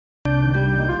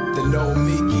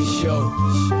Show.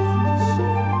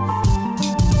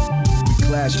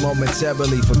 Clash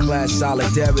momentarily for class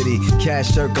solidarity. Cash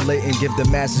circulating, give the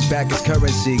masses back its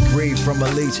currency. Greed from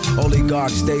elites,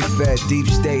 oligarchs stay fed. Deep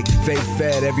state, fake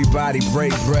fed, everybody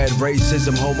break bread.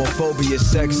 Racism, homophobia,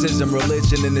 sexism,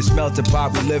 religion in this melting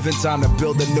pot we live in. Time to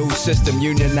build a new system,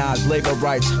 unionize labor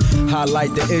rights.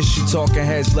 Highlight the issue, talking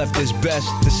heads left is best.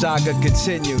 The saga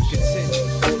continues.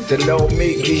 The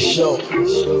Nomiki Show.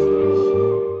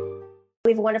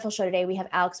 We have a wonderful show today. We have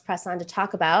Alex Press on to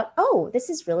talk about, this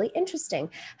is really interesting,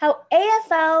 how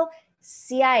AFL-CIO,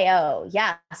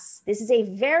 yes, this is a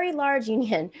very large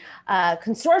union,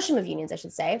 consortium of unions, I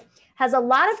should say, has a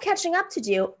lot of catching up to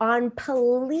do on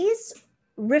police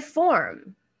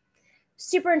reform.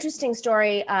 Super interesting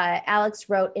story. Alex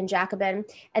wrote in Jacobin,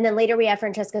 and then later we have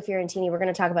Francesca Fiorentini. We're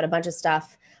going to talk about a bunch of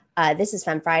stuff. This is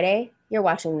Femme Friday. You're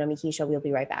watching the Nomiki Show. We'll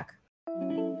be right back.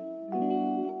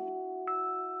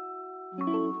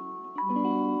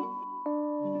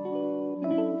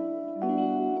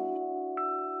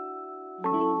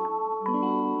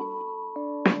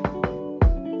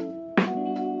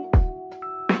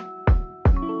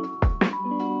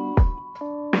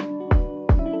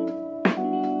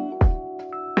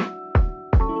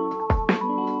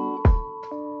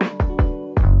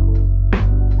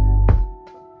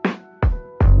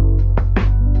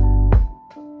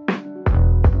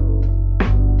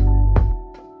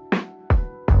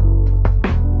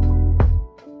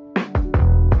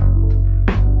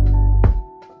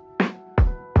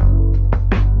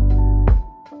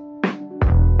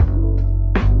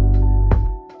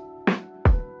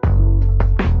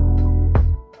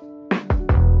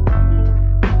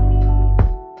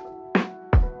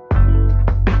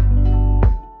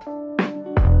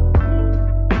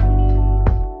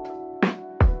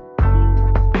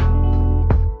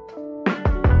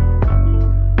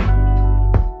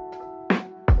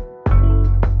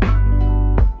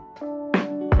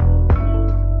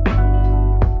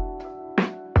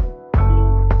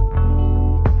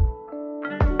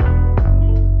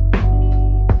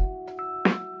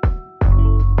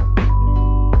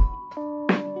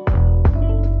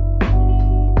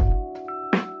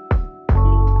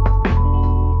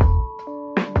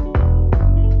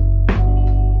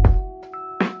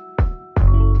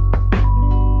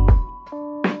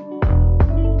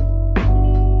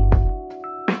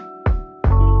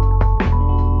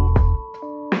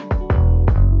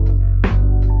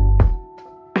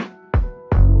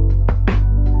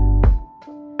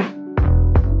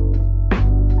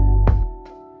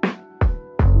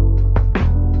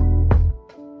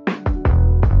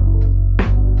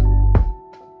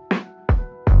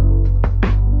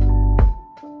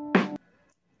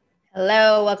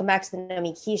 Hello, welcome back to the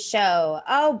Nomiki Show.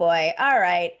 Oh boy, all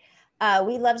right.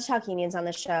 We love to talk unions on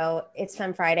the show. It's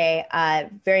Femme Friday,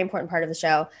 very important part of the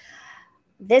show.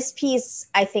 This piece,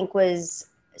 I think, was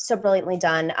so brilliantly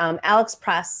done. Alex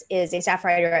Press is a staff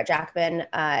writer at Jacobin,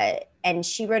 and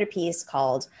she wrote a piece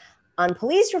called On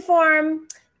Police Reform.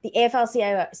 The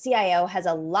AFL-CIO has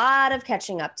a lot of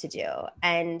catching up to do.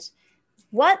 And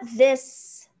what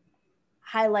this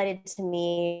highlighted to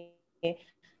me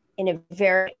in a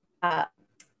very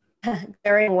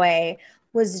varying way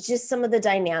was just some of the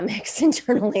dynamics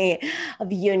internally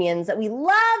of unions that we love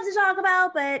to talk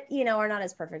about, but are not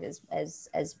as perfect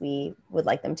as we would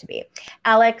like them to be.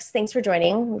 Alex, thanks for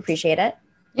joining. We appreciate it.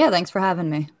 Yeah, thanks for having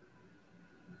me.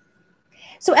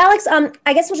 So Alex,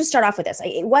 I guess we'll just start off with this.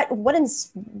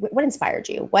 What inspired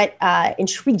you? What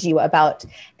intrigued you about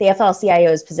the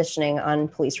AFL-CIO's positioning on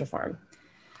police reform?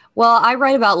 Well, I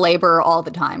write about labor all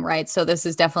the time, right? So this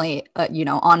is definitely,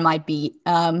 on my beat.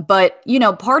 But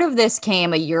part of this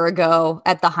came a year ago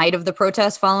at the height of the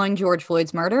protests following George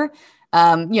Floyd's murder.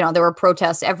 There were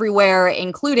protests everywhere,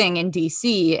 including in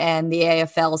DC, and the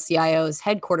AFL-CIO's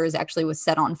headquarters actually was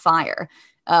set on fire,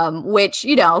 which,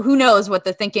 who knows what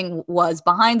the thinking was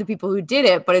behind the people who did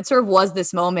it, but it sort of was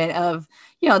this moment of,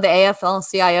 the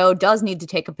AFL-CIO does need to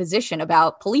take a position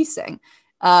about policing.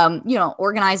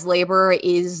 Organized labor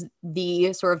is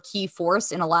the sort of key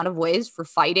force in a lot of ways for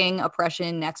fighting oppression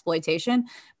and exploitation,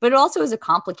 but it also is a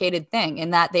complicated thing in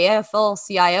that the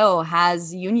AFL-CIO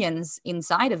has unions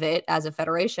inside of it as a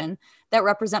federation that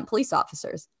represent police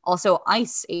officers, also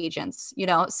ICE agents,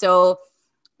 so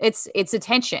it's a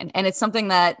tension, and it's something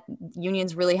that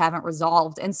unions really haven't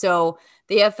resolved. And so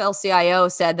the AFL-CIO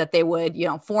said that they would,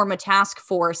 form a task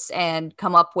force and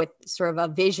come up with sort of a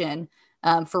vision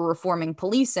for reforming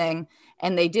policing.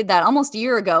 And they did that almost a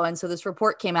year ago. And so this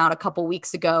report came out a couple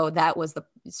weeks ago that was the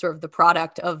sort of the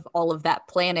product of all of that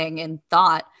planning and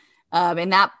thought.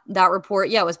 And that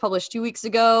report, was published 2 weeks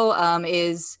ago,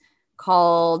 is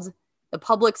called the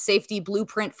public safety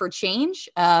blueprint for change.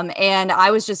 And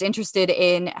I was just interested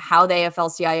in how the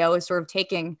AFL-CIO is sort of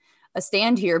taking a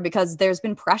stand here, because there's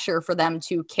been pressure for them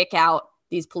to kick out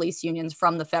these police unions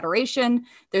from the Federation.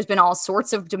 There's been all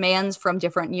sorts of demands from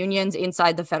different unions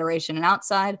inside the Federation and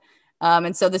outside.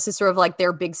 And so this is sort of like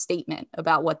their big statement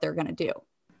about what they're going to do.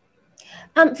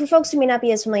 For folks who may not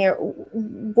be as familiar,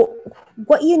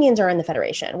 what unions are in the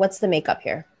Federation? What's the makeup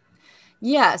here?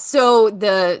 Yeah, so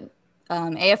the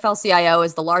AFL-CIO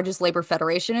is the largest labor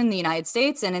federation in the United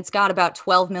States, and it's got about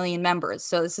 12 million members.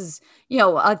 So this is,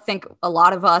 I think a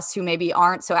lot of us who maybe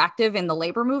aren't so active in the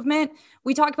labor movement,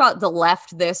 we talk about the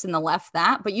left this and the left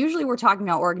that, but usually we're talking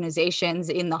about organizations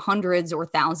in the hundreds or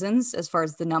thousands as far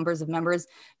as the numbers of members.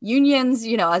 Unions,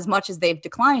 as much as they've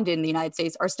declined in the United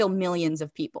States, are still millions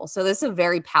of people. So this is a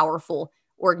very powerful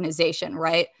organization,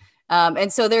 right?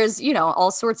 And so there's,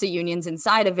 all sorts of unions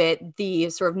inside of it. The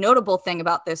sort of notable thing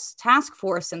about this task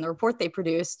force and the report they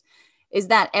produced is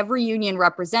that every union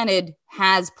represented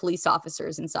has police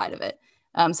officers inside of it.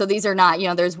 So these are not,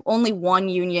 there's only one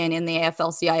union in the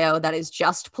AFL-CIO that is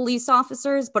just police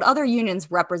officers, but other unions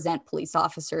represent police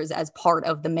officers as part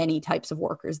of the many types of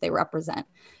workers they represent.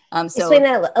 So explain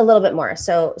that a little bit more.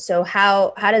 So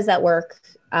how does that work?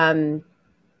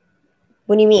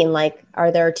 What do you mean? Like, are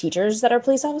there teachers that are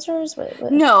police officers?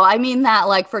 What? No, I mean that,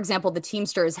 like, for example, the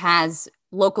Teamsters has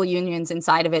local unions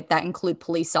inside of it that include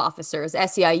police officers.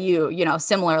 SEIU,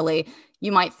 similarly,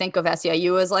 you might think of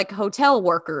SEIU as like hotel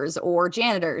workers or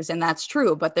janitors, and that's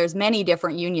true, but there's many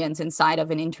different unions inside of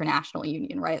an international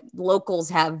union, right? Locals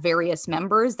have various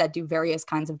members that do various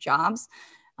kinds of jobs.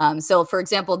 So, for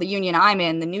example, the union I'm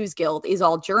in, the News Guild, is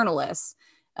all journalists.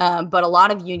 But a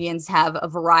lot of unions have a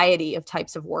variety of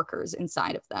types of workers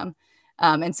inside of them.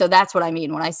 And so that's what I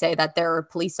mean when I say that there are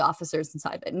police officers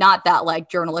inside of it. Not that like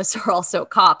journalists are also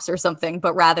cops or something,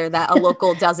 but rather that a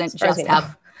local doesn't just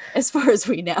have, as far as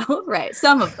we know, right?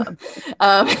 Some of them.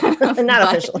 Not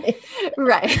officially.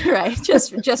 Right.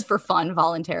 Just for fun,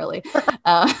 voluntarily.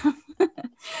 But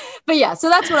yeah, so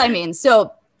that's what I mean.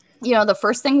 So, the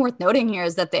first thing worth noting here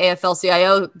is that the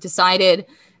AFL-CIO decided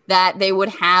that they would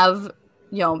have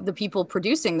the people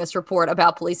producing this report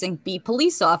about policing be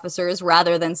police officers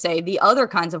rather than, say, the other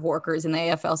kinds of workers in the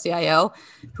AFL-CIO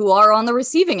who are on the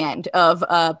receiving end of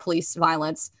police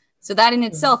violence. So that in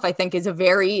itself, I think, is a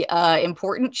very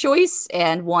important choice,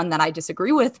 and one that I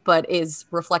disagree with, but is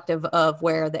reflective of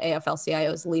where the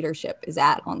AFL-CIO's leadership is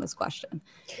at on this question.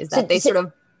 Is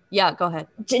that yeah, go ahead.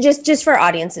 Just for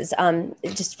audiences,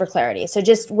 just for clarity. So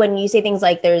just when you say things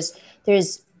like there's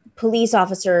police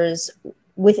officers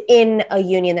within a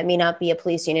union that may not be a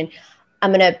police union,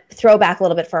 I'm going to throw back a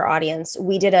little bit for our audience.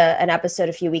 We did an episode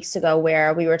a few weeks ago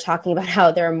where we were talking about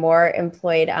how there are more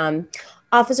employed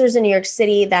officers in New York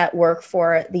City that work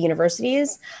for the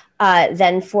universities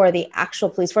than for the actual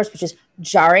police force, which is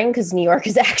jarring because New York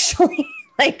is actually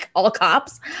like all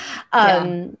cops.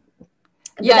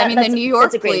 Yeah, I mean, the New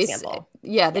York that's a great police, example.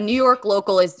 The New York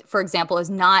local is, for example, is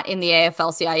not in the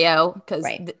AFL-CIO because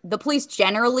the police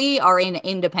generally are in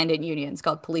independent unions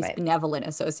called police benevolent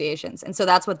associations. And so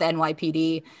that's what the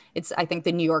NYPD, it's, I think,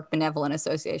 the New York Benevolent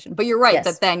Association. But you're right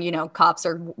that then, cops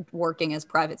are working as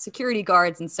private security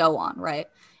guards and so on, right?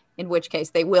 In which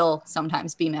case they will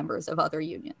sometimes be members of other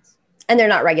unions. And they're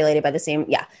not regulated by the same,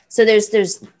 So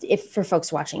there's if for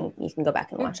folks watching, you can go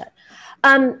back and watch that.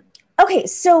 Okay,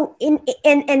 so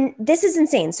and this is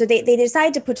insane. So they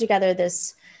decide to put together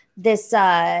this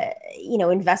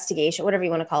investigation, whatever you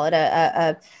want to call it,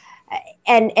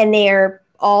 and they're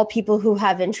all people who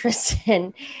have interest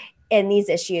in these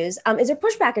issues. Is there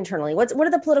pushback internally? What are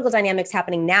the political dynamics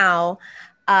happening now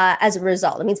as a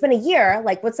result? I mean, it's been a year.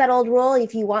 Like, what's that old rule?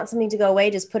 If you want something to go away,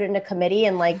 just put it in a committee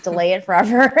and like delay it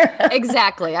forever.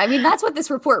 Exactly. I mean, that's what this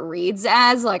report reads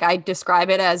as. Like, I describe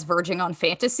it as verging on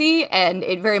fantasy. And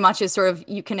it very much is sort of,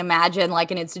 you can imagine like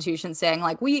an institution saying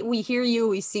like, we hear you,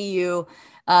 we see you.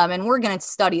 And we're going to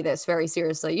study this very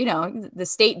seriously. The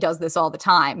state does this all the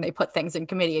time. They put things in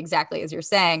committee exactly as you're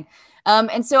saying.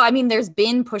 And so, I mean, there's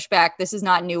been pushback. This is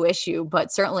not a new issue,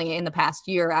 but certainly in the past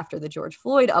year after the George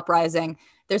Floyd uprising,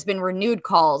 there's been renewed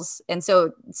calls. And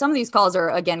so some of these calls are,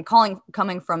 again,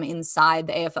 coming from inside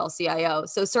the AFL-CIO.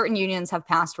 So certain unions have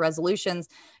passed resolutions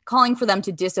calling for them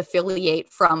to disaffiliate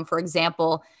from, for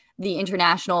example, the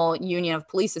International Union of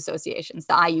Police Associations,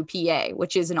 the IUPA,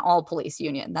 which is an all police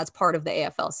union. That's part of the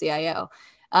AFL-CIO.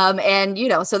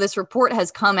 And, so this report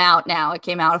has come out now. It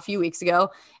came out a few weeks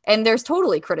ago, and there's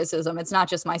totally criticism. It's not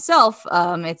just myself.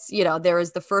 There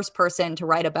was the first person to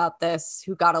write about this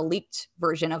who got a leaked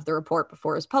version of the report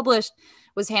before it was published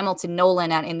was Hamilton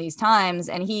Nolan In These Times.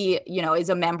 And he, is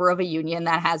a member of a union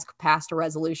that has passed a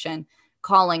resolution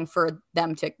calling for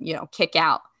them to, kick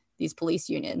out these police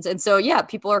unions. And so, yeah,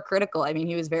 people are critical. I mean,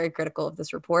 he was very critical of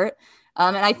this report.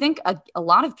 And I think a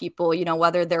lot of people,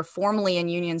 whether they're formally in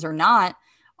unions or not,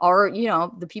 are,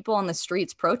 the people on the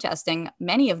streets protesting,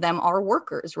 many of them are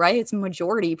workers, right? It's a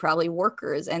majority probably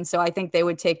workers. And so I think they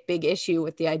would take big issue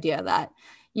with the idea that,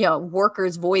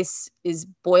 workers' voice is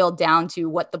boiled down to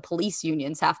what the police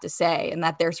unions have to say, and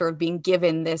that they're sort of being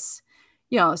given this,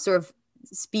 sort of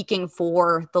speaking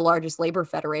for the largest labor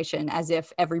federation, as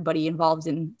if everybody involved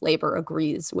in labor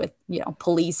agrees with,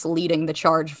 police leading the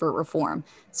charge for reform.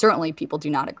 Certainly people do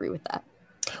not agree with that.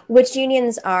 Which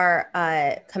unions are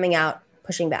coming out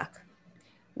pushing back?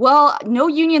 Well, no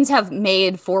unions have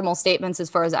made formal statements as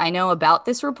far as I know about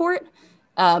this report.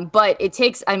 But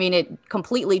it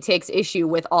completely takes issue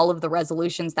with all of the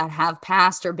resolutions that have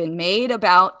passed or been made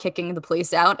about kicking the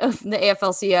police out of the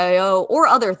AFL-CIO or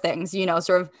other things,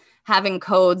 sort of having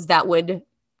codes that would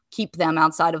keep them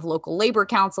outside of local labor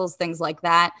councils, things like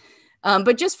that.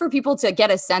 But just for people to get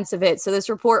a sense of it. So this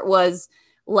report was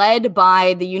led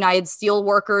by the United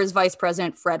Steelworkers Vice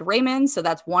President Fred Raymond. So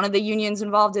that's one of the unions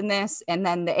involved in this. And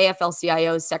then the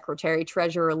AFL-CIO's Secretary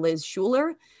Treasurer Liz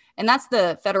Schuler. And that's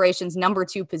the Federation's number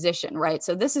 2 position, right?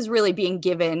 So this is really being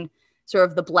given sort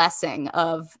of the blessing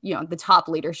of, the top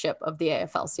leadership of the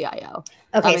AFL-CIO.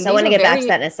 Okay, so I want to get back to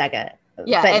that in a second.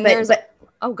 Yeah,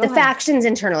 the factions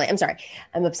internally. I'm sorry.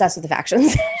 I'm obsessed with the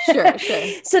factions. Sure.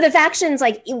 So the factions,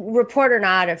 like report or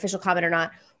not, official comment or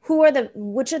not,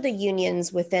 which are the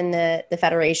unions within the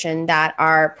Federation that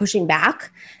are pushing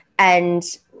back, and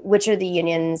which are the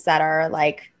unions that are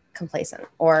like complacent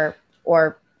or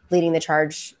leading the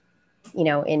charge,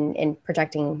 in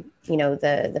protecting,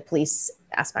 the police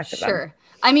aspect of them? Sure.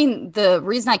 I mean, the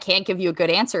reason I can't give you a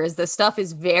good answer is this stuff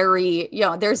is very,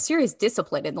 there's serious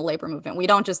discipline in the labor movement. We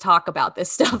don't just talk about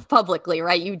this stuff publicly,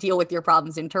 right? You deal with your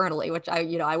problems internally, which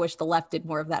I wish the left did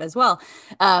more of that as well.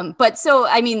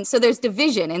 So there's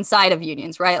division inside of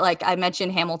unions, right? Like I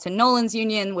mentioned Hamilton Nolan's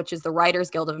union, which is the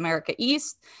Writers Guild of America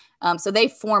East. So they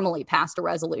formally passed a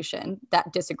resolution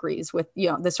that disagrees with,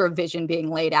 the sort of vision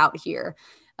being laid out here.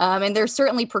 And there's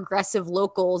certainly progressive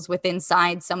locals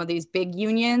inside some of these big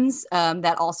unions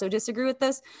that also disagree with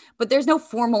this, but there's no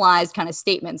formalized kind of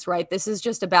statements, right? This is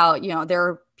just about, there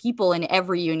are people in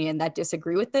every union that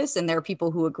disagree with this, and there are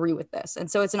people who agree with this. And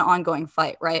so it's an ongoing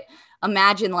fight, right?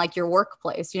 Imagine like your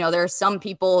workplace, there are some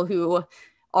people who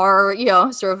are,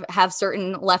 sort of have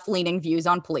certain left-leaning views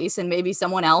on police, and maybe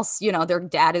someone else, their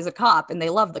dad is a cop and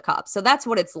they love the cops. So that's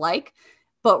what it's like,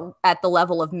 but at the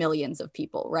level of millions of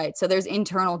people, right? So there's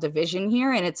internal division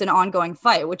here, and it's an ongoing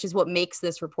fight, which is what makes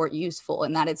this report useful,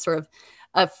 in that it's sort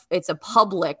of it's a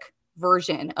public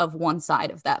version of one side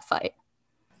of that fight.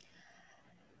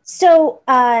 So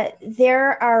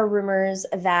there are rumors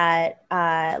that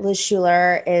Liz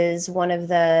Schuler is one of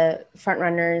the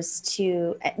frontrunners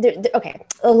to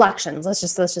elections. Let's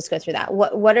just go through that.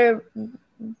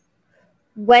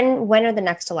 When are the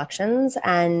next elections?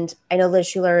 And I know Liz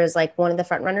Schuler is like one of the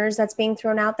frontrunners that's being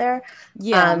thrown out there.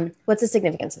 Yeah. What's the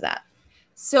significance of that?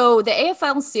 So the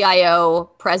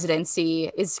AFL-CIO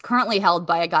presidency is currently held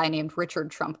by a guy named Richard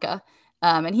Trumka.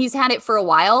 And he's had it for a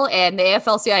while. And the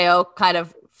AFL-CIO kind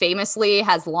of famously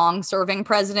has long-serving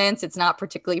presidents. It's not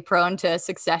particularly prone to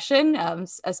succession,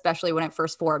 especially when it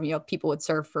first formed. People would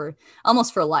serve for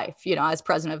almost for life, as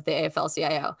president of the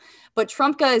AFL-CIO. But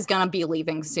Trumka is going to be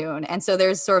leaving soon. And so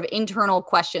there's sort of internal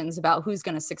questions about who's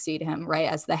going to succeed him, right,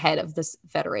 as the head of this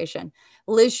federation.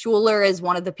 Liz Schuler is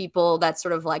one of the people that's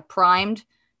sort of like primed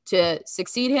to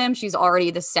succeed him. She's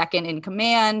already the second in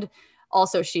command.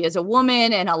 Also, she is a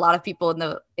woman, and a lot of people in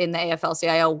the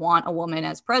AFL-CIO want a woman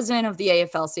as president of the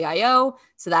AFL-CIO.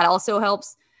 So that also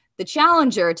helps. The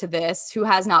challenger to this, who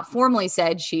has not formally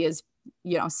said she is,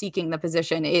 seeking the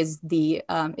position, is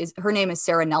her name is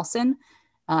Sarah Nelson,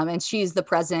 and she's the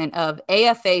president of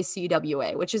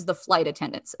AFA-CWA, which is the Flight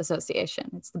Attendants Association.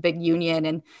 It's the big union,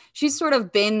 and she's sort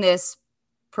of been this,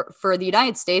 for the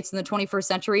United States in the 21st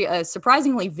century, a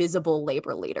surprisingly visible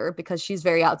labor leader, because she's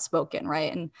very outspoken,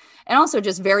 right? And also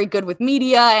just very good with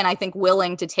media, and I think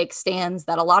willing to take stands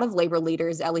that a lot of labor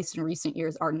leaders, at least in recent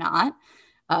years, are not.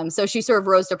 So she sort of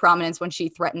rose to prominence when she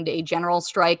threatened a general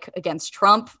strike against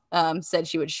Trump, said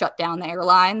she would shut down the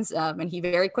airlines, and he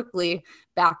very quickly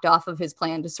backed off of his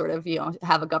plan to sort of,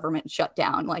 have a government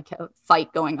shutdown, like a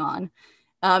fight going on.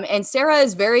 And Sarah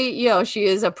is very, she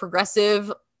is a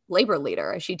progressive labor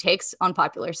leader. She takes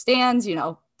unpopular stands,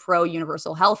 pro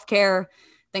universal health care,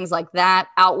 things like that,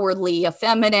 outwardly a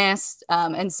feminist.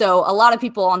 And so a lot of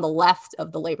people on the left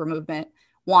of the labor movement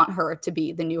want her to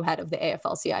be the new head of the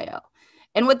AFL-CIO.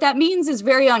 And what that means is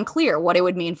very unclear what it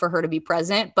would mean for her to be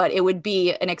president, but it would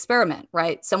be an experiment,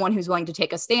 right? Someone who's willing to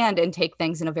take a stand and take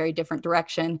things in a very different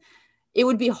direction. It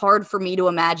would be hard for me to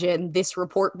imagine this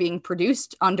report being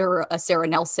produced under a Sarah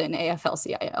Nelson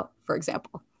AFL-CIO, for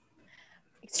example.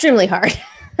 Extremely hard.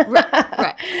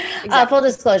 Right. Exactly. Full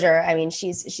disclosure, I mean,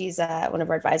 she's one of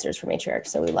our advisors for Matriarch,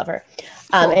 so we love her.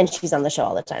 Cool. And she's on the show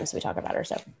all the time, so we talk about her.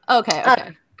 So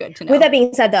okay. Good to know. With that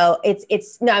being said, though,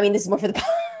 it's no, I mean, this is more for the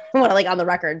I want to like on the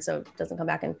record, so it doesn't come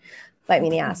back and bite me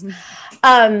in the ass.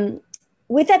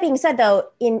 With that being said, though,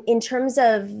 in terms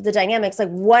of the dynamics, like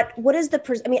what is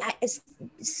the,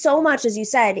 so much, as you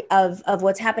said, of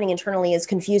what's happening internally is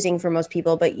confusing for most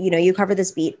people, but you cover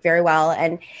this beat very well.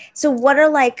 And so what are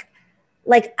like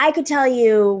I could tell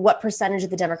you what percentage of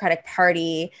the Democratic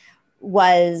Party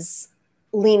was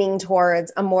leaning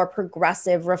towards a more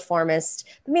progressive reformist,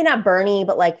 maybe not Bernie,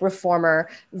 but like reformer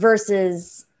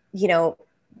versus,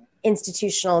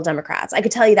 institutional Democrats. I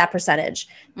could tell you that percentage.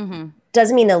 Mm-hmm.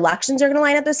 Doesn't mean the elections are going to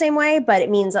line up the same way, but it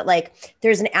means that like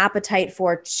there's an appetite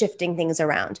for shifting things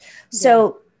around. Yeah.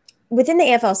 So within the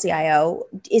AFL-CIO,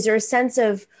 is there a sense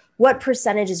of what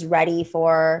percentage is ready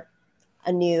for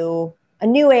a new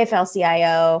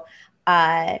AFL-CIO,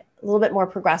 a little bit more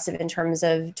progressive in terms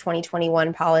of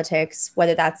 2021 politics,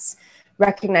 whether that's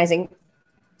recognizing,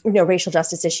 racial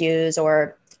justice issues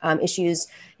or issues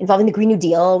involving the Green New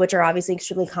Deal, which are obviously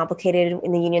extremely complicated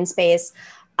in the union space,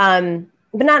 but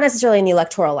not necessarily in the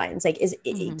electoral lines. Like, do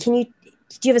you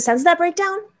have a sense of that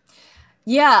breakdown?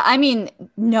 Yeah, I mean,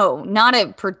 no, not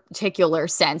a particular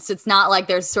sense. It's not like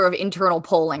there's sort of internal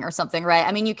polling or something, right?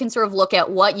 I mean, you can sort of look at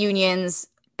what unions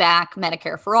back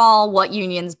Medicare for all, what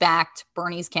unions backed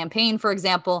Bernie's campaign, for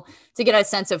example, to get a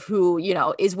sense of who,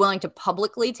 is willing to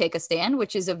publicly take a stand,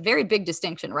 which is a very big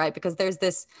distinction, right? Because there's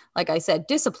this, like I said,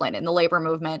 discipline in the labor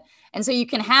movement. And so you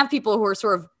can have people who are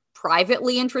sort of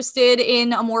privately interested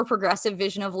in a more progressive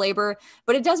vision of labor,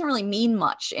 but it doesn't really mean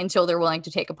much until they're willing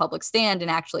to take a public stand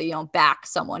and actually, back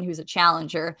someone who's a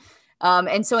challenger.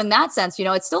 And so in that sense,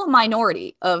 it's still a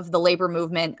minority of the labor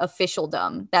movement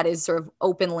officialdom that is sort of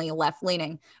openly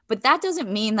left-leaning. But that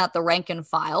doesn't mean that the rank and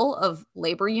file of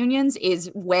labor unions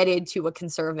is wedded to a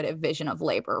conservative vision of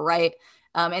labor, right?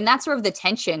 And that's sort of the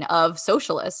tension of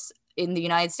socialists in the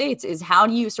United States is how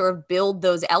do you sort of build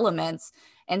those elements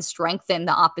and strengthen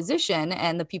the opposition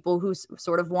and the people who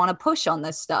sort of want to push on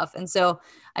this stuff. And so,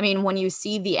 I mean, when you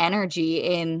see the energy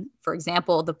in, for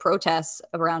example, the protests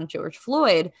around George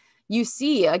Floyd, you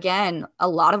see, again, a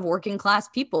lot of working class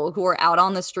people who are out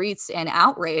on the streets and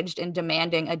outraged and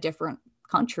demanding a different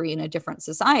country and a different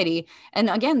society. And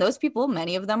again, those people,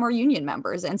 many of them are union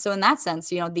members. And so in that sense,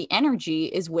 the energy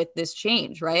is with this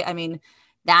change, right? I mean,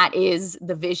 that is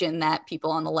the vision that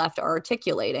people on the left are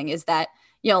articulating is that,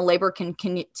 labor can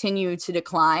continue to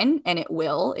decline, and it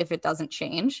will if it doesn't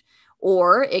change,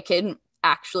 or it can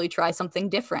actually try something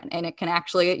different. And it can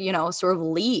actually, sort of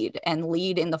lead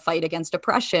in the fight against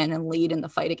oppression and lead in the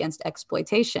fight against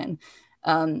exploitation.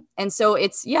 And so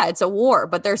it's a war,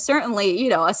 but there's certainly,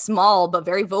 a small but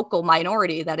very vocal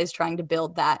minority that is trying to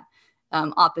build that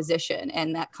opposition.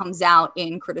 And that comes out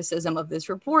in criticism of this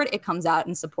report. It comes out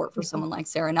in support for someone like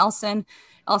Sarah Nelson. It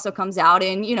also comes out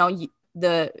in,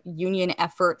 the union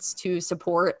efforts to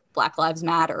support Black Lives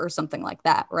Matter or something like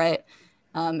that, right?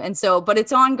 And so, but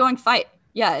it's an ongoing fight.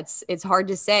 Yeah, it's hard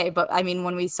to say. But I mean,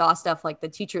 when we saw stuff like the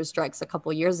teachers' strikes a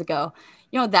couple of years ago,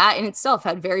 that in itself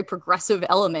had very progressive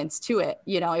elements to it.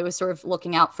 It was sort of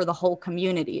looking out for the whole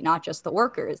community, not just the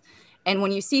workers. And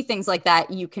when you see things like that,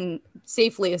 you can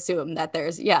safely assume that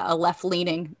there's, a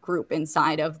left-leaning group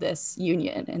inside of this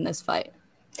union in this fight.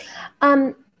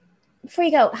 Before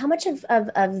you go, how much of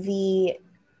the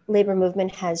labor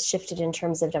movement has shifted in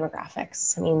terms of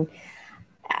demographics? I mean,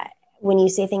 when you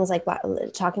say things like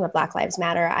talking about Black Lives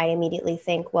Matter, I immediately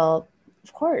think, well,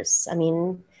 of course. I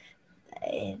mean,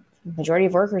 majority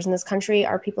of workers in this country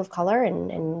are people of color,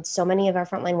 and so many of our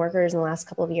frontline workers in the last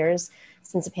couple of years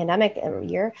since the pandemic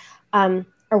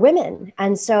are women.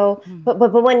 And so, but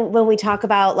when we talk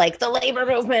about like the labor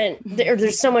movement,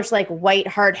 there's so much like white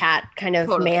hard hat kind of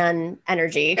totally. Man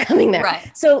energy coming there.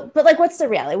 Right. So, but like, what's the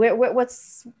reality?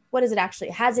 What is it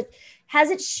actually? Has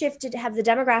it shifted? Have the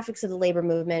demographics of the labor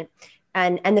movement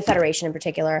and the Federation in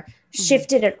particular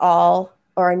shifted at all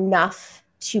or enough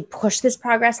to push this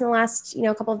progress in the last,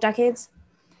 couple of decades?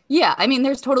 Yeah, I mean,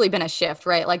 there's totally been a shift,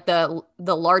 right? Like the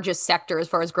largest sector as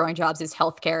far as growing jobs is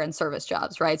healthcare and service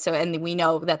jobs, right? So, and we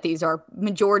know that these are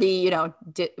majority,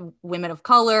 women of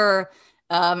color.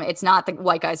 It's not the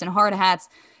white guys in hard hats.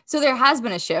 So there has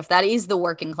been a shift. That is the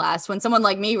working class. When someone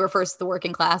like me refers to the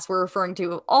working class, we're referring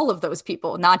to all of those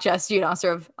people, not just, sort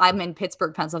of, I'm in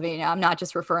Pittsburgh, Pennsylvania. I'm not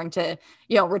just referring to,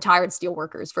 retired steel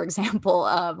workers, for example,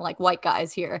 like white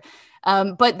guys here.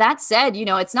 But that said,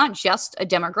 it's not just a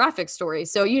demographic story.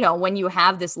 So, when you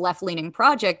have this left-leaning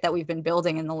project that we've been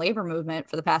building in the labor movement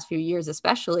for the past few years,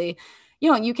 especially,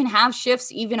 you can have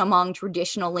shifts even among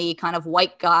traditionally kind of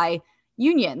white guy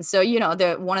unions. So,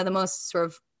 one of the most sort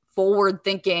of forward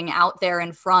thinking out there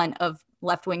in front of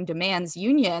left-wing demands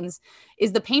unions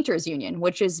is the painters union,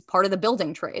 which is part of the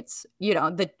building trades,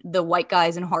 the white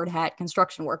guys and hard hat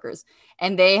construction workers.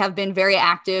 And they have been very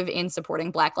active in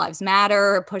supporting Black Lives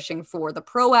Matter, pushing for the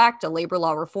PRO Act, a labor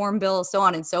law reform bill, so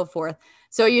on and so forth.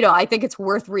 So, I think it's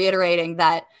worth reiterating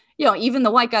that, even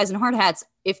the white guys and hard hats,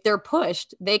 if they're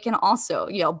pushed, they can also,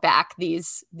 back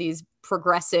these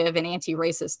progressive and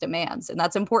anti-racist demands. And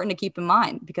that's important to keep in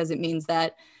mind because it means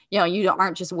that, you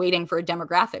aren't just waiting for a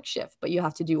demographic shift, but you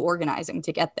have to do organizing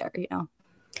to get there,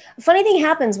 A funny thing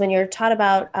happens when you're taught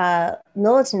about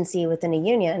militancy within a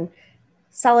union.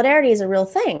 Solidarity is a real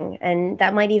thing. And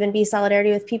that might even be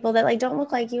solidarity with people that don't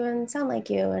look like you and sound like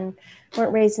you and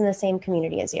weren't raised in the same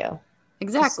community as you.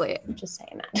 Exactly. Just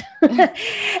saying that.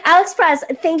 Alex Press,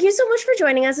 thank you so much for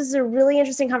joining us. This is a really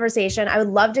interesting conversation. I would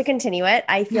love to continue it.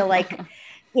 I feel like,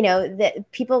 that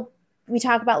people, we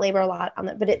talk about labor a lot on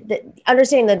that, but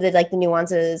understanding the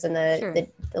nuances and the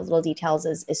little details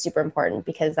is super important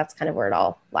because that's kind of where it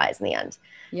all lies in the end.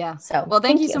 Yeah. So, well,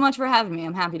 thank you so much for having me.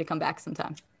 I'm happy to come back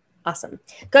sometime. Awesome.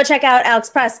 Go check out Alex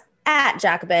Press at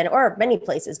Jacobin or many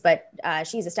places, but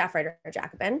she's a staff writer at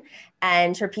Jacobin,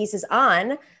 and her piece is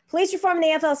on police reform in the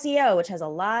AFL-CIO, which has a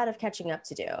lot of catching up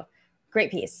to do.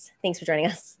 Great piece. Thanks for joining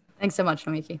us. Thanks so much,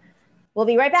 Nomiki. We'll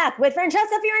be right back with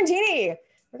Francesca Fiorentini.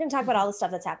 We're going to talk about all the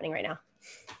stuff that's happening right now.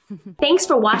 Thanks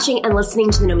for watching and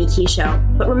listening to The Nomiki Show.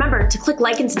 But remember to click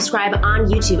like and subscribe on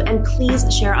YouTube, and please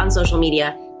share on social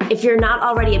media. If you're not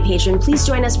already a patron, please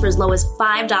join us for as low as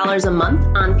 $5 a month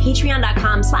on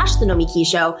patreon.com/The Nomiki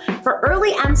Show for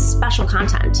early and special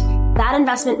content. That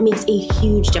investment makes a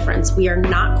huge difference. We are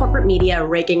not corporate media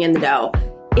raking in the dough.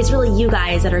 It's really you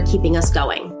guys that are keeping us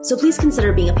going. So please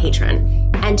consider being a patron.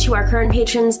 And to our current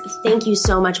patrons, thank you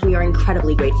so much. We are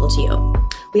incredibly grateful to you.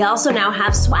 We also now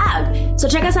have swag. So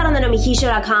check us out on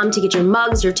thenomikishow.com to get your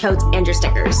mugs, your totes, and your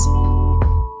stickers.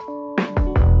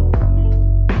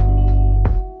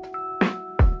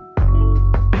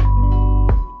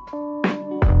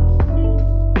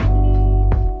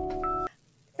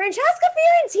 Francesca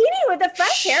Fiorentini with a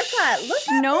fresh haircut. Look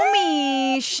at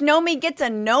Shnomi gets a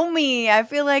Nomi. I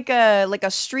feel like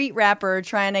a street rapper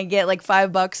trying to get like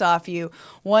 $5 off you.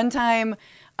 One time,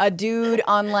 a dude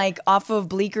on off of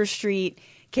Bleecker Street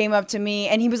came up to me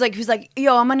and he was like,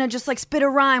 yo, I'm gonna just spit a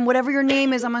rhyme. Whatever your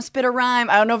name is, I'm gonna spit a rhyme.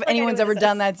 I don't know if anyone's ever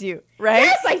done that to you, right?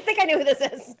 Yes, I think I know who this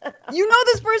is. You know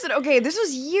this person? Okay, this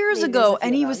was years ago,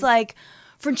 and he was like,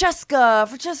 Francesca,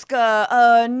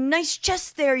 nice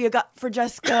chest there you got,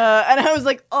 Francesca. And I was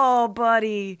like, oh,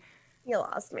 buddy. You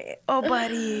lost me. Oh,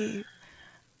 buddy.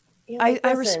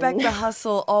 I respect the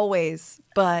hustle always,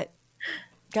 but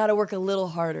gotta work a little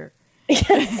harder.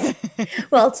 Yes.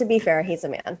 Well, to be fair, he's a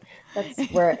man.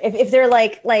 That's where, if they're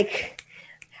like,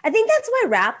 I think that's why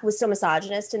rap was so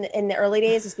misogynist in the early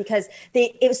days, is because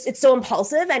it's so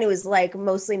impulsive and it was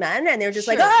mostly men, and they're just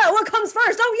Sure. what comes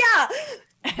first? Oh, yeah.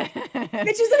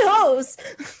 Bitches and hoes.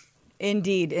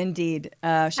 Indeed.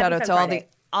 Shout out to all the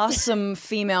awesome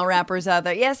female rappers out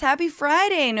there. Yes, happy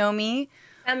Friday, Nomi.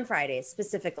 Femme Friday,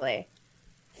 specifically.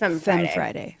 Femme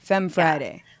Friday.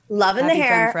 Yeah. Loving Happy the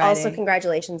hair. Femme Friday. Also,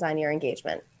 congratulations on your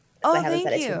engagement. Oh, I haven't thank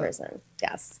said it to you. in person.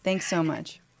 Yes. Thanks so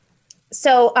much.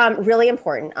 So, really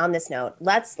important on this note.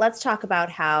 Let's talk about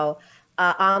how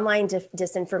online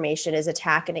disinformation is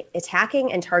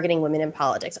attacking and targeting women in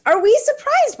politics. Are we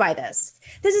surprised by this?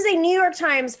 This is a New York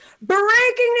Times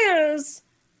breaking news.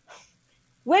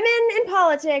 Women in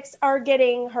politics are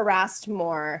getting harassed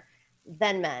more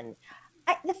than men.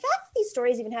 The fact that these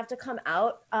stories even have to come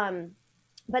out,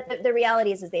 but the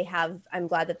reality is they have. I'm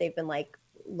glad that they've been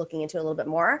looking into a little bit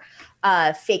more.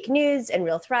 Fake news and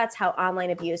real threats, how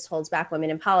online abuse holds back women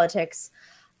in politics.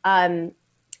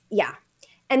 Yeah.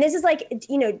 And this is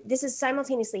this is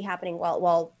simultaneously happening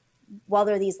while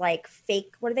there are these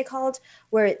fake, what are they called?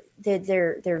 Where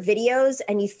they're videos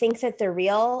and you think that they're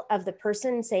real, of the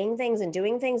person saying things and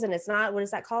doing things, and it's not. What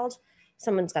is that called?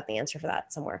 Someone's got the answer for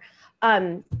that somewhere.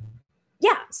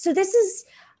 Yeah. So this is,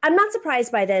 I'm not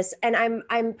surprised by this, and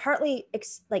I'm partly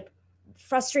like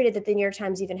frustrated that the New York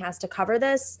Times even has to cover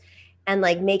this and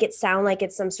like make it sound like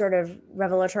it's some sort of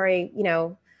revelatory, you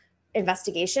know,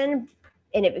 investigation.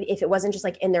 And if it wasn't just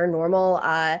like in their normal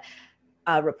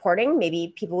reporting,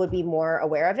 maybe people would be more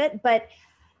aware of it. But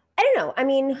I don't know. I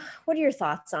mean, what are your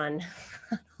thoughts on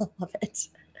all of it?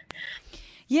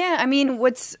 Yeah, I mean,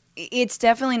 it's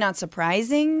definitely not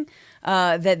surprising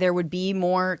that there would be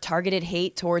more targeted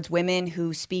hate towards women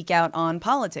who speak out on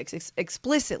politics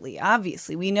explicitly.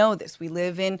 Obviously, we know this. We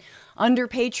live under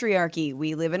patriarchy.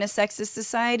 We live in a sexist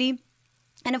society.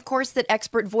 And of course, that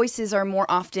expert voices are more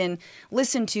often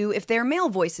listened to if they're male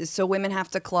voices. So women have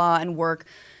to claw and work,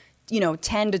 10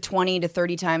 to 20 to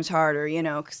 30 times harder,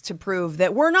 to prove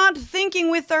that we're not thinking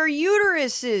with our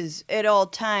uteruses at all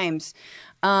times.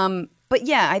 But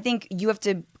yeah, I think you have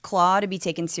to claw to be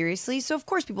taken seriously. So of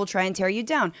course people try and tear you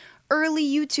down. Early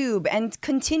YouTube and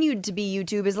continued to be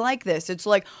YouTube is like this. It's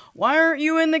like, why aren't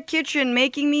you in the kitchen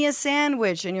making me a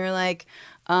sandwich? And you're like,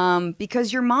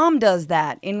 because your mom does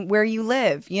that in where you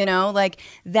live, like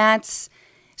that's,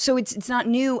 so it's not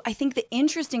new. I think the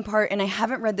interesting part, and I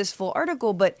haven't read this full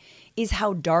article, but is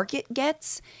how dark it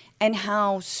gets and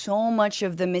how so much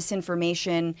of the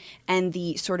misinformation and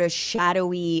the sort of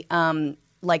shadowy,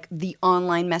 like the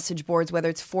online message boards, whether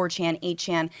it's 4chan,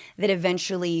 8chan, that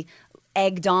eventually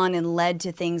egged on and led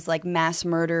to things like mass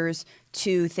murders,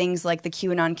 to things like the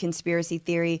QAnon conspiracy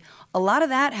theory. A lot of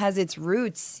that has its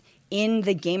roots in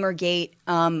the Gamergate,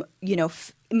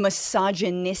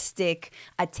 misogynistic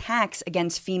attacks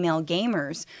against female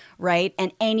gamers, right?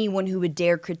 And anyone who would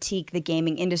dare critique the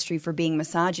gaming industry for being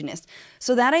misogynist.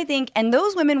 So that, I think, and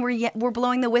those women were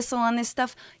blowing the whistle on this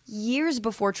stuff years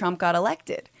before Trump got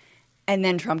elected. And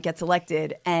then Trump gets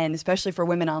elected, and especially for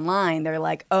women online, they're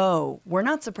like, oh, we're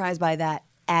not surprised by that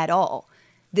at all.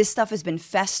 This stuff has been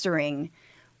festering,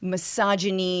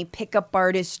 misogyny, pickup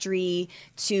artistry,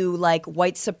 to like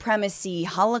white supremacy,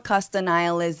 Holocaust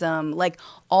denialism, like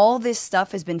all this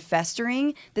stuff has been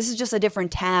festering. This is just a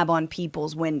different tab on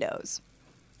people's windows.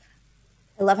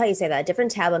 I love how you say that, a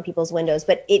different tab on people's windows,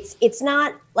 but it's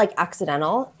not like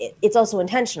accidental. It's also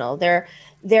intentional.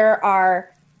 There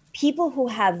are people who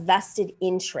have vested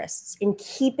interests in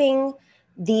keeping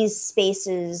these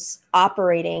spaces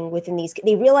operating within these.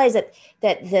 They realize that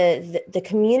the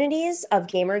communities of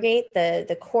Gamergate,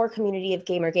 the core community of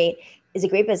Gamergate, is a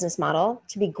great business model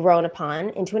to be grown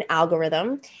upon into an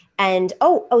algorithm. And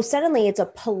suddenly it's a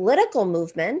political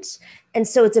movement, and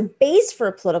so it's a base for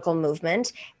a political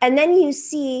movement. And then you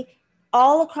see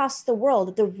all across the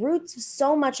world the roots of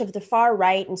so much of the far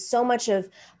right and so much of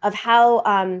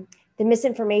how the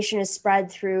misinformation is spread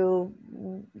through,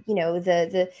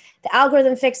 the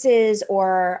algorithm fixes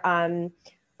or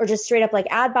just straight up like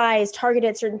ad buys targeted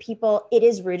at certain people. It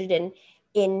is rooted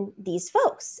in these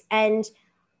folks. And,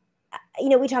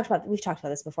 we've talked about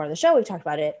this before on the show. We've talked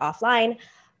about it offline.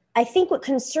 I think what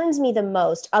concerns me the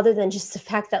most, other than just the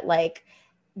fact that like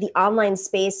the online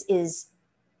space is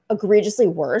egregiously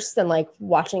worse than like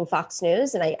watching Fox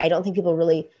News. And I don't think people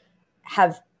really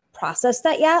have processed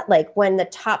that yet. Like when the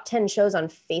top 10 shows on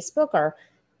Facebook are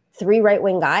 3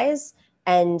 right-wing guys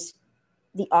and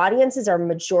the audiences are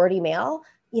majority male,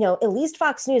 at least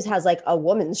Fox News has like a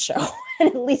woman's show and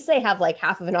at least they have like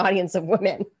half of an audience of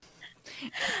women.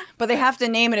 But they have to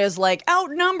name it as like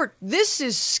outnumbered. This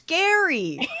is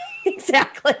scary.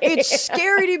 Exactly. It's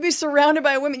scary to be surrounded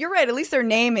by women. You're right. At least they're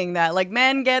naming that. Like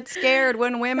men get scared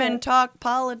when women talk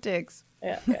politics.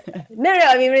 Yeah. No.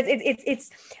 I mean,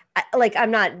 it's like, I'm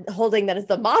not holding that as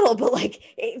the model, but like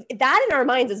that in our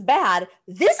minds is bad.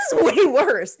 This is way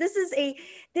worse. This is a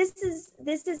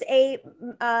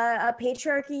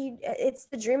patriarchy. It's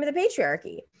the dream of the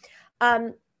patriarchy.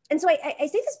 And so I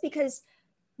say this because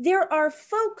there are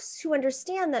folks who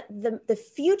understand that the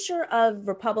future of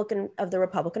the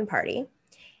Republican Party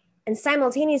and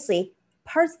simultaneously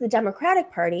parts of the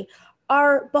Democratic Party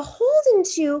are beholden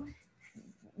to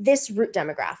this root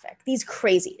demographic, these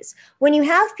crazies. When you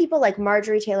have people like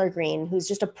Marjorie Taylor Greene, who's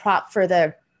just a prop for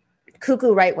the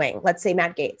cuckoo right wing, let's say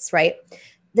Matt Gaetz, right?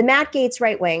 The Matt Gaetz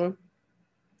right wing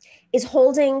is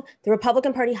holding the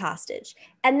Republican Party hostage.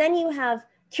 And then you have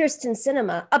Kirsten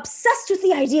Sinema, obsessed with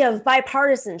the idea of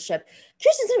bipartisanship.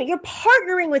 Kirsten Sinema, you're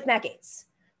partnering with Matt Gaetz,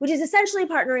 which is essentially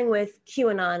partnering with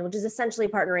QAnon, which is essentially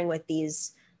partnering with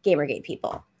these Gamergate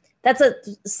people. That's a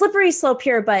slippery slope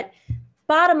here, but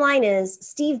bottom line is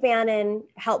Steve Bannon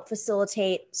helped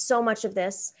facilitate so much of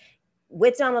this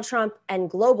with Donald Trump and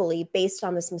globally based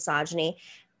on this misogyny.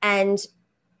 And,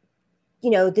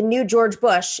 the new George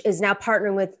Bush is now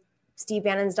partnering with Steve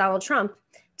Bannon's Donald Trump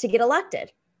to get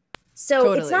elected.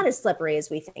 So it's not as slippery as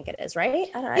we think it is, right?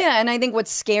 Yeah, and I think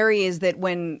what's scary is that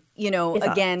when,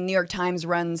 again, New York Times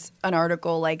runs an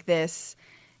article like this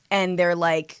and they're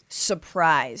like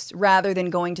surprised rather than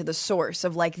going to the source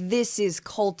of like, this is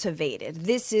cultivated.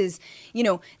 This is,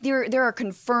 there are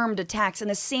confirmed attacks, and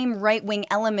the same right-wing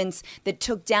elements that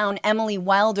took down Emily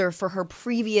Wilder for her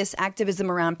previous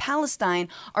activism around Palestine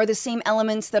are the same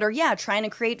elements that are, trying to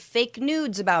create fake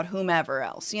nudes about whomever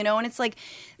else, and it's like,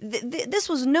 this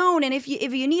was known. And if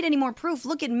you need any more proof,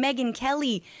 look at Megyn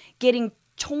Kelly getting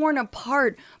torn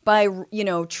apart by,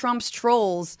 Trump's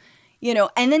trolls,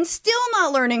 and then still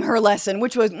not learning her lesson,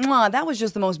 which was, that was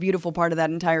just the most beautiful part of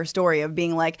that entire story of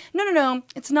being like, no,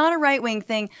 it's not a right-wing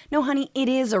thing. No, honey, it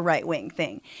is a right-wing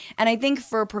thing. And I think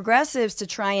for progressives to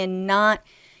try and not,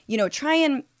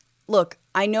 look,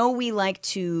 I know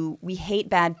we hate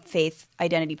bad faith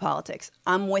identity politics.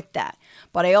 I'm with that.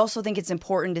 But I also think it's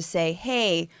important to say,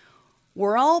 hey,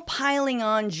 we're all piling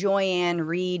on Joy-Ann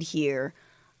Reid here.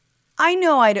 I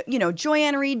know,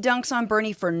 Joy-Ann Reid dunks on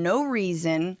Bernie for no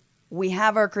reason. We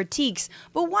have our critiques,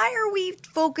 but why are we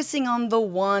focusing on the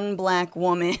one black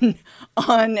woman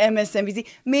on MSNBC?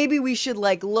 Maybe we should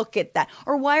look at that.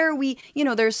 Or why are we,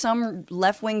 there's some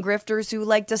left-wing grifters who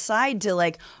decide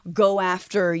to go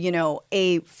after,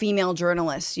 a female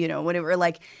journalist, whatever.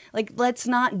 Let's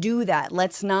not do that.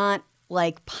 Let's not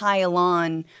pile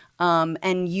on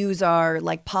and use our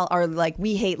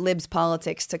we hate libs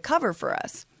politics to cover for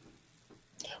us.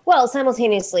 Well,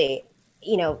 simultaneously,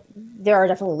 there are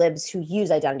definitely libs who use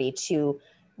identity to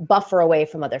buffer away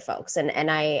from other folks.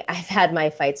 And I've had my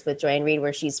fights with Joy-Ann Reid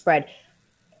where she's spread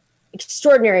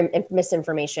extraordinary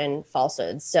misinformation,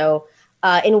 falsehoods. So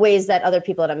in ways that other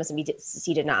people at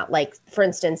MSNBC did not. Like, for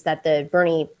instance, that the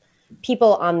Bernie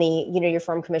people on the Unity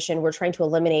Reform Commission were trying to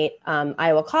eliminate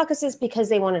Iowa caucuses because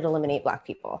they wanted to eliminate black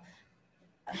people.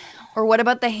 Or what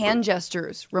about the hand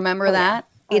gestures? Remember that?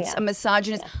 It's a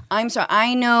misogynist. Yeah. I'm sorry.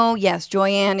 I know, yes,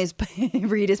 Joy-Ann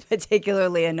Reid is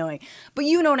particularly annoying. But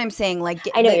you know what I'm saying? I know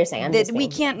what you're saying. That we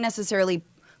can't necessarily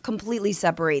completely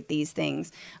separate these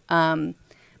things. But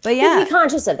be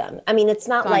conscious of them. I mean, it's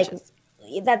not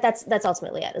that's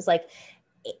ultimately it. It's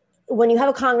when you have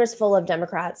a Congress full of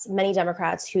Democrats, many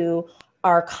Democrats who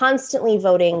are constantly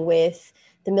voting with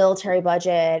the military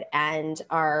budget and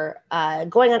are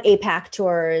going on APAC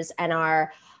tours and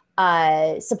are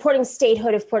supporting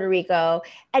statehood of Puerto Rico,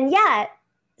 and yet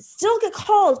still get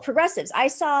called progressives. I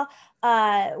saw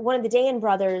one of the Dayan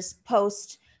brothers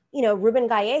post, Ruben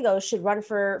Gallego should run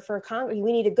for Congress.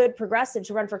 We need a good progressive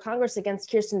to run for Congress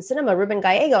against Kirsten Sinema, Ruben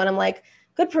Gallego. And I'm like,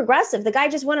 good progressive? The guy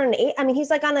just went on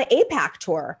he's on an APAC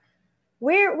tour.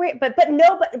 But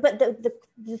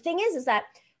the thing is that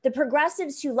the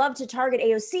progressives who love to target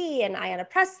AOC and Ayanna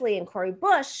Pressley and Cori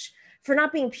Bush for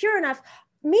not being pure enough.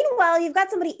 Meanwhile, you've got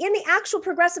somebody in the actual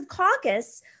progressive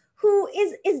caucus who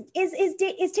is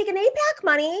taking APAC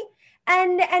money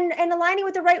and aligning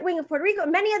with the right wing of Puerto Rico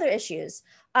and many other issues,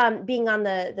 being on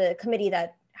the committee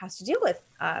that has to do with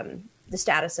the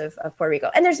status of Puerto Rico.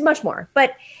 And there's much more.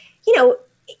 But,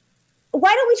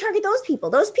 why don't we target those people?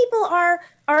 Those people are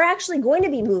actually going to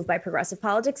be moved by progressive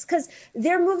politics because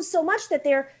they're moved so much that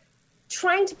they're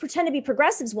trying to pretend to be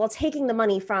progressives while taking the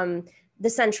money from the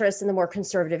centrists and the more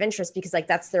conservative interests because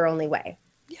that's their only way.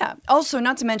 Yeah. Also,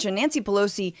 not to mention Nancy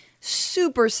Pelosi,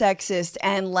 super sexist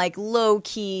and low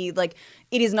key,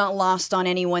 it is not lost on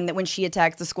anyone that when she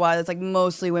attacks the squad, it's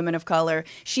mostly women of color.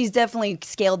 She's definitely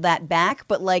scaled that back,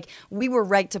 but we were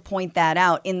right to point that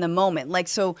out in the moment.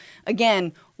 So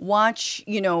again, watch,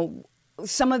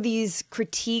 some of these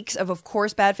critiques of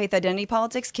course, bad faith identity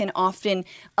politics can often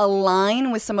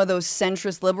align with some of those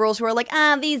centrist liberals who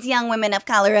are these young women of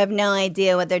color have no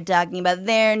idea what they're talking about.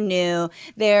 They're new.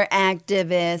 They're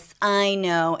activists. I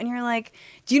know. And you're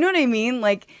do you know what I mean?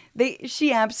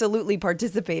 She absolutely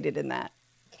participated in that.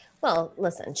 Well,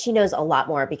 listen, she knows a lot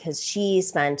more because she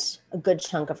spent a good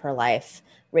chunk of her life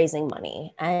raising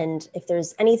money. And if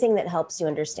there's anything that helps you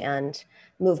understand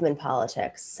movement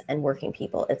politics and working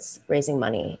people, it's raising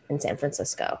money in San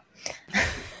Francisco.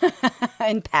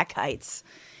 In Pack Heights,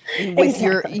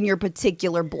 in your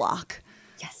particular block.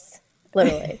 Yes,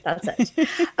 literally, that's it.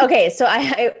 Okay, so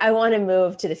I want to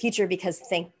move to the future because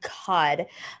thank God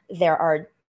there are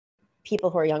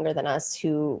people who are younger than us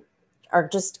who are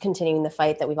just continuing the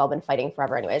fight that we've all been fighting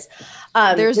forever anyways.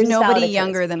 There's nobody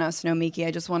younger than us, Nomiki.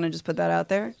 I just want to put that out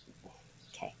there.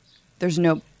 Okay. There's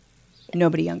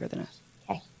nobody younger than us.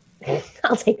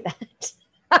 I'll take that.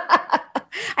 I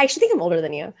actually think I'm older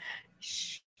than you.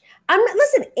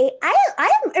 Listen,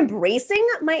 I am embracing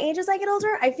my age as I get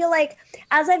older. I feel like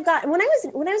as I've got when I was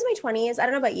in my 20s, I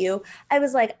don't know about you, I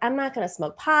was like, I'm not gonna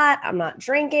smoke pot, I'm not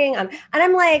drinking.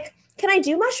 I'm like, can I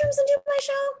do mushrooms and do my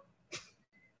show?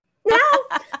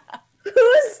 Now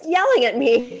who's yelling at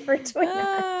me for doing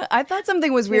that? I thought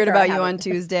something was weird about you on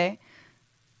Tuesday.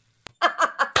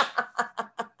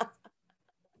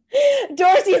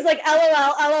 Dorsey's like,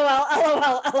 LOL, LOL,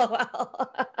 LOL,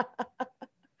 LOL.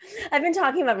 I've been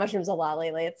talking about mushrooms a lot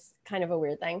lately. It's kind of a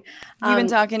weird thing. You've been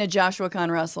talking to Joshua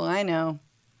Con Russell. I know.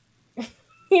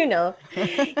 you know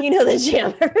the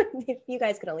jam. If you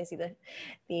guys could only see the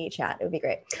chat, it would be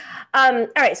great. All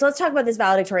right, so let's talk about this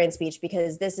valedictorian speech,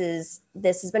 because this has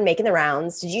been making the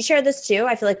rounds. Did you share this too?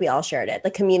 I feel like we all shared it.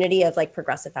 The community of like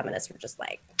progressive feminists were just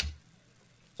like,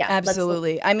 yeah,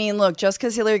 absolutely. I mean, look, just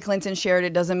because Hillary Clinton shared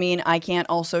it doesn't mean I can't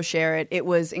also share it. It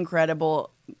was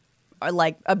incredible,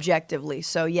 like objectively.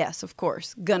 So yes, of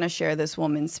course, gonna share this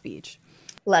woman's speech.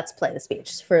 Let's play the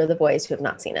speech for the boys who have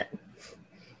not seen it.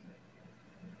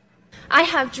 I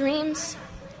have dreams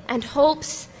and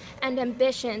hopes and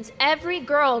ambitions. Every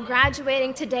girl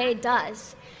graduating today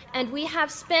does. And we have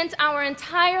spent our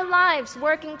entire lives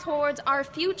working towards our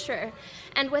future.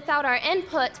 And without our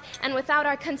input and without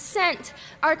our consent,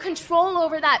 our control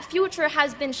over that future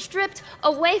has been stripped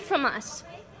away from us.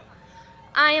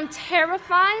 I am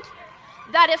terrified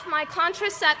that if my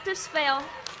contraceptives fail,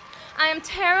 I am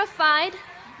terrified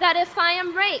that if I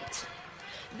am raped,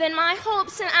 then my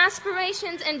hopes and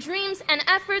aspirations and dreams and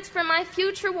efforts for my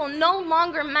future will no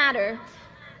longer matter.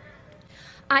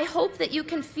 I hope that you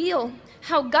can feel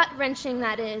how gut-wrenching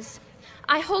that is.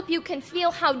 I hope you can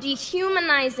feel how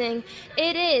dehumanizing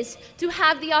it is to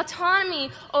have the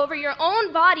autonomy over your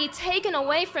own body taken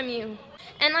away from you.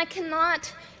 And I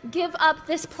cannot give up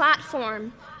this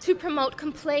platform to promote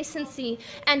complacency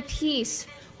and peace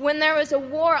when there is a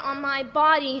war on my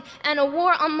body and a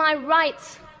war on my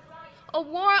rights. A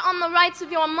war on the rights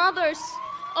of your mothers,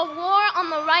 a war on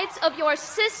the rights of your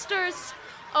sisters,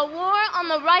 a war on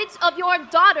the rights of your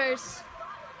daughters.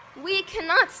 We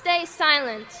cannot stay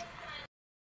silent.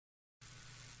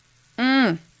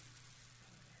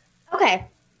 Okay,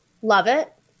 love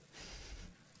it.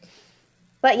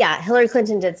 But yeah, Hillary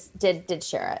Clinton did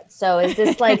share it. So is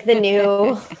this like the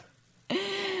new?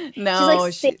 No,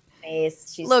 she's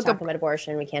talking about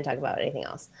abortion. We can't talk about anything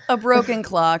else. A broken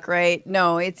clock, right?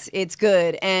 No, it's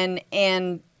good. And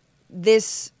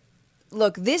this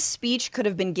speech could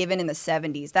have been given in the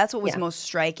 70s. That's what was most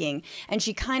striking. And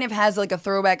she kind of has like a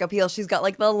throwback appeal. She's got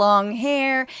like the long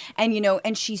hair and,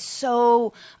 and she's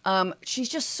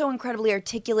just so incredibly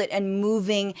articulate and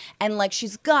moving. And like,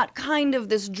 she's got kind of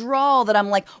this drawl that I'm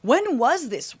like, when was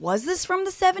this? Was this from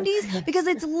the 70s? Because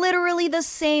it's literally the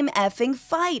same effing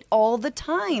fight all the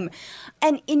time.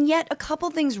 And yet a couple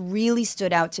things really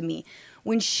stood out to me.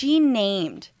 When she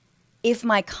named if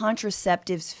my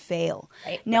contraceptives fail.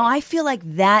 Now, I feel like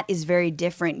that is very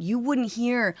different. You wouldn't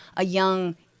hear a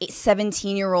young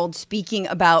 17-year-old speaking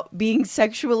about being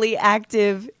sexually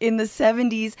active in the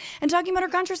 70s and talking about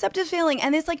her contraceptives failing.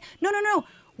 And it's like, no.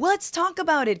 Let's talk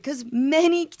about it, because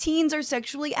many teens are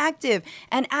sexually active,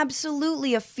 and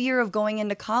absolutely a fear of going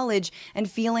into college and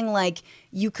feeling like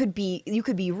you could be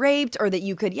raped, or that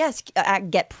you could,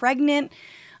 get pregnant.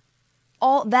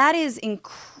 All that is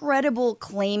incredible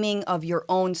claiming of your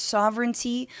own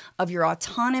sovereignty, of your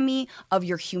autonomy, of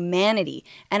your humanity.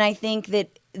 And I think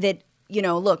that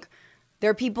look, there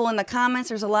are people in the comments,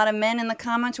 there's a lot of men in the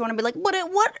comments who want to be like,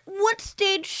 what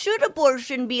stage should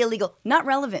abortion be illegal? Not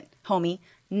relevant, homie.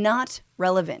 Not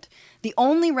relevant. The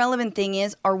only relevant thing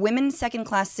is, are women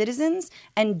second-class citizens,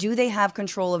 and do they have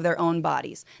control of their own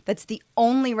bodies? That's the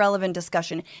only relevant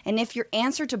discussion. And if your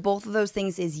answer to both of those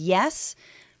things is yes,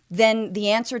 then the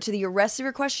answer to the rest of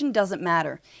your question doesn't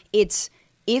matter. It's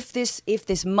if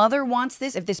this mother wants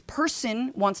this, if this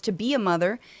person wants to be a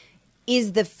mother,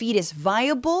 is the fetus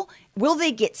viable? Will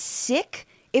they get sick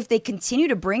if they continue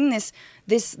to bring this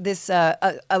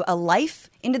a life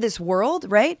into this world,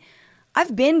 right?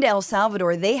 I've been to El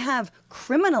Salvador. They have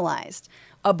criminalized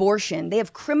abortion. They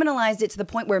have criminalized it to the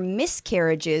point where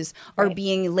miscarriages are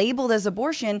being labeled as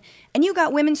abortion, and you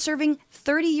got women serving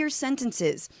 30-year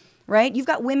sentences. Right? You've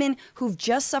got women who've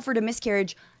just suffered a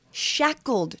miscarriage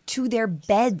shackled to their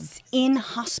beds in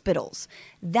hospitals.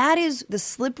 That is the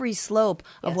slippery slope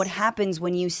of what happens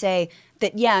when you say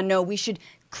that, we should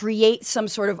create some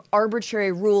sort of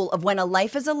arbitrary rule of when a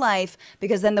life is a life,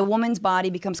 because then the woman's body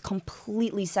becomes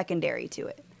completely secondary to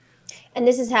it. And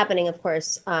this is happening, of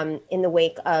course, in the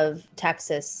wake of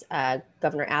Texas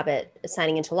Governor Abbott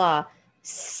signing into law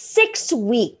 6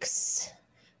 weeks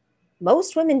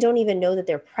most women don't even know that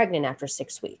they're pregnant after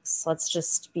 6 weeks. Let's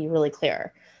just be really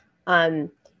clear.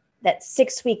 That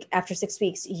after 6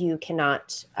 weeks, you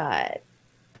cannot, I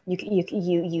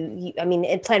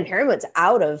mean, Planned Parenthood's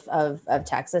out of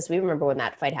Texas. We remember when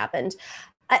that fight happened.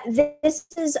 This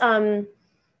is, I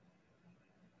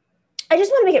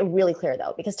just want to make it really clear,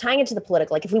 though, because tying it to the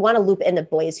political, like if we want to loop in the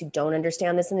boys who don't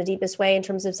understand this in the deepest way in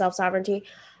terms of self-sovereignty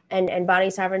and body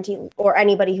sovereignty, or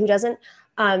anybody who doesn't,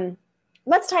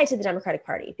 let's tie it to the Democratic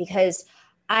Party, because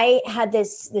I had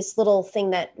this little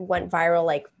thing that went viral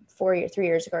like 3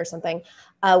 years ago or something,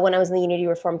 when I was in the Unity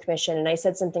Reform Commission. And I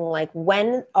said something like,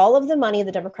 when all of the money of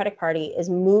the Democratic Party is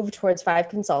moved towards 5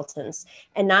 consultants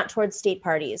and not towards state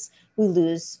parties, we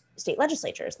lose state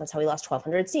legislatures. That's how we lost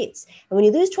 1,200 seats. And when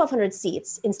you lose 1,200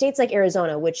 seats in states like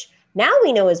Arizona, which now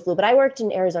we know is blue, but I worked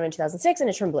in Arizona in 2006 and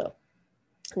it turned blue.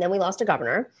 And then we lost a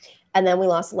governor, and then we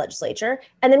lost the legislature.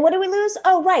 And then what did we lose?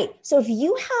 Oh, right. So if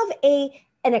you have an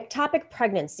ectopic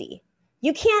pregnancy,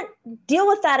 you can't deal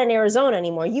with that in Arizona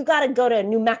anymore. You got to go to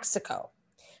New Mexico,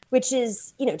 which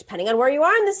is, depending on where you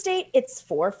are in the state, it's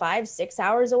 4, 5, 6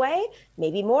 hours away,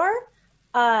 maybe more, if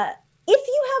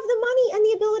you have the money and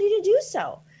the ability to do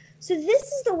so. So this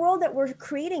is the world that we're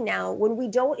creating now when we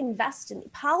don't invest in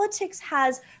politics.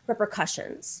 Has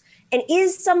repercussions. And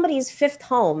is somebody's fifth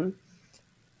home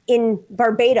in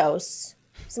Barbados,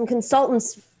 some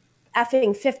consultant's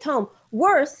effing fifth home,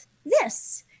 worth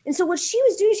this? And so what she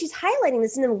was doing, she's highlighting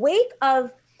this in the wake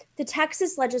of the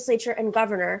Texas legislature and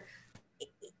governor,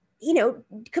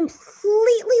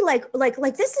 completely like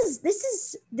this is.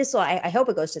 I hope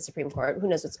it goes to the Supreme Court. Who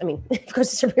knows if it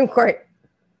goes to the Supreme Court.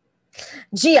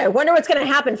 Gee, I wonder what's going to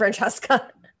happen,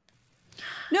 Francesca.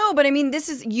 No, but I mean,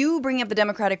 you bringing up the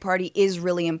Democratic Party is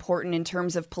really important in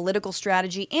terms of political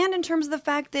strategy and in terms of the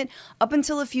fact that up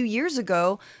until a few years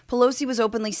ago, Pelosi was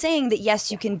openly saying that, yes,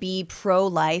 you can be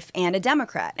pro-life and a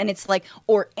Democrat. And it's like,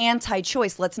 or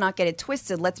anti-choice. Let's not get it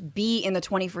twisted. Let's be in the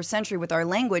 21st century with our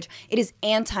language. It is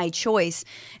anti-choice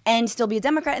and still be a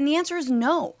Democrat. And the answer is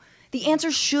no. The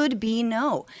answer should be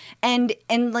no. And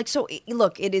so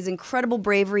look, it is incredible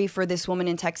bravery for this woman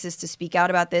in Texas to speak out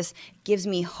about this. It gives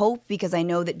me hope, because I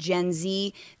know that Gen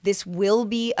Z, this will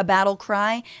be a battle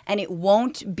cry, and it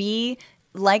won't be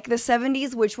like the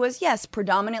 70s, which was, yes,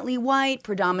 predominantly white,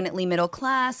 predominantly middle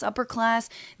class, upper class.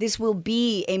 This will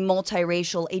be a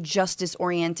multiracial, a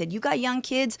justice-oriented. You got young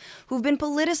kids who've been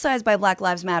politicized by Black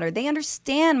Lives Matter. They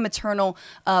understand maternal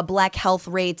Black health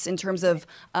rates in terms of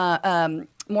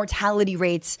mortality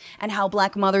rates and how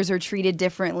Black mothers are treated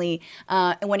differently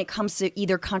when it comes to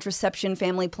either contraception,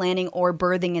 family planning, or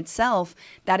birthing itself.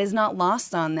 That is not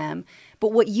lost on them.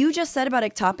 But what you just said about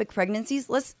ectopic pregnancies,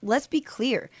 let's be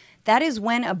clear. That is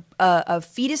when a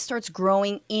fetus starts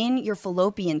growing in your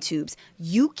fallopian tubes.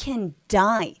 You can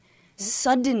die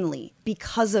suddenly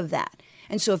because of that.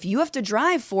 And so if you have to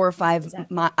drive 4 or 5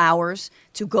 hours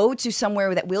to go to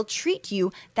somewhere that will treat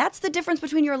you, that's the difference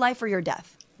between your life or your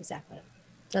death. Exactly.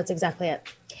 That's exactly it.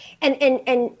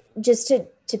 And just to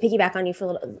piggyback on you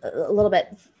for a little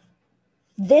bit,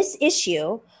 this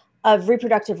issue of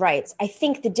reproductive rights, I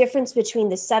think the difference between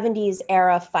the 70s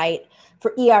era fight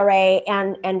for ERA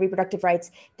and reproductive rights,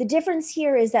 the difference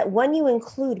here is that when you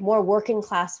include more working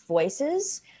class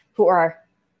voices who are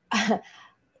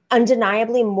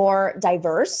undeniably more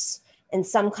diverse, and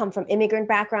some come from immigrant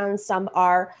backgrounds, some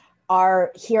are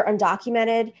here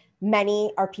undocumented,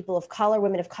 many are people of color,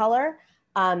 women of color,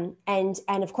 and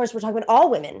of course we're talking about all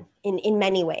women in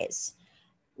many ways.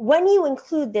 When you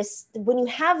include this, when you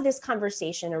have this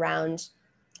conversation around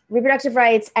reproductive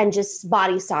rights and just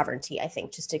body sovereignty, I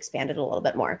think, just to expand it a little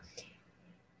bit more,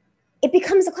 it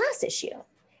becomes a class issue.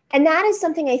 And that is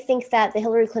something I think that the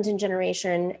Hillary Clinton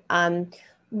generation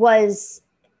was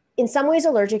in some ways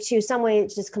allergic to, some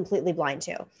ways just completely blind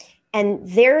to. And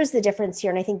there's the difference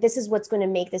here. And I think this is what's going to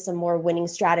make this a more winning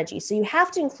strategy. So you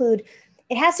have to include,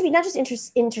 it has to be not just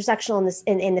intersectional in this,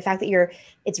 in the fact that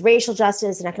it's racial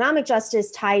justice and economic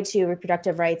justice tied to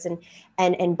reproductive rights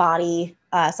and body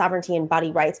sovereignty and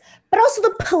body rights, but also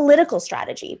the political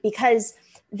strategy, because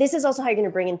this is also how you're going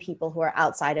to bring in people who are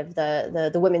outside of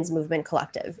the women's movement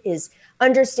collective, is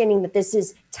understanding that this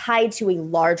is tied to a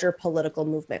larger political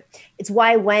movement. It's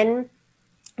why when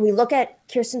we look at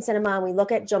Kirsten Sinema and we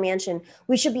look at Joe Manchin,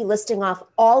 we should be listing off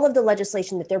all of the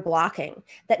legislation that they're blocking,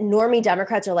 that normie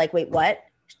Democrats are like, wait, what?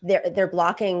 They're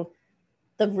blocking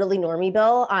the really normie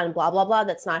bill on blah, blah, blah.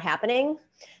 That's not happening.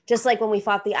 Just like when we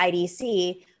fought the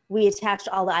IDC, we attached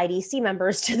all the IDC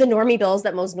members to the normie bills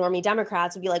that most normie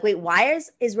Democrats would be like, wait, why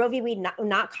is Roe v. Wade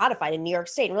not codified in New York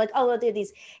State? And we're like, oh, well, there are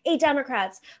these 8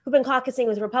 Democrats who've been caucusing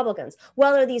with Republicans.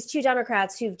 Well, there are these 2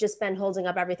 Democrats who've just been holding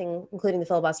up everything, including the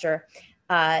filibuster,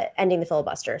 ending the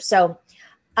filibuster. So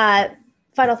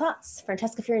final thoughts,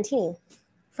 Francesca Fiorentini,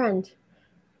 friend.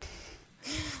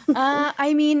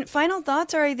 I mean, final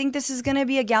thoughts are I think this is going to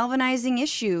be a galvanizing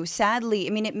issue. Sadly,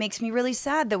 I mean, it makes me really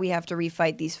sad that we have to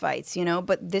refight these fights, you know,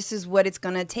 but this is what it's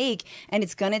going to take. And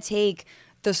it's going to take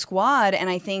the squad and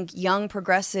I think young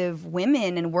progressive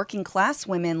women and working class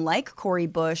women like Cori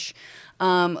Bush,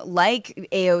 like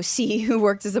AOC, who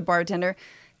worked as a bartender,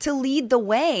 to lead the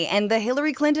way. And the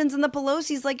Hillary Clintons and the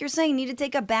Pelosi's, like you're saying, need to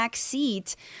take a back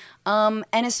seat.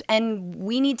 And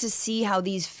we need to see how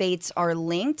these fates are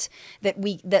linked,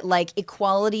 that like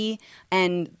equality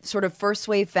and sort of first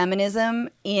wave feminism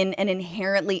in an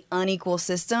inherently unequal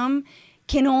system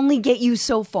can only get you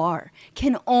so far,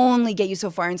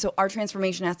 And so our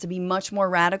transformation has to be much more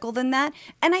radical than that.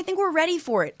 And I think we're ready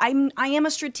for it. I am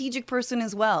a strategic person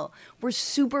as well. We're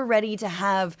super ready to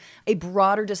have a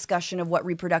broader discussion of what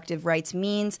reproductive rights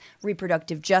means,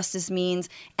 reproductive justice means,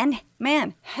 and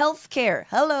man, healthcare,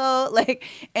 hello, like,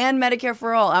 and Medicare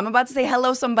for all. I'm about to say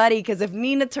hello somebody, because if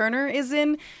Nina Turner is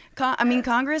in,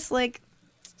 Congress, like,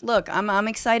 look, I'm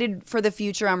excited for the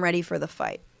future. I'm ready for the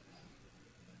fight.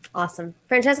 Awesome.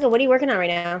 Francesca, what are you working on right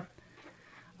now?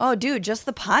 Oh, dude, just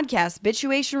the podcast.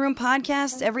 Bitchuation Room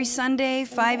podcast every Sunday,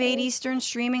 5/8 Eastern,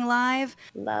 streaming live.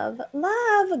 Love.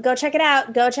 Go check it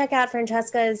out. Go check out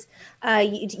Francesca's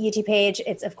YouTube page.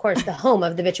 It's, of course, the home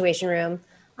of the Bitchuation Room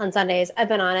on Sundays. I've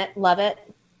been on it. Love it.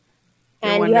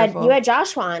 And you had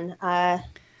Josh on.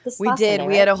 We did. Sunday, right?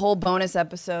 We had a whole bonus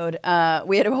episode. On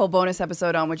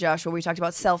with Josh where we talked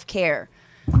about self-care.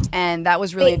 And that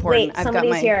was really important. Wait,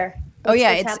 somebody's here.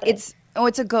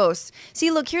 It's a ghost.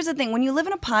 See, look, here's the thing. When you live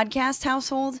in a podcast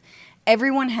household,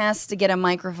 everyone has to get a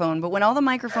microphone. But when all the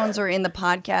microphones are in the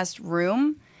podcast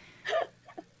room,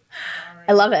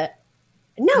 I love it.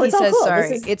 No, it's all cool.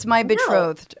 Sorry, it's my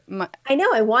betrothed. I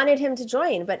know. I wanted him to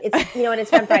join, but it's it's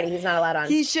Fun Friday. He's not allowed on.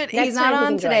 He's not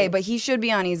on today, but he should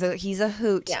be on. He's a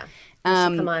hoot. Yeah, we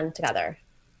should come on together.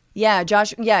 Yeah,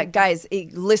 Josh. Yeah, guys,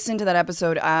 listen to that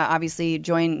episode. Obviously,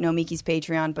 join Nomiki's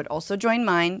Patreon, but also join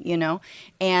mine.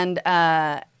 And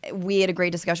we had a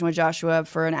great discussion with Joshua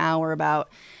for an hour about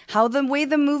how the way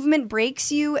the movement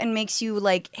breaks you and makes you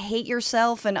like hate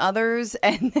yourself and others,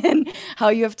 and then how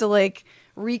you have to like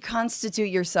reconstitute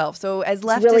yourself. So as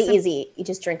leftists, it's really easy. You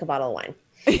just drink a bottle of wine.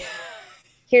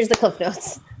 Here's the Cliff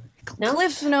Notes. No?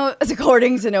 Cliff Notes,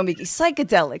 according to Nomiki: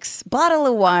 psychedelics, bottle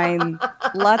of wine,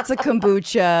 lots of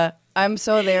kombucha. I'm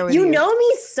so there with you. You know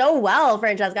me so well,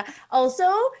 Francesca. Also,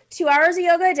 2 hours of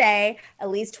yoga a day,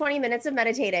 at least 20 minutes of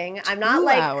meditating. I'm not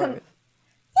like, I mean,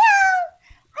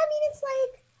 it's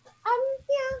like, I'm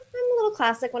a little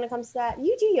classic when it comes to that.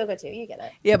 You do yoga too. You get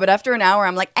it. Yeah, but after an hour,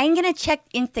 I'm like, I'm going to check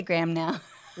Instagram now.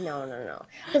 No.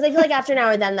 Because I feel like after an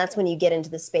hour, then that's when you get into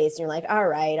the space and you're like, all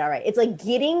right. It's like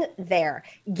getting there.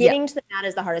 Getting to the mat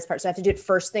is the hardest part. So I have to do it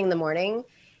first thing in the morning.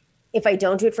 If I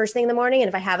don't do it first thing in the morning and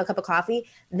if I have a cup of coffee,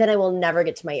 then I will never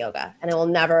get to my yoga and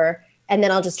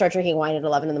then I'll just start drinking wine at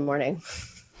 11 in the morning.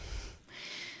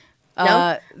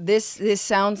 No? This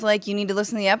sounds like you need to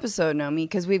listen to the episode, Nomi,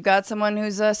 because we've got someone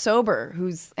who's sober,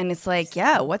 and it's like,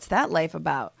 yeah, what's that life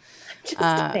about? Just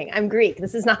kidding. I'm Greek.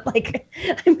 This is not like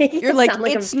I'm making you're like,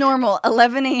 it's normal.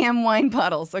 11 a.m. wine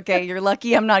bottles. Okay, you're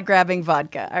lucky I'm not grabbing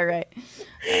vodka. All right.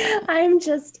 I'm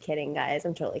just kidding, guys.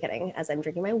 I'm totally kidding as I'm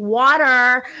drinking my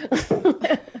water.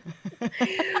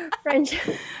 French.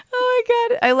 Oh my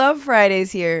God. I love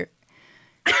Fridays here.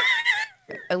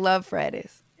 I love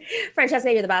Fridays.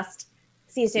 Francesca, you're the best.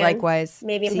 See you soon. Likewise.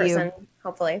 Maybe in person,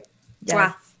 hopefully. Yes.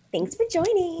 Mwah. Thanks for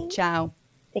joining. Ciao.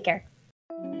 Take care.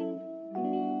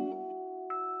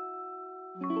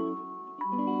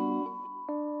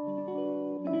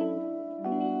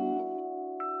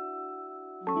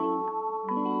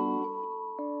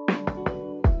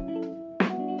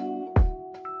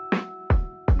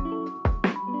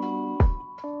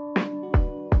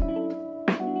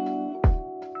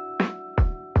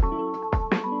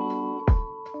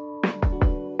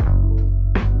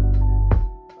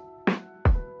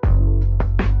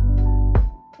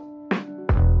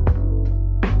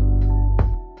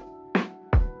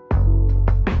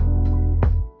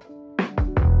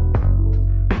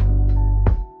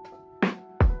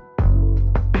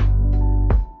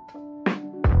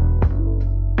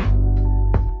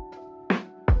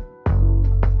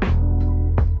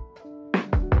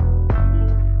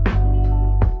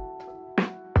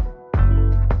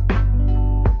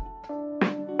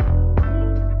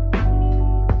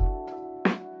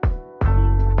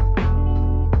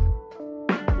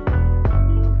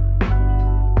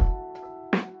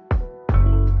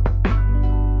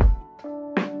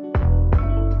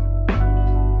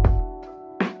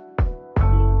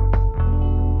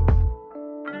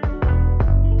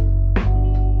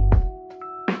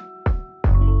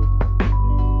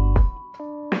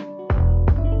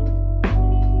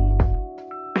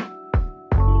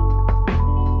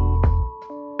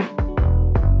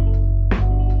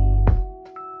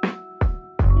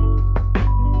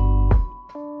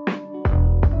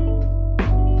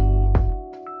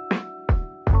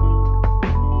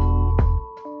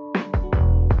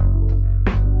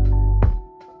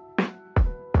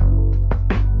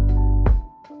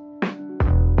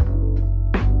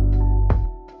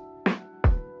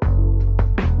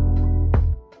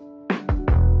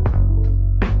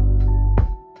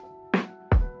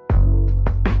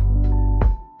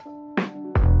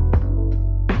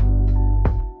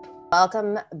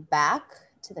 Welcome back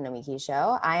to the Nomiki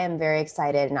Show. I am very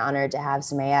excited and honored to have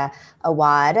Sumaya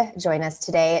Awad join us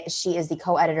today. She is the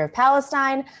co-editor of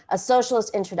Palestine, a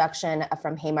socialist introduction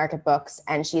from Haymarket Books,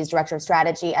 and she is director of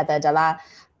strategy at the Dala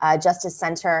Justice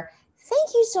Center.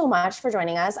 Thank you so much for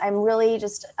joining us. I'm really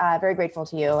just very grateful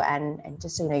to you, and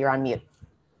just so you know, you're on mute.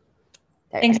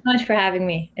 Thanks so much for having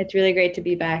me. It's really great to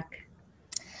be back.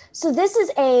 So this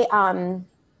is a,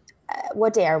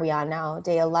 what day are we on now?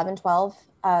 Day 11, 12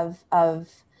 of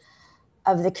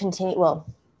the well,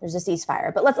 there's a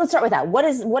ceasefire, but let's start with that. What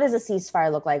does a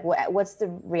ceasefire look like? What's the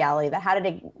reality of that? How did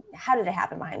it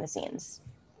happen behind the scenes,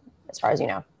 as far as you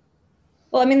know?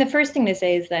 Well, I mean, the first thing to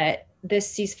say is that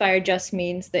this ceasefire just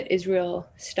means that Israel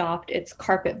stopped its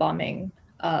carpet bombing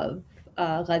of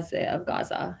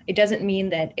Gaza. It doesn't mean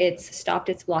that it's stopped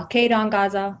its blockade on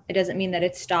Gaza. It doesn't mean that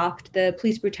it's stopped the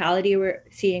police brutality we're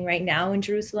seeing right now in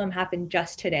Jerusalem happened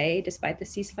just today, despite the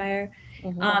ceasefire.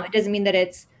 Mm-hmm. It doesn't mean that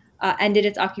it's ended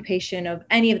its occupation of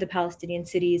any of the Palestinian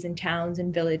cities and towns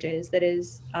and villages that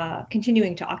is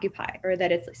continuing to occupy, or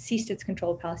that it's ceased its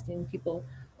control of Palestinian people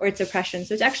or its oppression.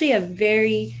 So it's actually a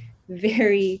very,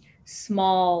 very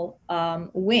small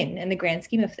win in the grand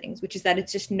scheme of things, which is that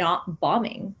it's just not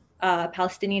bombing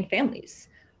Palestinian families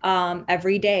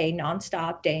every day,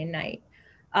 nonstop, day and night.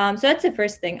 So that's the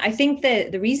first thing. I think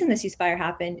that the reason the ceasefire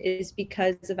happened is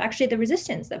because of actually the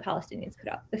resistance that Palestinians put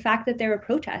up. The fact that there were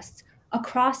protests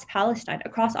across Palestine,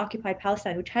 across occupied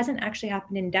Palestine, which hasn't actually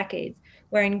happened in decades,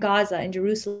 where in Gaza, in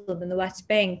Jerusalem, in the West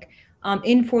Bank,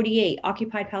 in 48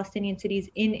 occupied Palestinian cities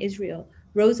in Israel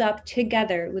rose up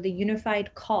together with a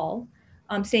unified call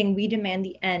saying, we demand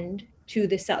the end to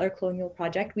the settler colonial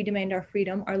project. We demand our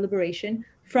freedom, our liberation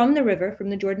from the river, from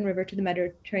the Jordan River to the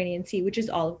Mediterranean Sea, which is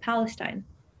all of Palestine,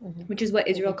 mm-hmm. which is what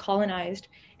Israel colonized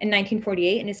in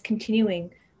 1948 and is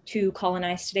continuing to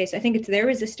colonize today. So I think it's their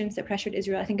resistance that pressured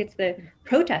Israel. I think it's the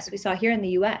protests we saw here in the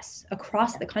US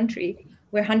across the country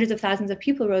where hundreds of thousands of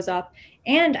people rose up.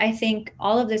 And I think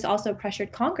all of this also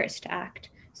pressured Congress to act.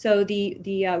 So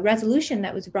the resolution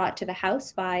that was brought to the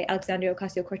House by Alexandria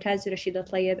Ocasio-Cortez, Rashida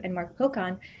Tlaib, and Mark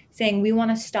Pocan, saying we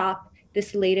want to stop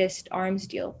this latest arms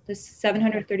deal, this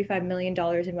 $735 million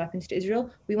in weapons to Israel.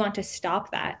 We want to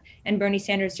stop that. And Bernie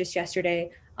Sanders just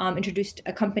yesterday introduced,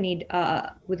 accompanied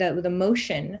with a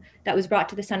motion that was brought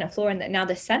to the Senate floor and that now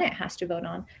the Senate has to vote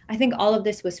on. I think all of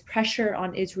this was pressure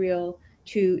on Israel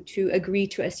to agree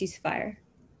to a ceasefire.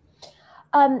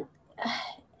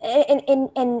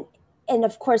 And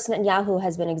of course, Netanyahu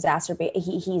has been exacerbated.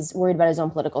 He's worried about his own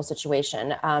political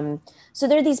situation. So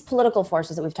there are these political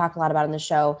forces that we've talked a lot about on the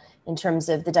show in terms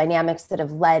of the dynamics that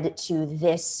have led to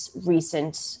this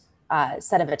recent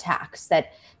set of attacks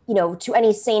that, you know, to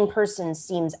any sane person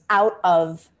seems out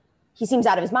of his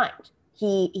mind.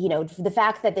 The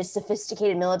fact that this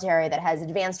sophisticated military that has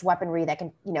advanced weaponry that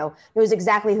can, knows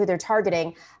exactly who they're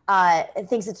targeting,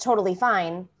 thinks it's totally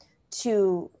fine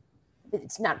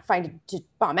it's not fine to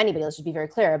bomb anybody, let's just be very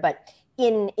clear, but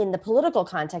in the political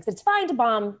context, it's fine to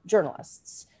bomb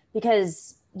journalists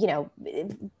because,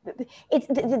 it's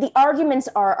the arguments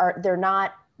they're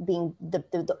not being,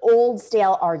 the old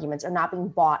stale arguments are not being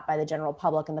bought by the general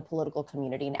public and the political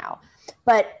community now.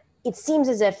 But it seems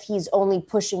as if he's only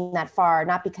pushing that far,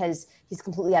 not because he's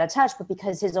completely out of touch, but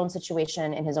because his own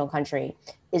situation in his own country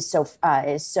is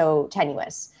so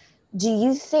tenuous. Do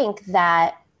you think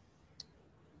that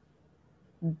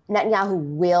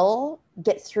Netanyahu will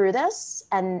get through this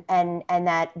and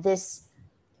that this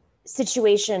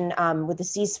situation with the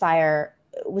ceasefire,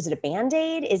 was it a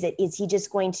Band-Aid? Is he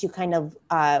just going to kind of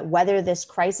weather this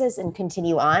crisis and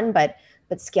continue on, but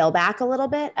scale back a little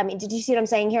bit? I mean, did you see what I'm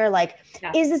saying here? Like,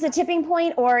 yeah. Is this a tipping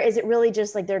point, or is it really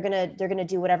just like they're gonna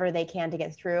do whatever they can to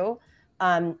get through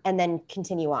and then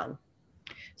continue on?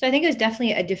 So I think it was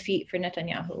definitely a defeat for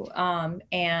Netanyahu.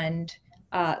 And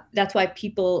that's why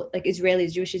people like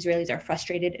Israelis, Jewish Israelis, are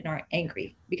frustrated and are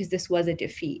angry because this was a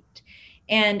defeat.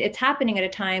 And it's happening at a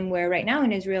time where right now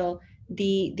in Israel,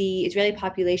 the Israeli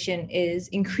population is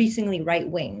increasingly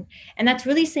right-wing. And that's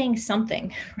really saying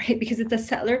something, right? Because it's a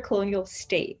settler colonial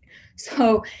state.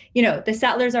 So, the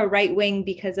settlers are right-wing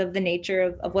because of the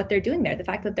nature of what they're doing there, the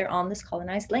fact that they're on this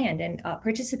colonized land and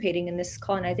participating in this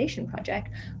colonization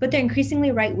project, but they're increasingly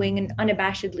right-wing and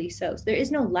unabashedly so. So there is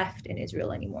no left in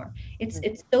Israel anymore.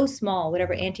 It's so small,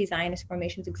 whatever anti-Zionist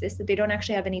formations exist, that they don't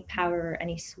actually have any power or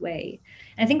any sway.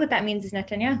 And I think what that means is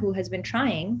Netanyahu has been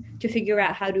trying to figure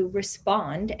out how to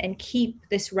respond and keep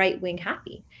this right-wing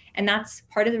happy. And that's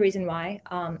part of the reason why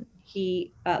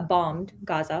he bombed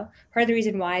Gaza, part of the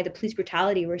reason why the police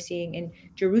brutality we're seeing in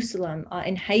Jerusalem,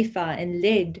 in Haifa, in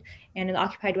Lid, and in the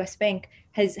occupied West Bank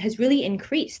has really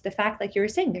increased. The fact, like you were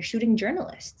saying, they're shooting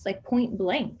journalists, like point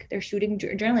blank. They're shooting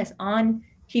journalists on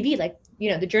TV, like,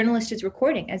 the journalist is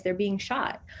recording as they're being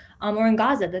shot. Or in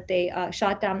Gaza, that they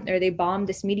shot down, or they bombed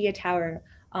this media tower,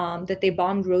 that they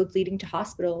bombed roads leading to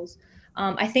hospitals.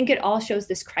 I think it all shows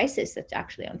this crisis that's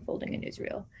actually unfolding in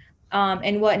Israel.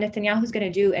 And what Netanyahu's going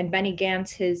to do, and Benny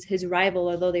Gantz, his rival,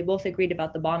 although they both agreed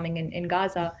about the bombing in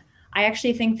Gaza, I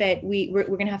actually think that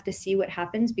we're going to have to see what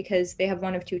happens, because they have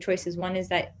one of two choices. One is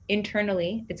that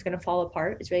internally it's going to fall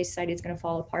apart. Israeli society is going to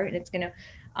fall apart, and it's going to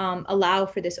allow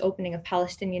for this opening of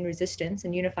Palestinian resistance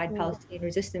and unified Palestinian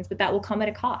resistance, but that will come at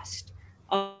a cost.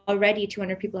 Already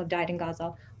 200 people have died in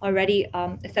Gaza. Already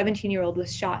a 17-year-old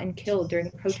was shot and killed during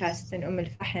protests in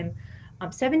al-Fahim.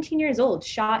 17 years old,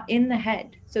 shot in the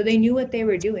head. So they knew what they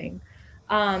were doing.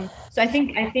 So I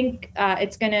think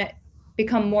it's going to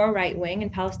become more right-wing,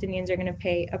 and Palestinians are going to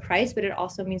pay a price, but it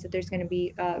also means that there's going to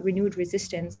be renewed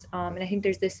resistance. And I think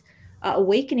there's this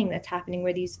awakening that's happening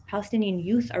where these Palestinian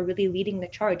youth are really leading the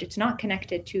charge. It's not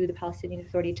connected to the Palestinian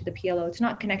Authority, to the PLO. It's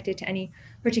not connected to any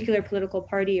particular political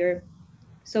party or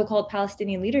so-called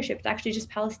Palestinian leadership. It's actually just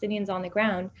Palestinians on the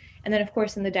ground. And then, of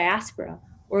course, in the diaspora,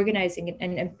 organizing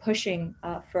and pushing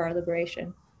for our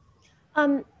liberation.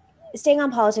 Staying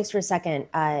on politics for a second,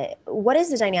 what is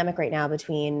the dynamic right now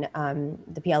between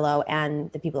the PLO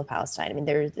and the people of Palestine? I mean,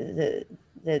 there's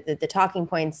the talking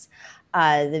points.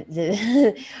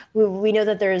 We know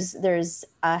that there's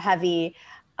a heavy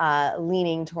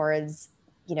leaning towards,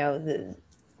 the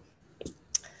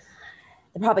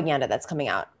propaganda that's coming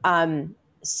out.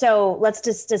 So let's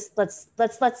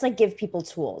let's like give people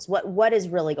tools. What is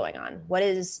really going on? What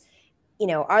is,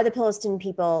 are the Palestinian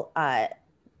people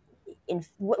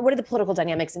what are the political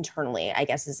dynamics internally, I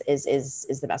guess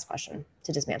is the best question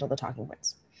to dismantle the talking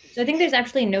points. So I think there's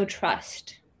actually no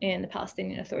trust in the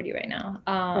Palestinian Authority right now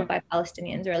by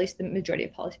Palestinians, or at least the majority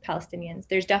of Palestinians.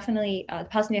 There's definitely, the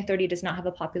Palestinian Authority does not have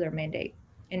a popular mandate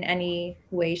in any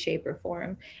way, shape, or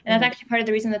form. And that's actually part of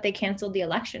the reason that they canceled the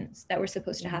elections that were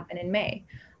supposed to happen in May.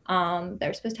 That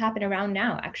were supposed to happen around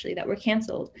now, actually, that were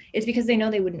canceled. It's because they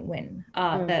know they wouldn't win.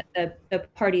 The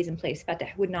parties in place, Fatah,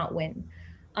 would not win.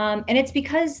 And it's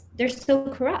because they're so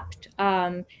corrupt.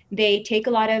 They take a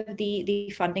lot of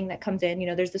the funding that comes in.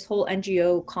 There's this whole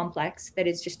NGO complex that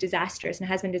is just disastrous and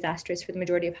has been disastrous for the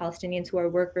majority of Palestinians who are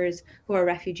workers, who are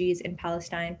refugees in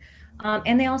Palestine.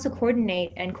 And they also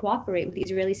coordinate and cooperate with the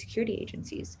Israeli security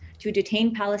agencies to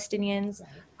detain Palestinians,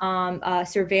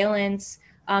 surveillance,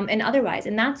 and otherwise.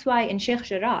 And that's why in Sheikh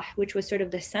Jarrah, which was sort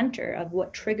of the center of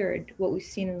what triggered what we've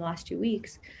seen in the last 2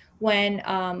 weeks, when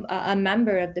a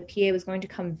member of the PA was going to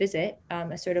come visit,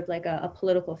 as sort of like a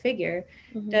political figure,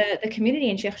 the community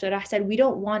in Sheikh Jarrah said, we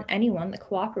don't want anyone that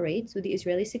cooperates with the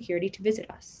Israeli security to visit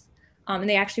us. And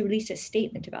they actually released a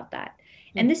statement about that.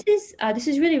 And this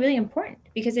is really, really important,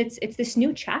 because it's this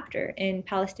new chapter in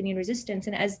Palestinian resistance.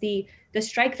 And as the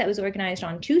strike that was organized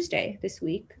on Tuesday this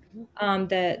week,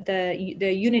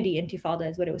 the Unity Intifada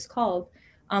is what it was called,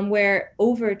 where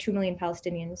over 2 million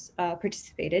Palestinians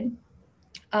participated.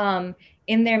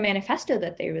 In their manifesto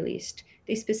that they released,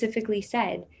 they specifically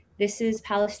said, this is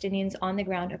Palestinians on the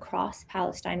ground across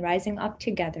Palestine rising up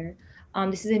together.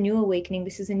 This is a new awakening.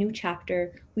 This is a new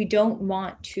chapter. We don't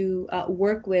want to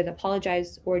work with,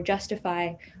 apologize, or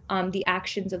justify the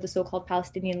actions of the so-called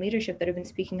Palestinian leadership that have been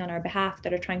speaking on our behalf,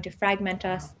 that are trying to fragment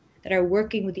us, that are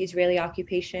working with the Israeli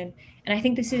occupation. And I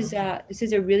think this is a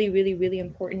really, really, really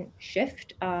important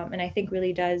shift, and I think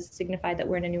really does signify that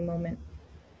we're in a new moment.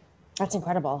 That's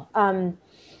incredible.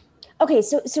 Okay,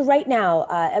 so right now,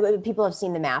 people have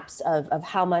seen the maps of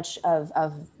how much of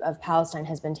Palestine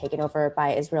has been taken over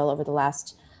by Israel over the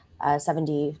last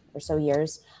 70 or so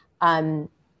years. How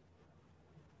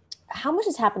much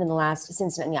has happened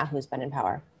since Netanyahu has been in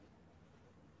power?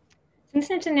 Since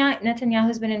Netanyahu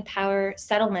has been in power,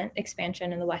 settlement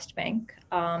expansion in the West Bank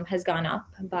has gone up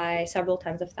by several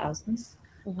tens of thousands,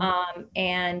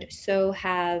 and so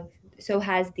has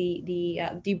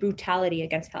the brutality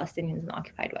against Palestinians in the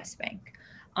occupied West Bank.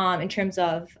 In terms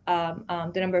of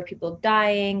the number of people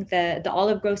dying, the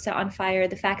olive groves set on fire,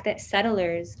 the fact that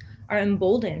settlers are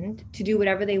emboldened to do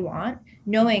whatever they want,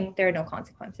 knowing there are no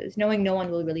consequences, knowing no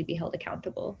one will really be held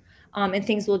accountable, and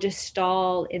things will just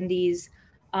stall in these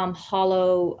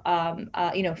hollow,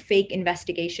 fake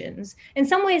investigations. In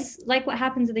some ways, like what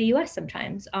happens in the U.S.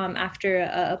 sometimes after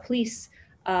a police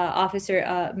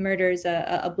officer murders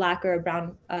a black or a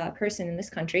brown person in this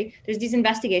country. There's these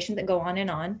investigations that go on and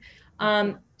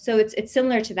on. So it's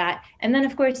similar to that. And then,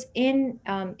 of course, in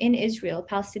Israel,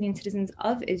 Palestinian citizens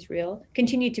of Israel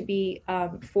continue to be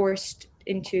forced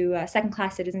into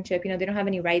second-class citizenship. They don't have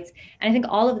any rights. And I think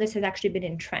all of this has actually been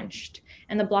entrenched.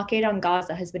 And the blockade on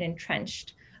Gaza has been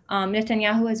entrenched.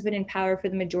 Netanyahu has been in power for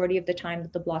the majority of the time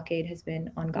that the blockade has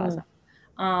been on Gaza.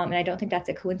 And I don't think that's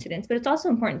a coincidence. But it's also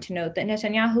important to note that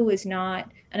Netanyahu is not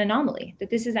an anomaly,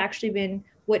 that this has actually been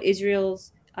what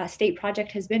Israel's state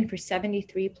project has been for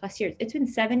 73 plus years. It's been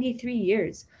 73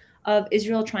 years of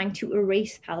Israel trying to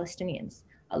erase Palestinians,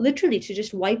 literally to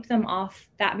just wipe them off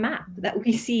that map that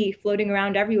we see floating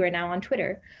around everywhere now on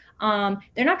Twitter.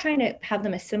 They're not trying to have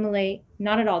them assimilate,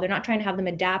 not at all. They're not trying to have them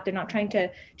adapt. They're not trying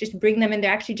to just bring them in.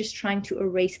 They're actually just trying to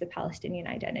erase the Palestinian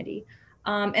identity.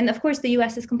 And of course, the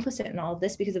US is complicit in all of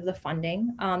this because of the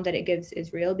funding that it gives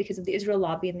Israel, because of the Israel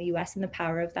lobby in the US and the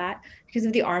power of that, because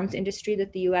of the arms industry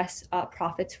that the US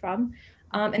profits from.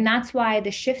 And that's why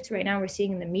the shifts right now we're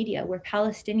seeing in the media, where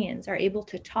Palestinians are able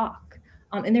to talk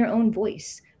in their own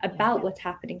voice about what's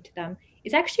happening to them,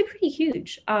 is actually pretty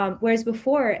huge. Whereas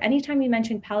before, anytime you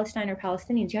mentioned Palestine or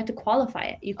Palestinians, you had to qualify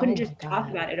it. You couldn't just talk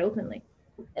about it openly.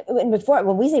 And before,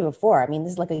 when we say before, I mean,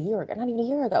 this is like a year ago, not even a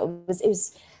year ago.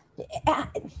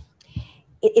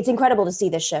 It's incredible to see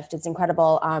this shift. It's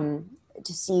incredible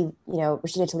to see,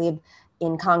 Rashida Tlaib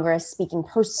in Congress speaking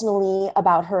personally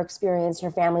about her experience,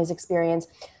 her family's experience.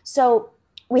 So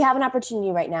we have an opportunity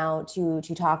right now to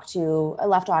talk to a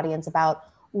left audience about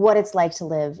what it's like to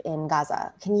live in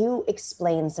Gaza. Can you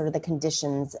explain sort of the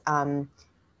conditions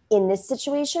in this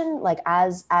situation, like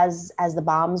as the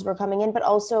bombs were coming in, but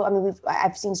also, I mean,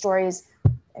 I've seen stories,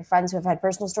 friends who have had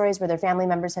personal stories where their family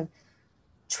members have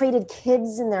traded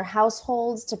kids in their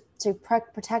households to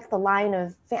protect the line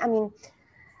of,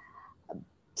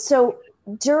 so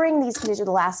during these conditions,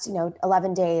 the last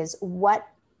 11 days, what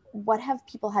have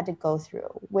people had to go through?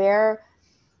 Where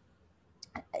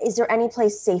is there any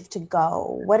place safe to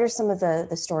go? What are some of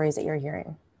the stories that you're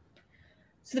hearing?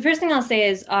 So the first thing I'll say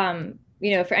is,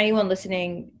 for anyone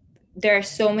listening, there are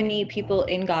so many people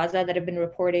in Gaza that have been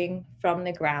reporting from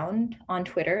the ground on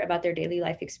Twitter about their daily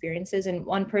life experiences. And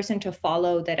one person to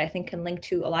follow that I think can link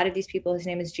to a lot of these people, his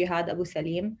name is Jihad Abu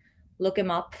Salim. Look him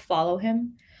up, follow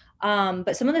him.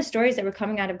 But some of the stories that were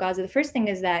coming out of Gaza, the first thing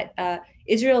is that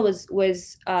Israel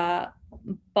was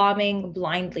bombing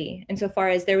blindly, insofar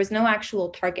as there was no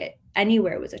actual target.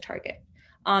 Anywhere was a target.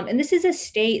 And this is a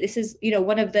state, this is,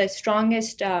 one of the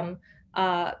strongest,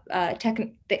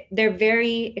 they're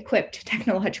very equipped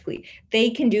technologically. They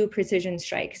can do precision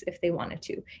strikes if they wanted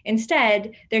to.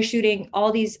 Instead, they're shooting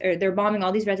they're bombing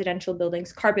all these residential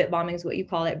buildings. Carpet bombing is what you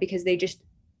call it, because they just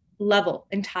level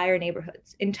entire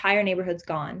neighborhoods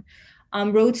gone.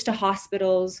 Roads to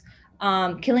hospitals,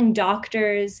 killing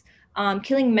doctors,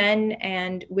 killing men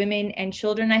and women and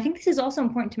children. I think this is also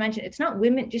important to mention. It's not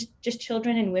women, just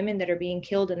children and women that are being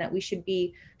killed and that we should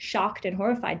be shocked and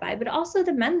horrified by, but also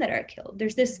the men that are killed.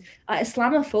 There's this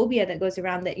Islamophobia that goes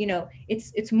around that,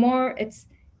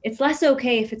 it's less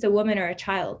okay if it's a woman or a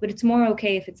child, but it's more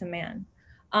okay if it's a man.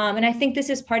 And I think this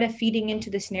is part of feeding into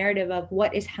this narrative of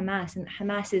what is Hamas, and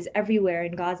Hamas is everywhere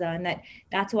in Gaza, and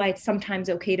that's why it's sometimes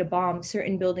okay to bomb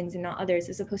certain buildings and not others,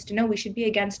 as opposed to, no, we should be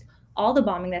against all the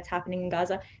bombing that's happening in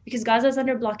Gaza, because Gaza is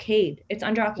under blockade. It's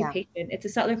under occupation. Yeah. It's a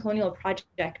settler colonial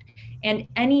project. And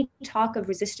any talk of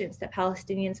resistance that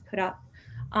Palestinians put up,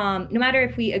 no matter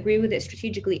if we agree with it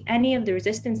strategically, any of the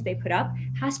resistance they put up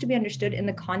has to be understood in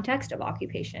the context of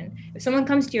occupation. If someone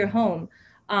comes to your home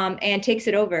and takes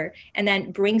it over and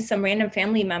then brings some random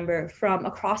family member from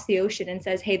across the ocean and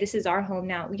says, hey, this is our home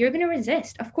now, you're going to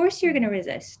resist. Of course you're going to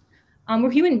resist.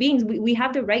 We're human beings. We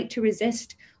have the right to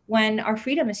resist when our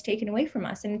freedom is taken away from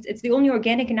us. And it's the only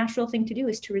organic and natural thing to do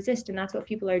is to resist. And that's what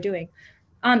people are doing.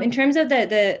 In terms of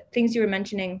the things you were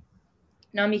mentioning,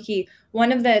 Nomiki,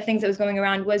 one of the things that was going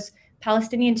around was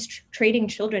Palestinians trading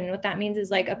children. And what that means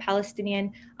is like a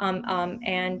Palestinian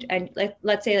and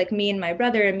let's say like me and my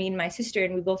brother and me and my sister,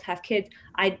 and we both have kids.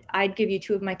 I'd give you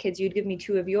 2 of my kids, you'd give me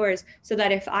 2 of yours, so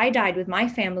that if I died with my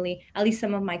family, at least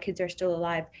some of my kids are still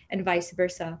alive, and vice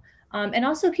versa. And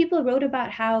also people wrote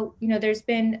about how, there's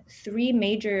been 3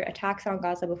 major attacks on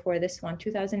Gaza before this one,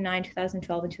 2009,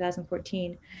 2012, and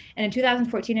 2014. And in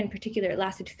 2014 in particular, it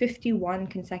lasted 51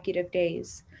 consecutive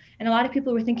days. And a lot of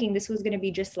people were thinking this was going to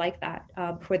be just like that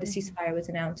before the ceasefire was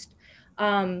announced.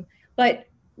 But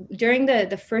during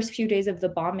the first few days of the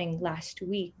bombing last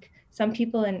week, some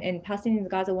people in Palestinian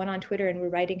Gaza went on Twitter and were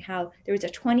writing how there was a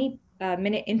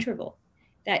 20-minute interval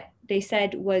that they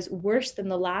said was worse than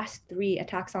the last 3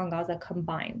 attacks on Gaza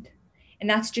combined. And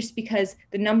that's just because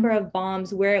the number of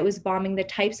bombs, where it was bombing, the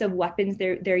types of weapons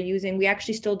they're using. We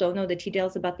actually still don't know the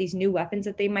details about these new weapons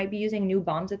that they might be using, new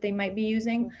bombs that they might be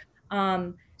using.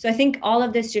 So I think all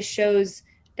of this just shows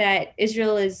that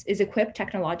Israel is equipped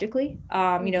technologically,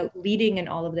 leading in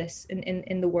all of this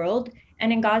in the world.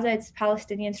 And in Gaza, it's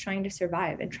Palestinians trying to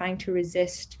survive and trying to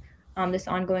resist this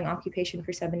ongoing occupation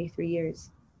for 73 years.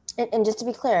 And just to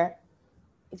be clear,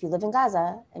 if you live in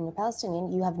Gaza and you're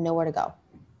Palestinian, you have nowhere to go.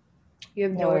 You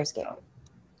have nowhere to escape.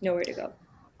 Nowhere to go.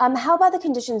 How about the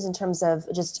conditions in terms of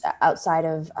just outside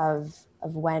of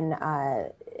when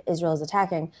Israel is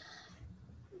attacking?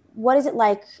 What is it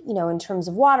like, in terms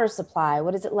of water supply?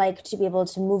 What is it like to be able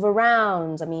to move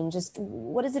around? I mean, just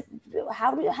what is it?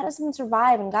 How does someone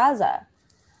survive in Gaza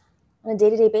on a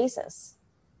day-to-day basis?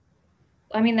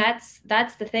 I mean, that's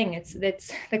the thing. It's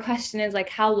the question is like,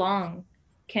 how long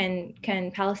can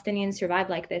Palestinians survive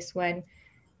like this when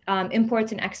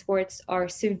imports and exports are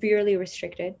severely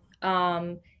restricted?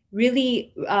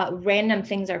 Really random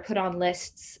things are put on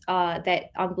lists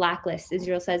that on blacklists.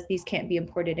 Israel says these can't be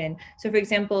imported in. So, for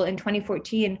example, in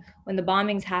 2014, when the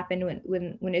bombings happened,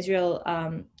 when Israel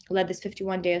led this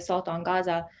 51-day assault on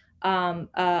Gaza,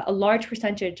 a large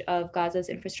percentage of Gaza's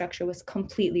infrastructure was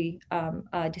completely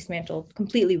dismantled,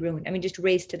 completely ruined. I mean, just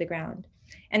razed to the ground.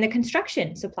 And the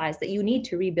construction supplies that you need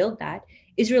to rebuild that,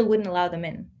 Israel wouldn't allow them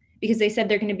in because they said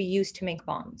they're going to be used to make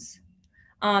bombs.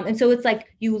 And so it's like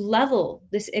you level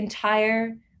this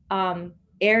entire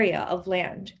area of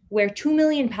land where 2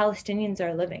 million Palestinians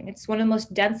are living. It's one of the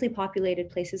most densely populated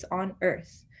places on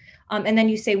earth. And then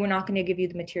you say, we're not going to give you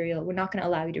the material. We're not going to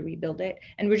allow you to rebuild it.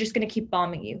 And we're just going to keep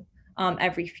bombing you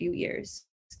every few years.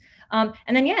 And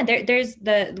then, there's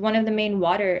one of the main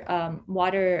water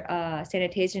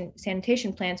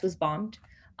sanitation plants was bombed.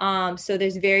 So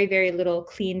there's very, very little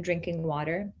clean drinking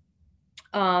water.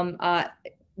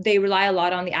 They rely a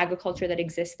lot on the agriculture that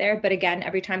exists there. But again,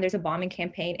 every time there's a bombing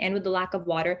campaign and with the lack of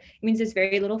water, it means there's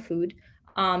very little food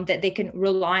that they can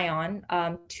rely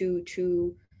on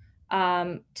to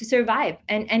survive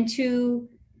and to,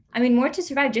 more to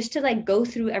survive, just to like go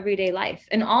through everyday life.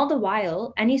 And all the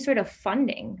while, any sort of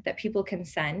funding that people can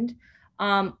send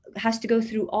has to go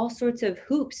through all sorts of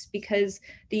hoops because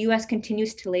the US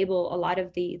continues to label a lot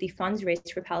of the funds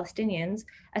raised for Palestinians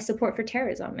as support for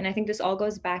terrorism. And I think this all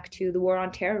goes back to the war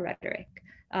on terror rhetoric,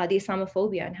 the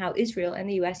Islamophobia, and how Israel and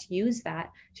the US use that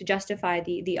to justify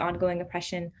the ongoing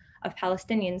oppression of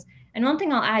Palestinians. And one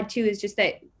thing I'll add too is just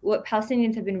that what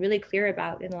Palestinians have been really clear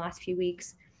about in the last few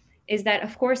weeks is that,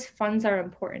 of course, funds are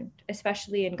important,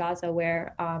 especially in Gaza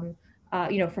where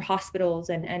for hospitals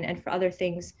and for other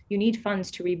things, you need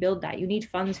funds to rebuild that. You need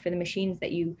funds for the machines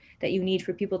that you need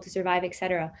for people to survive, et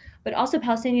cetera. But also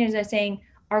Palestinians are saying,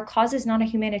 our cause is not a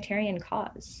humanitarian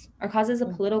cause. Our cause is a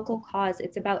political cause.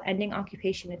 It's about ending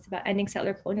occupation. It's about ending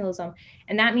settler colonialism.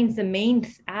 And that means the main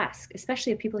ask,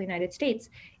 especially of people in the United States,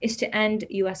 is to end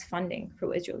US funding for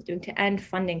what Israel is doing, to end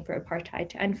funding for apartheid,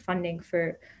 to end funding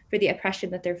for the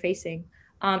oppression that they're facing.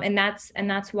 And that's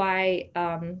why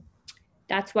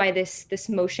this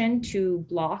motion to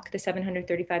block the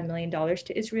 $735 million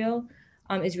to Israel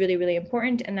is really, really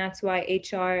important. And that's why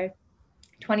HR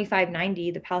 2590,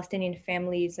 the Palestinian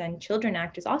Families and Children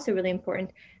Act, is also really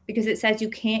important because it says you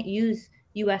can't use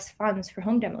US funds for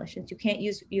home demolitions. You can't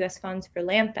use US funds for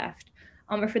land theft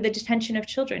or for the detention of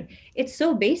children. It's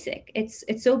so basic. It's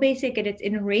so basic and it's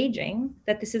enraging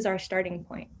that this is our starting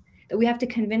point, that we have to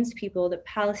convince people that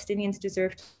Palestinians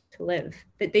deserve to live,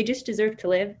 that they just deserve to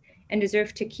live and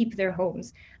deserve to keep their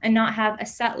homes and not have a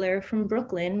settler from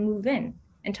Brooklyn move in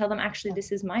and tell them, actually,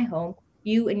 this is my home.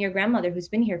 You and your grandmother, who's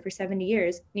been here for 70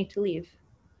 years, need to leave.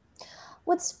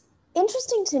 What's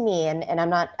interesting to me, and I'm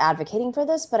not advocating for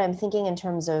this, but I'm thinking in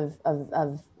terms of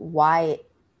why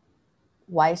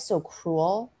so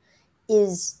cruel,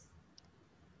 is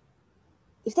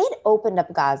if they'd opened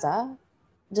up Gaza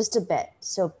just a bit,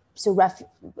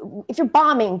 if you're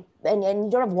bombing and you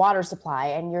don't have water supply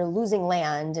and you're losing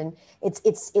land and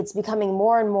it's becoming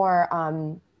more and more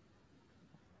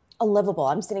unlivable.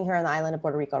 I'm sitting here on the island of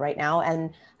Puerto Rico right now,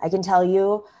 and I can tell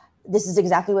you this is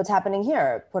exactly what's happening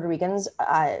here. Puerto Ricans,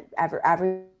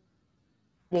 every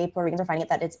day, Puerto Ricans are finding it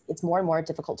that it's more and more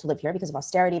difficult to live here because of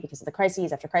austerity, because of the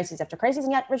crises after crises after crises,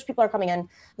 and yet rich people are coming in,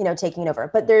 taking it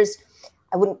over. But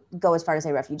I wouldn't go as far as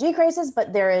a refugee crisis,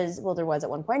 but there was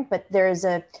at one point, but there is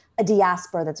a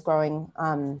diaspora that's growing,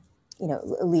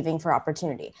 leaving for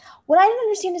opportunity. What I don't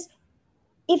understand is,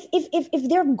 if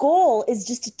their goal is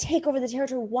just to take over the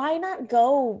territory, why not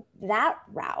go that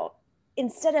route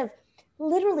instead of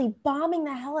literally bombing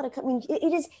the hell out of?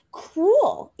 It is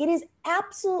cruel. It is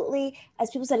absolutely,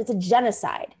 as people said, it's a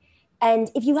genocide. And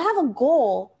if you have a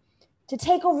goal to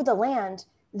take over the land,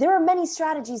 there are many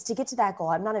strategies to get to that goal.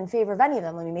 I'm not in favor of any of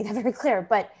them. Let me make that very clear.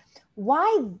 But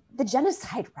why the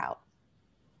genocide route?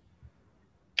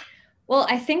 Well,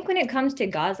 I think when it comes to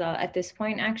Gaza at this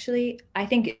point, actually, I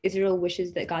think Israel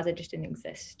wishes that Gaza just didn't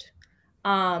exist.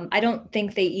 I don't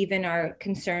think they even are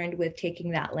concerned with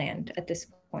taking that land at this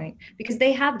point because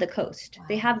they have the coast,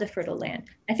 they have the fertile land.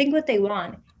 I think what they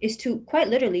want is to quite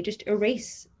literally just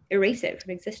erase it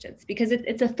from existence because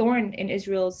it's a thorn in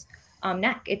Israel's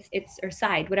neck, it's or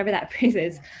side, whatever that phrase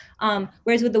is.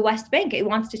 Whereas with the West Bank, it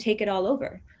wants to take it all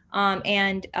over.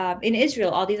 And in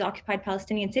Israel, all these occupied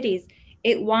Palestinian cities,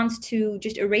 it wants to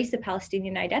just erase the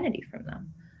Palestinian identity from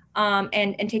them.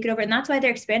 And take it over. And that's why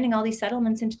they're expanding all these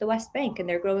settlements into the West Bank and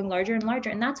they're growing larger and larger.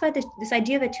 And that's why this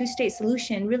idea of a two-state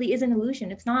solution really is an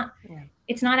illusion. It's not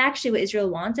actually what Israel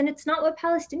wants. And it's not what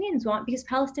Palestinians want because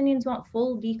Palestinians want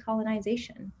full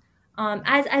decolonization.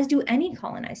 As do any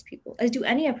colonized people, as do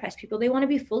any oppressed people. They want to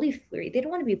be fully free. They don't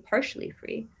want to be partially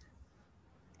free.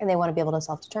 And they want to be able to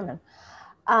self-determine.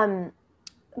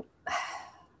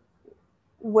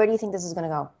 Where do you think this is going to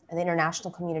go? And the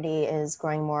international community is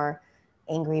growing more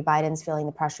angry. Biden's feeling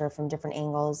the pressure from different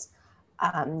angles.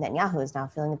 Netanyahu is now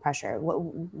feeling the pressure.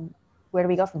 Where do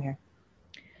we go from here?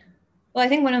 Well, I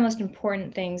think one of the most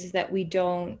important things is that we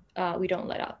don't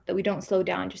let up, that we don't slow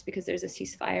down just because there's a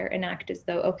ceasefire and act as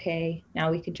though, okay, now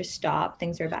we could just stop,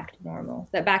 things are back to normal.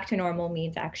 That back to normal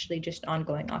means actually just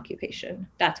ongoing occupation.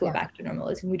 That's what back to normal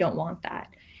is, and we don't want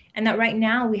that. And that right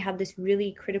now we have this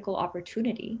really critical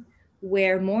opportunity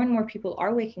where more and more people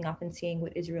are waking up and seeing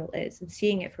what Israel is and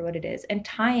seeing it for what it is and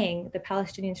tying the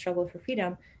Palestinian struggle for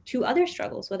freedom to other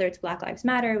struggles, whether it's Black Lives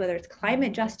Matter, whether it's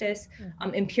climate justice,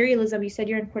 imperialism. You said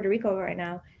you're in Puerto Rico right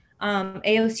now.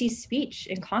 AOC's speech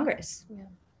in Congress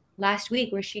last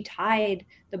week where she tied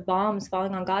the bombs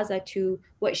falling on Gaza to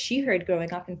what she heard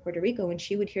growing up in Puerto Rico when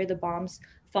she would hear the bombs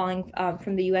falling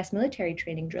from the US military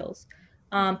training drills.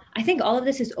 I think all of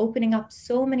this is opening up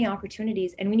so many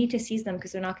opportunities and we need to seize them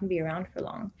because they're not going to be around for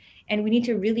long. And we need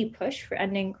to really push for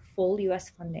ending full US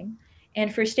funding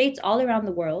and for states all around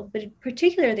the world, but in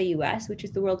particular the US, which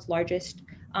is the world's largest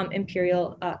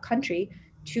imperial country,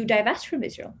 to divest from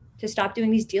Israel, to stop doing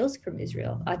these deals from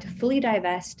Israel, to fully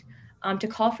divest, to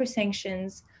call for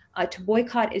sanctions, to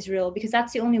boycott Israel, because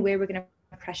that's the only way we're going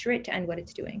to pressure it to end what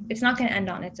it's doing. It's not going to end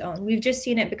on its own. We've just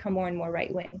seen it become more and more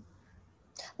right-wing.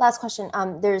 Last question.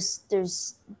 There's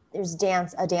a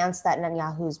dance that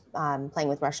Netanyahu's playing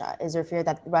with Russia. Is there fear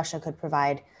that Russia could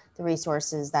provide the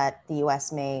resources that the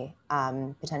U.S. may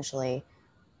potentially,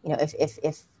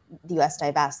 if the U.S.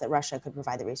 divests, that Russia could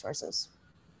provide the resources?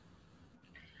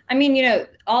 I mean,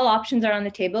 all options are on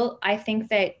the table. I think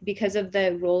that because of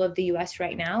the role of the U.S.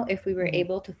 right now, if we were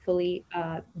able to fully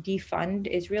defund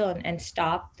Israel and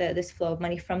stop this flow of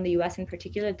money from the U.S. in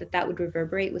particular, that would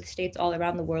reverberate with states all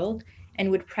around the world and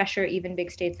would pressure even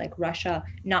big states like Russia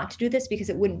not to do this because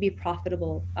it wouldn't be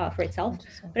profitable for itself.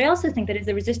 But I also think that as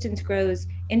the resistance grows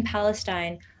in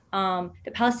Palestine,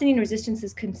 the Palestinian resistance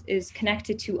is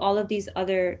connected to all of these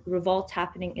other revolts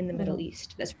happening in the Middle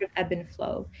East that sort of ebb and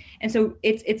flow. And so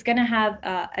it's going to have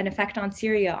an effect on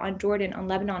Syria, on Jordan, on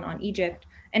Lebanon, on Egypt,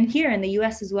 and here in the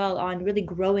US as well on really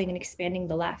growing and expanding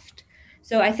the left.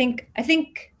 So I think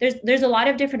there's a lot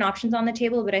of different options on the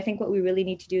table, but I think what we really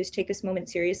need to do is take this moment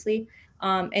seriously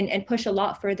and push a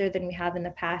lot further than we have in the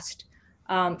past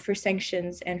for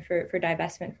sanctions and for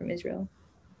divestment from Israel.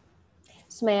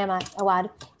 Sumaya Awad,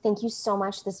 thank you so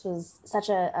much. This was such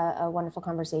a wonderful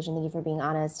conversation. Thank you for being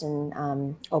honest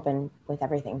and open with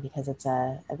everything because it's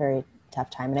a very tough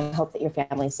time. And I hope that your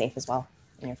family is safe as well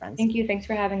and your friends. Thank you. Thanks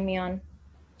for having me on.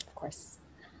 Of course.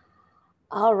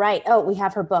 All right. Oh, we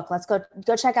have her book. Let's go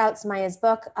check out Sumaya's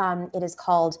book. It is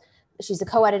called, she's the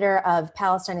co-editor of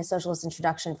Palestine, a Socialist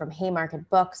Introduction from Haymarket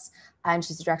Books, and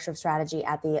she's the director of strategy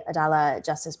at the Adala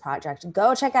Justice Project.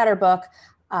 Go check out her book.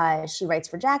 She writes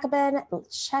for Jacobin.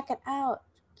 Check it out.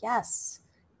 Yes.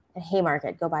 At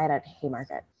Haymarket. Go buy it at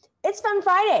Haymarket. It's Fun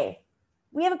Friday.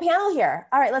 We have a panel here.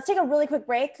 All right, let's take a really quick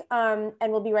break and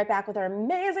we'll be right back with our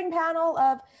amazing panel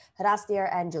of Hadas Deer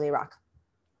and Julie Rock.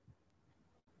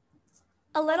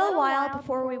 A little while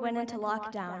before we went into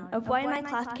lockdown, a boy in my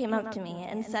class came up to me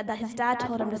and said that his dad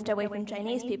told him to stay away from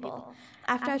Chinese people.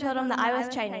 After I told him that I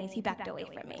was Chinese, he backed away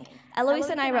from me. Eloise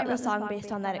and I wrote the song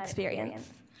based on that experience.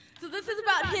 So this is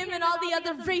about him and all the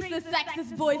other racist,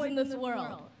 sexist boys in this world.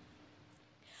 1,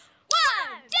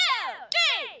 2,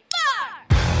 3,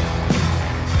 4!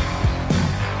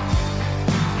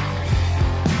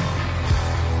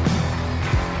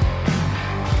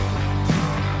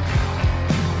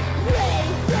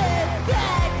 Racist,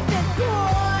 sexist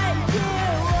boys, you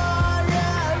are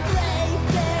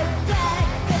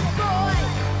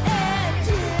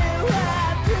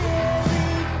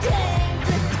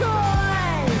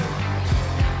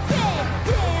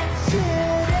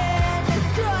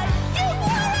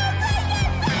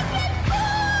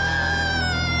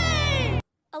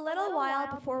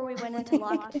before we went into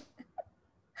lockdown.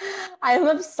 I am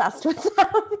obsessed with them.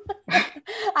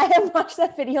 I have watched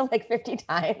that video like 50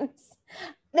 times.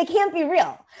 They can't be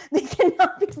real. They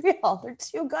cannot be real. They're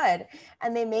too good.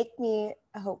 And they make me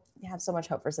have so much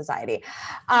hope for society.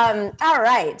 All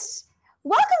right.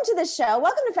 Welcome to the show.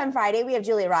 Welcome to Femme Friday. We have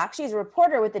Julia Rock. She's a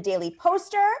reporter with the Daily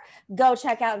Poster. Go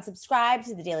check out and subscribe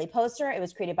to the Daily Poster. It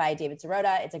was created by David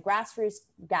Sirota. It's a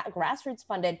grassroots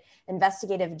funded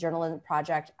investigative journalism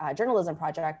project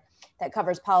that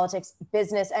covers politics,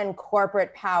 business, and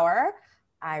corporate power.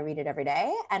 I read it every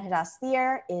day. And Hadas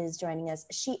Thier is joining us.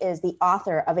 She is the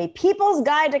author of A People's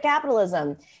Guide to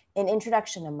Capitalism, an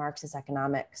introduction to Marxist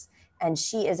economics. And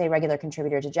she is a regular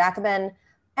contributor to Jacobin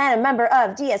and a member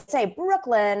of DSA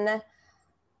Brooklyn.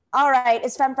 All right,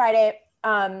 it's Femme Friday.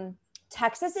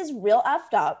 Texas is real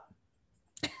effed up.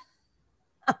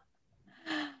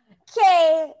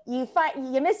 Okay,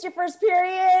 you missed your first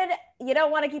period. You don't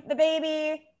want to keep the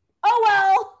baby. Oh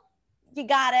well, you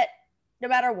got it, no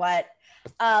matter what.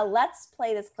 Let's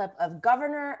play this clip of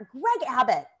Governor Greg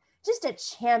Abbott, just a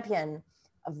champion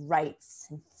of rights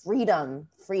and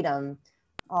freedom,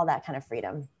 all that kind of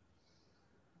freedom.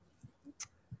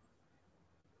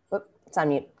 Whoop, it's on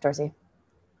mute, Dorsey.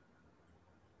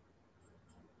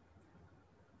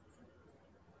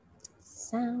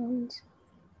 Sound.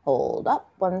 Hold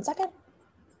up 1 second.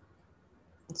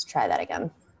 Let's try that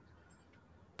again.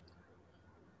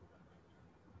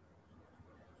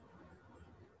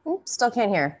 Oops, still can't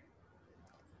hear.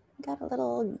 Got a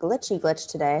little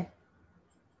glitch today.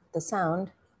 The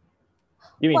sound.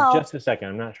 Give me just a second.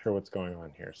 I'm not sure what's going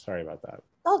on here. Sorry about that.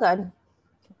 All good.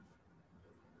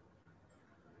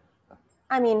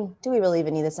 I mean, do we really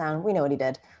even need the sound? We know what he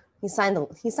did. He signed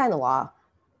the law.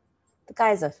 The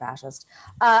guy's a fascist.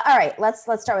 All right, let's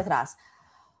start with Hadas.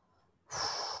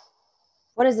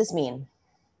 What does this mean?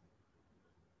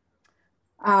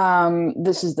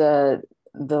 This is the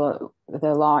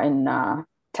law in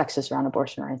Texas around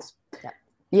abortion rights. Yep.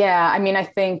 Yeah, I mean, I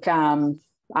think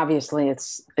obviously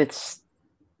it's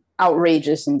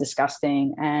outrageous and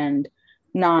disgusting and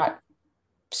not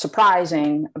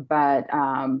surprising, but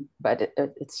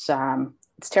it's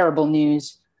terrible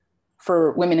news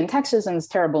for women in Texas, and it's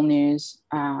terrible news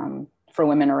for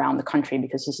women around the country,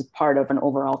 because this is part of an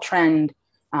overall trend.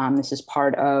 This is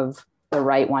part of the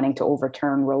right wanting to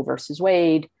overturn Roe versus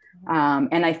Wade.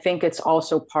 And I think it's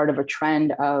also part of a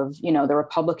trend of, the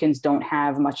Republicans don't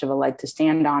have much of a leg to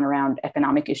stand on around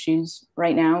economic issues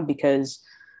right now, because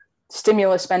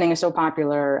stimulus spending is so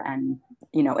popular and,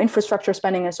 infrastructure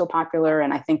spending is so popular.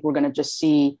 And I think we're going to just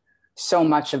see so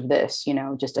much of this,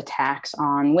 just attacks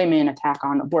on women, attack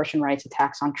on abortion rights,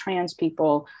 attacks on trans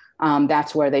people.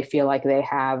 That's where they feel like they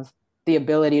have the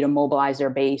ability to mobilize their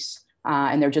base,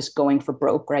 and they're just going for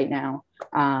broke right now.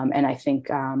 And I think,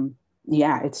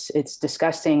 it's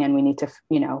disgusting, and we need to,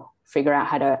 figure out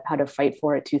how to fight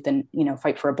for it tooth and,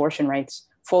 fight for abortion rights,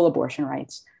 full abortion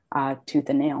rights, tooth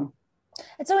and nail.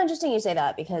 It's so interesting you say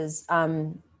that, because,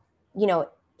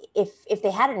 if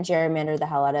they hadn't gerrymandered the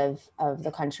hell out of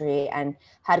the country and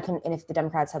if the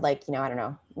Democrats had, like, I don't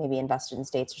know, maybe invested in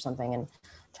states or something and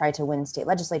tried to win state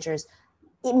legislatures,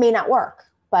 it may not work.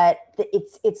 But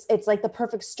it's like the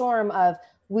perfect storm of,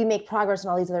 we make progress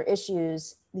on all these other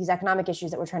issues, these economic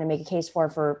issues that we're trying to make a case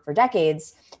for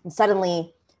decades, and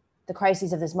suddenly the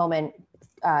crises of this moment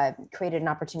created an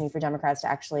opportunity for Democrats to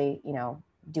actually,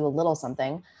 do a little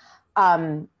something.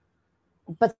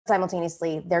 But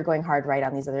simultaneously, they're going hard right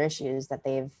on these other issues that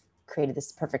they've created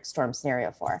this perfect storm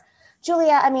scenario for.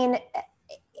 Julia, I mean,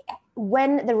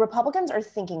 when the Republicans are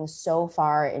thinking so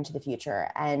far into the future,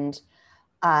 and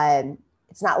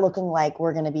it's not looking like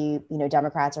we're going to be,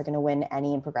 Democrats are going to win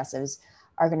any, and progressives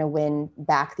are going to win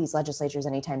back these legislatures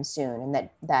anytime soon, and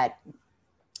that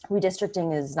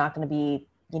redistricting is not going to be,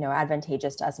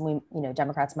 advantageous to us, and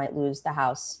Democrats might lose the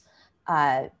House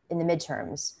in the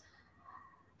midterms.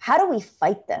 How do we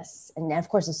fight this? And of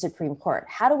course, the Supreme Court.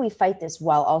 How do we fight this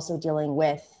while also dealing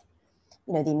with,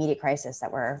 the immediate crisis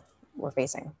that we're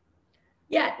facing?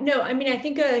 Yeah, no, I mean, I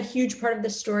think a huge part of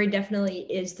the story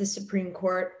definitely is the Supreme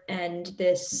Court, and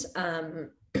this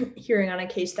hearing on a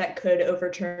case that could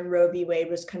overturn Roe v. Wade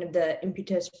was kind of the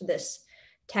impetus for this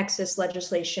Texas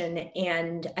legislation.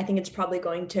 And I think it's probably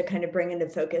going to kind of bring into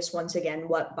focus once again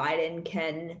what Biden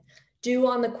can do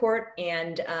on the court,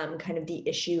 and kind of the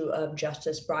issue of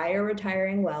Justice Breyer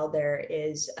retiring while there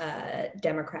is a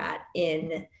Democrat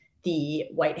in the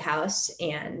White House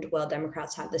and while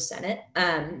Democrats have the Senate.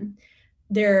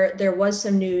 there was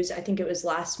some news, I think it was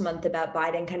last month, about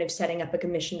Biden kind of setting up a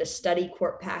commission to study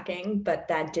court packing, but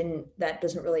that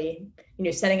doesn't really,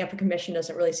 setting up a commission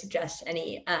doesn't really suggest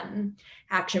any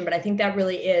action. But I think that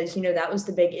really is, that was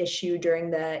the big issue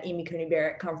during the Amy Coney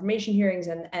Barrett confirmation hearings,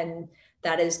 and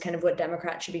that is kind of what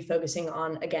Democrats should be focusing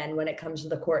on again when it comes to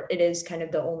the court. It is kind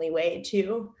of the only way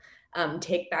to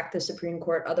take back the Supreme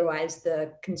Court. Otherwise,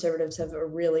 the conservatives have a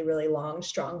really, really long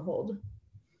stronghold.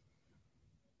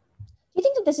 Do you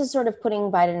think that this is sort of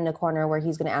putting Biden in a corner where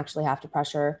he's going to actually have to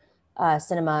pressure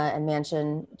Sinema and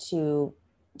Manchin to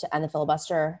end the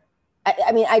filibuster?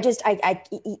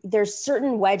 There's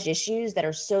certain wedge issues that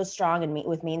are so strong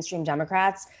with mainstream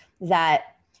Democrats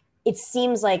that it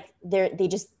seems like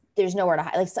there's nowhere to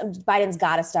hide. Like Biden's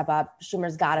got to step up,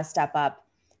 Schumer's got to step up,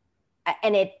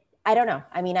 and I don't know.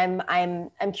 I mean,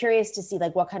 I'm curious to see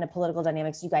like what kind of political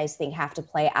dynamics you guys think have to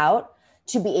play out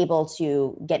to be able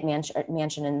to get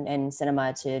Manchin and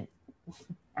Sinema to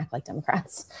act like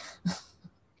Democrats.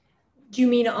 Do you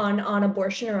mean on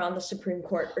abortion or on the Supreme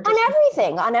Court? Or on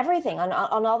everything,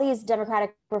 on all these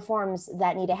democratic reforms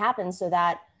that need to happen so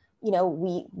that,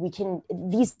 we can,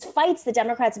 these fights that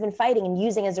Democrats have been fighting and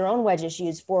using as their own wedge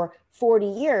issues for 40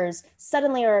 years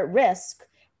suddenly are at risk.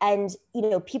 And,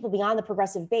 people beyond the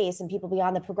progressive base and people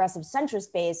beyond the progressive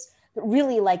centrist base, but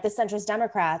really like the centrist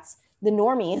Democrats, the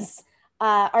normies,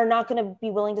 are not going to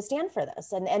be willing to stand for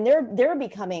this, and they're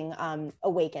becoming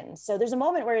awakened. So there's a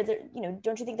moment where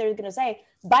don't you think they're going to say,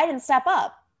 Biden, step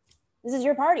up? This is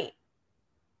your party.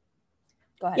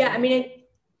 Go ahead. Yeah, I mean,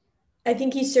 I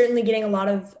think he's certainly getting a lot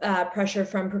of pressure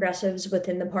from progressives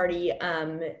within the party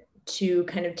to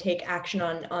kind of take action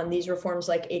on these reforms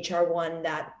like HR 1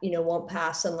 that won't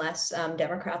pass unless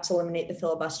Democrats eliminate the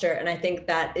filibuster. And I think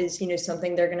that is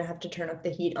something they're going to have to turn up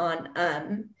the heat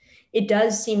on. It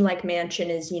does seem like Manchin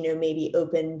is, maybe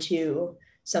open to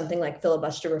something like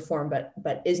filibuster reform,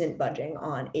 but isn't budging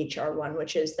on HR 1,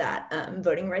 which is that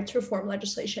voting rights reform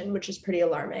legislation, which is pretty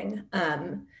alarming.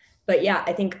 But yeah,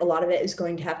 I think a lot of it is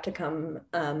going to have to come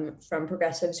from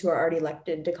progressives who are already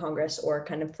elected to Congress or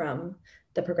kind of from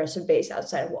the progressive base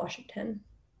outside of Washington.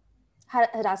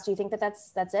 Hadass, do you think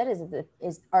that's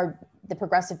it? Are the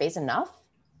progressive base enough?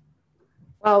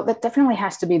 Well, that definitely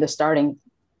has to be the starting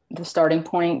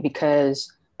point,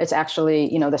 because it's actually,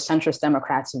 the centrist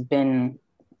Democrats have been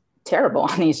terrible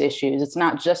on these issues. It's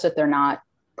not just that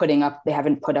they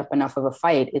haven't put up enough of a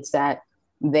fight. It's that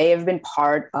they have been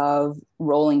part of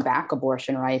rolling back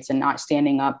abortion rights and not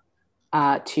standing up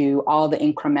to all the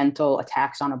incremental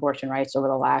attacks on abortion rights over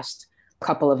the last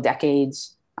couple of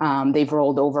decades. They've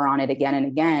rolled over on it again and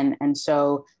again. And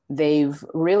so they've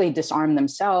really disarmed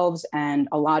themselves, and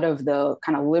a lot of the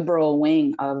kind of liberal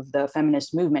wing of the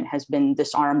feminist movement has been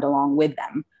disarmed along with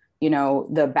them.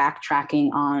 The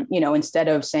backtracking on, instead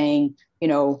of saying,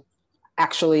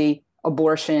 actually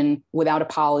abortion without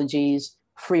apologies,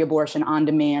 free abortion on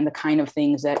demand, the kind of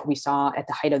things that we saw at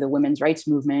the height of the women's rights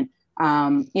movement,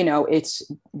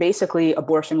 it's basically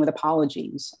abortion with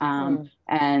apologies.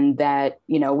 And that,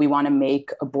 we want to make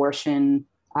abortion,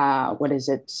 legal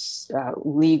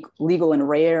and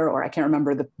rare, or I can't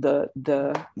remember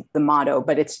the motto,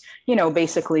 but it's,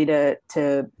 basically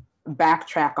to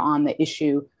backtrack on the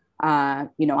issue, on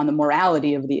the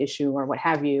morality of the issue or what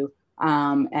have you,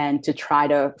 and to try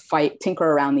to tinker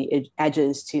around the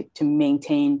edges to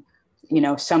maintain,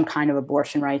 some kind of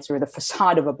abortion rights or the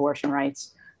facade of abortion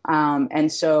rights.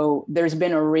 And so there's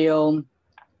been a real,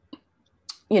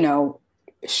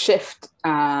 shift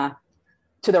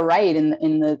to the right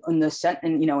in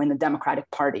the Democratic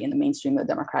Party, in the mainstream of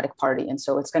the Democratic Party. And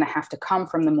so it's going to have to come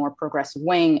from the more progressive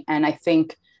wing. And I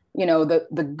think,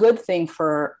 the good thing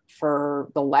for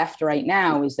the left right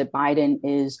now is that Biden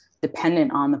is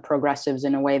dependent on the progressives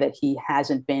in a way that he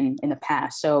hasn't been in the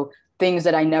past. So things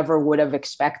that I never would have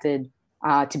expected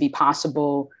to be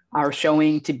possible are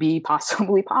showing to be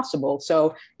possibly possible.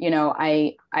 So,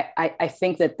 I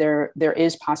think that there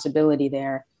is possibility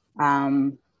there,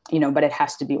 but it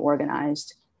has to be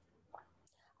organized.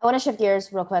 I want to shift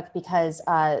gears real quick because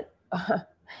the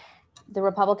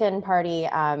Republican Party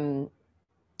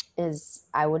is,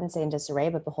 I wouldn't say in disarray,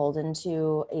 but beholden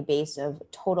to a base of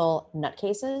total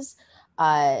nutcases.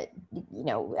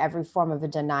 Every form of a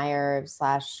denier /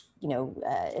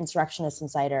 insurrectionist,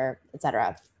 inciter,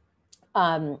 etc.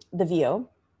 The View.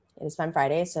 It is Fun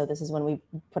Friday, so this is when we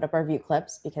put up our View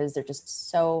clips because they're just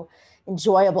so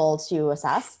enjoyable to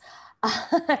assess.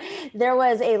 There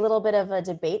was a little bit of a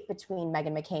debate between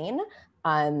Meghan McCain,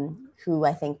 who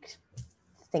I think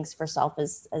thinks of herself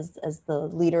as the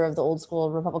leader of the old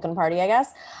school Republican Party, I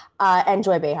guess, and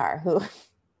Joy Behar, who,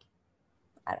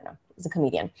 I don't know, is a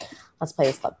comedian. Let's play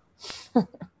this clip.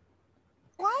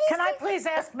 Can I please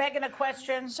ask Megan a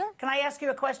question? Sure. Can I ask you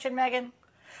a question, Megan?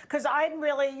 Because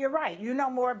you're right. You know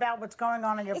more about what's going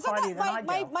on in your party than I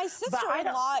do. My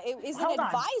sister-in-law is an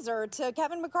advisor to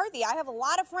Kevin McCarthy. I have a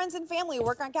lot of friends and family who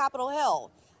work on Capitol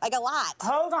Hill. Like a lot.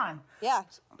 Hold on. Yeah.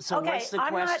 So what's the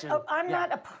question?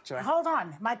 Hold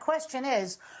on. My question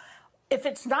is, if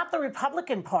it's not the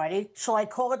Republican Party, shall I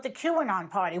call it the QAnon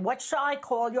Party? What shall I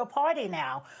call your party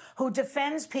now, who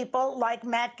defends people like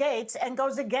Matt Gaetz and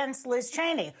goes against Liz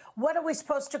Cheney? What are we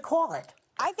supposed to call it?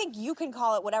 I think you can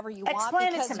call it whatever you want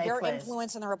Explain because it to me, your please.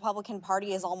 influence in the Republican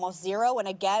Party is almost zero. And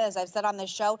again, as I've said on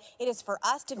this show, it is for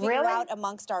us to figure out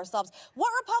amongst ourselves. What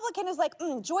Republican is like,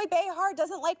 Joy Behar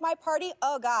doesn't like my party?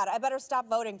 Oh, God, I better stop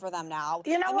voting for them now.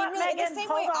 You know what, really, Megan? In the same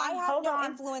way, I have no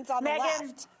influence on the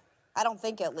left. I don't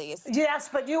think, at least. Yes,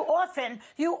 but you often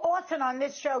on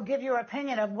this show give your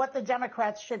opinion of what the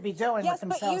Democrats should be doing with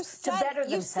themselves to better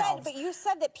themselves. But you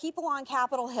said that people on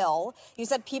Capitol Hill,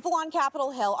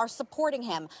 are supporting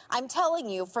him. I'm telling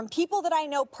you, from people that I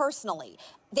know personally,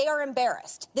 they are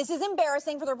embarrassed. This is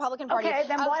embarrassing for the Republican Party. Okay,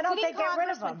 then why don't they get rid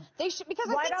of him? They should, because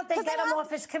why don't they get him off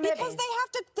his committee? Because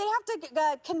they have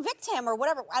to convict him or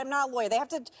whatever. I'm not a lawyer. They have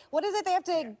to. What is it? They have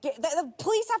to. The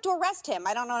police have to arrest him.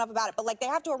 I don't know enough about it, but like they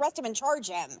have to arrest him and charge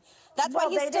him. That's why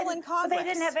he's still in Congress. They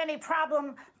didn't have any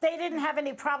problem. They didn't have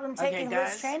any problem taking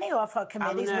Liz Cheney off her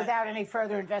committees without any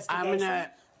further investigation.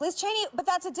 Liz Cheney, but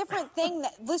that's a different thing.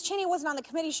 Liz Cheney wasn't on the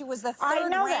committee. She was the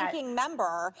third-ranking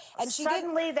member, and she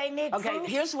suddenly they need. Okay,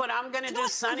 here's what I'm going to do.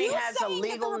 Sunny has a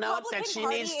legal note that she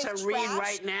needs to read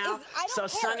right now. So,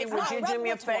 Sunny, would you do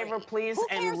me a favor, please,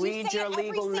 and read your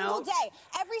legal note?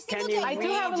 Every single day. I do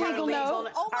have a legal note.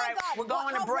 Oh my God! We're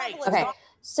going to break. Okay,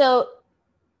 so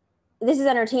this is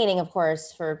entertaining, of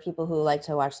course, for people who like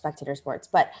to watch spectator sports,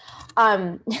 but.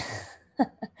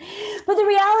 But the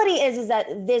reality is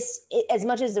that this, as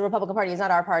much as the Republican Party is not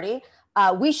our party,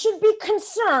 we should be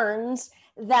concerned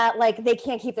that like they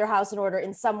can't keep their house in order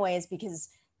in some ways because,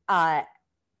 with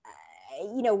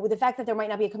the fact that there might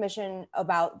not be a commission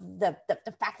about the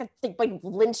fact that they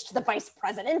lynched the vice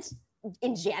president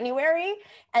in January,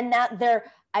 and that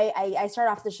I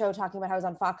started off the show talking about how I was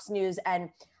on Fox News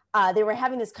and they were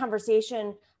having this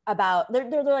conversation about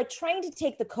they're like trying to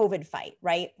take the COVID fight,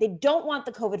 right? They don't want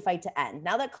the COVID fight to end.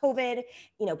 Now that COVID,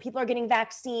 people are getting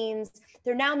vaccines,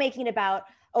 they're now making it about,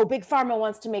 Big Pharma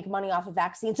wants to make money off of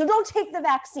vaccines, so don't take the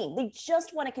vaccine. They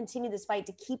just want to continue this fight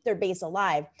to keep their base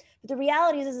alive. But the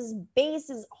reality is this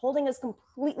base is holding us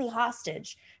completely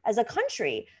hostage as a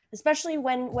country, especially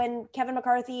when Kevin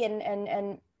McCarthy and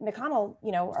McConnell,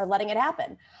 are letting it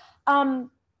happen. So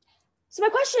my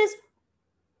question is,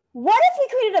 what if we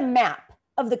created a map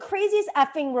of the craziest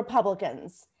effing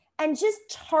Republicans and just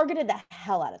targeted the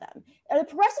hell out of them? Are the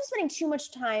progressives spending too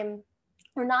much time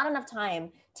or not enough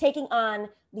time taking on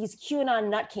these QAnon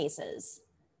nutcases?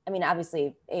 I mean,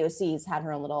 obviously AOC's had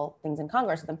her own little things in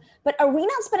Congress with them, but are we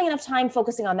not spending enough time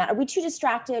focusing on that? Are we too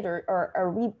distracted or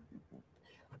are we,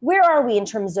 where are we in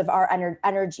terms of our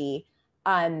energy?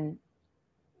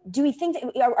 Do we think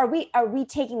that, are we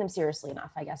taking them seriously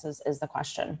enough, I guess is the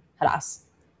question, Hadass.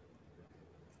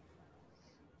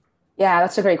 Yeah,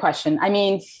 that's a great question. I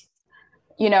mean,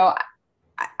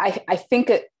 I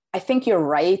think you're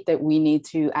right that we need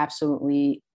to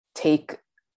absolutely take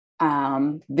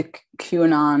the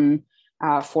QAnon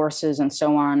forces and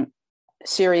so on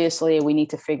seriously. We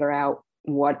need to figure out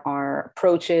what our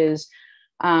approach is.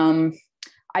 I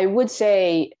would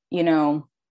say,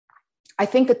 I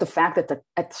think that the fact that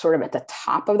at the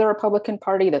top of the Republican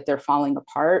Party that they're falling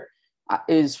apart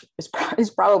is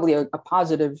probably a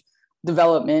positive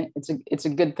development. It's a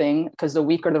good thing, because the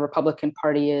weaker the Republican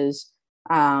Party is,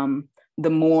 the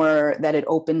more that it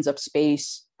opens up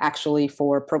space actually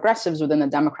for progressives within the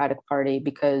Democratic Party,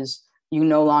 because you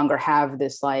no longer have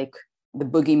this like the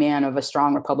boogeyman of a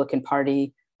strong Republican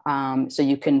Party. So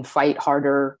you can fight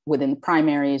harder within the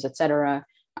primaries, et cetera.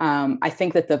 I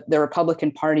think that the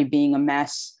Republican Party being a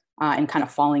mess and kind of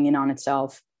falling in on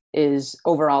itself is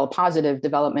overall a positive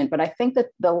development. But I think that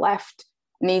the left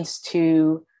needs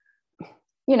to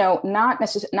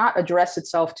not address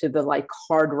itself to the like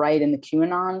hard right and the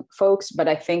QAnon folks, but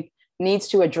I think needs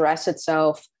to address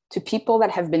itself to people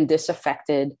that have been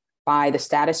disaffected by the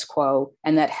status quo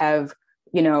and that have,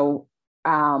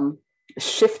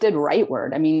 shifted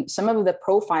rightward. I mean, some of the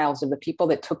profiles of the people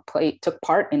that took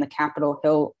part in the Capitol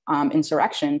Hill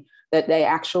insurrection, that they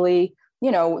actually,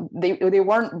 they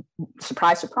weren't,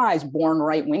 surprise, born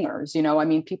right wingers. I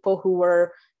mean, people who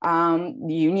were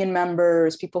union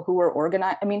members, people who were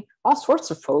organized, I mean, all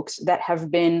sorts of folks that have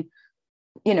been,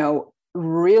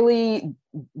 really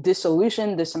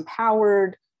disillusioned,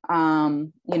 disempowered,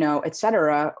 you know, et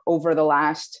cetera, over the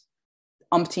last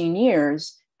umpteen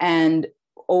years. And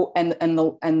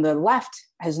the left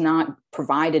has not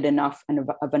provided enough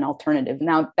of an alternative.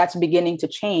 Now that's beginning to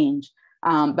change.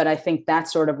 But I think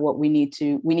that's sort of what we need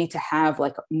to have,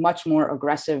 like a much more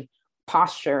aggressive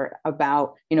posture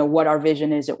about, you know, what our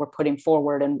vision is that we're putting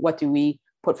forward and what do we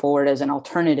put forward as an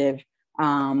alternative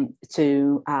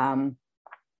to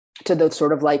the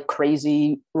sort of like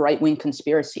crazy right-wing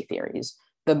conspiracy theories.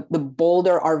 The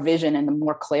bolder our vision and the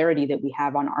more clarity that we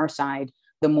have on our side,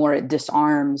 the more it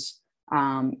disarms,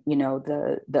 you know,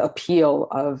 the appeal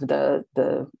of the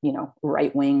you know,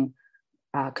 right-wing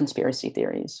conspiracy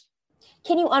theories.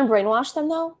 Can you unbrainwash them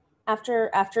though? After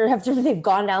they've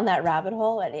gone down that rabbit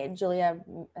hole? And Julia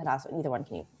and also, either one,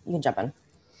 you can jump in.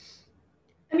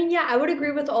 I mean, yeah, I would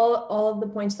agree with all of the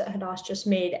points that Hadass just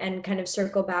made, and kind of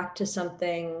circle back to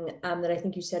something that I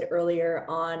think you said earlier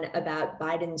on about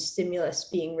Biden's stimulus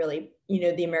being really, you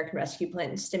know, the American Rescue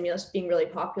Plan stimulus being really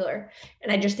popular.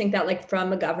 And I just think that, like,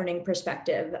 from a governing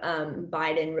perspective,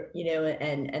 Biden, you know,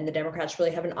 and the Democrats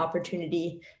really have an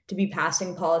opportunity to be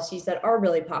passing policies that are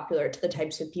really popular to the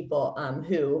types of people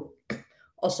who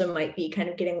also might be kind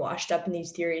of getting washed up in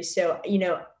these theories. So, you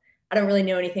know, I don't really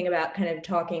know anything about kind of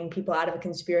talking people out of a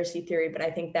conspiracy theory, but I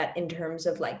think that in terms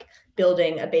of like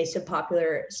building a base of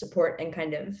popular support and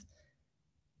kind of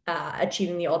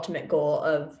achieving the ultimate goal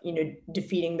of, you know,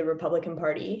 defeating the Republican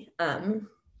Party,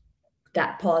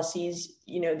 that policies,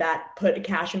 you know, that put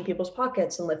cash in people's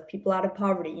pockets and lift people out of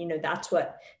poverty, you know, that's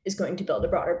what is going to build a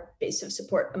broader base of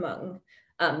support among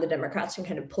the Democrats and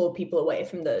kind of pull people away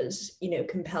from those, you know,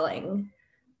 compelling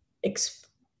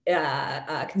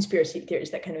conspiracy theories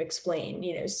that kind of explain,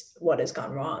 you know, what has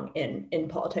gone wrong in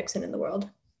politics and in the world.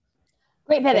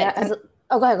 Great pivot. Yeah,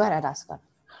 go ahead, ask.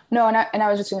 No, and I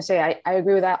was just going to say, I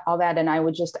agree with all that. And I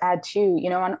would just add too, you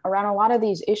know, around a lot of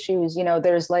these issues, you know,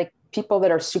 there's like people that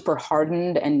are super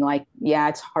hardened and like, yeah,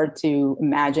 it's hard to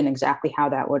imagine exactly how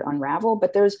that would unravel,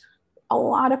 but there's a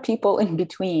lot of people in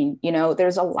between, you know,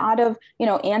 there's a lot of, you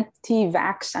know,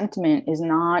 anti-vax sentiment is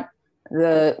not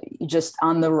just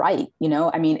on the right, you know,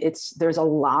 I mean, there's a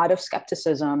lot of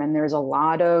skepticism and there's a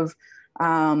lot of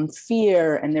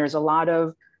fear and there's a lot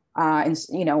of,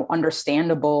 you know,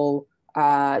 understandable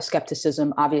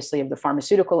skepticism, obviously, of the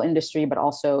pharmaceutical industry, but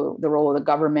also the role of the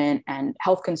government and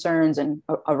health concerns and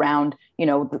around, you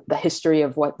know, the history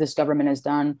of what this government has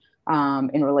done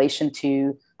in relation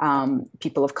to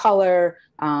people of color,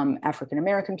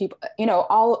 African-American people, you know,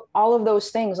 all of those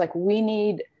things. Like, we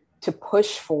need to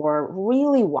push for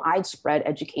really widespread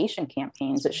education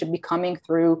campaigns that should be coming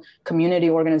through community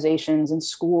organizations and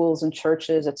schools and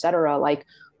churches, et cetera. Like,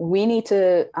 we need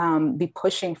to be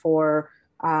pushing for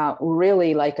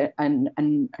really like an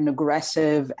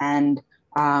aggressive and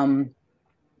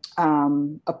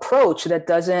approach that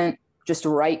doesn't just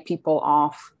write people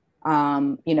off,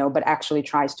 you know, but actually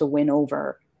tries to win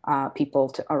over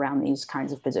people around these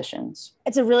kinds of positions.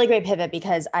 It's a really great pivot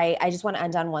because I just want to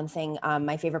end on one thing.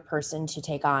 My favorite person to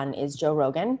take on is Joe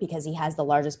Rogan, because he has the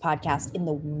largest podcast in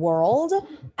the world,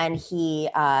 and he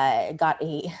got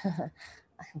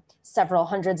several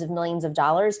hundreds of millions of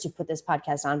dollars to put this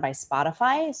podcast on by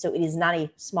Spotify. So it is not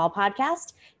a small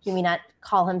podcast. He may not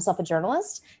call himself a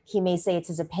journalist. He may say it's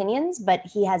his opinions, but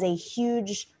he has a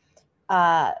huge,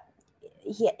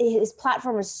 his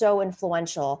platform is so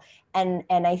influential. And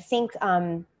I think,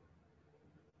 you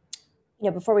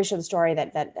know, before we show the story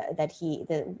that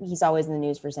he's always in the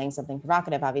news for saying something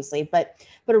provocative, obviously, but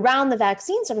around the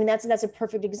vaccine stuff, I mean, that's a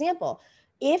perfect example.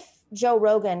 If Joe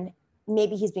Rogan,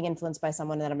 maybe he's being influenced by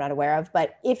someone that I'm not aware of,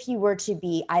 but if he were to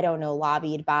be, I don't know,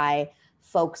 lobbied by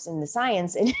folks in the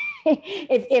science, and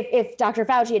if Dr.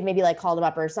 Fauci had maybe like called him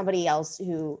up, or somebody else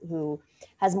who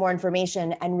has more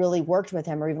information and really worked with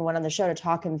him, or even went on the show to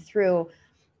talk him through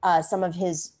some of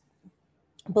his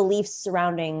beliefs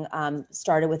surrounding,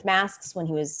 started with masks when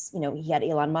he was, you know, he had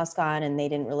Elon Musk on and they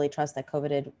didn't really trust that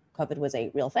COVID was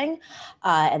a real thing,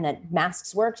 and that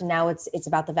masks worked. And now it's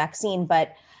about the vaccine.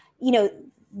 But, you know,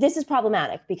 this is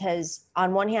problematic because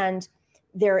on one hand,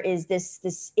 there is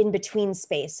this in-between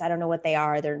space. I don't know what they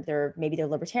are. Maybe they're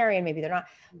libertarian, maybe they're not,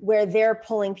 where they're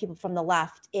pulling people from the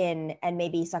left in and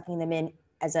maybe sucking them in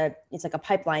it's like a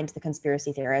pipeline to the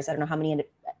conspiracy theorists. I don't know how many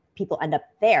people end up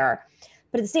there.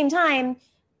 But at the same time,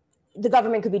 the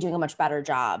government could be doing a much better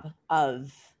job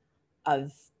of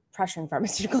pressuring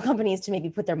pharmaceutical companies to maybe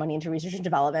put their money into research and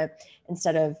development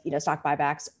instead of, you know, stock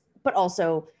buybacks, but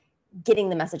also getting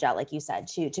the message out, like you said,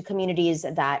 to communities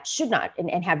that should not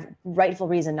and have rightful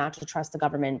reason not to trust the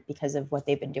government because of what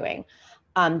they've been doing,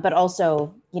 but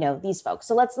also, you know, these folks.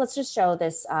 So let's just show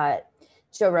this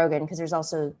Joe Rogan, because there's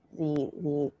also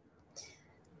the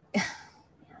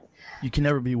You can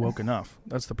never be woke enough.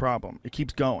 That's the problem. It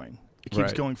keeps going. It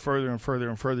keeps going further and further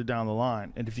and further down the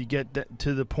line. And if you get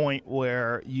to the point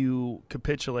where you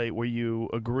capitulate, where you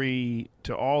agree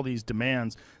to all these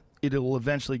demands, it'll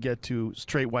eventually get to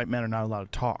straight white men are not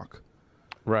allowed to talk.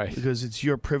 Right. Because it's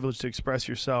your privilege to express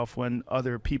yourself when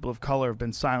other people of color have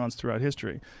been silenced throughout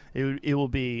history. It will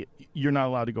be, you're not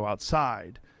allowed to go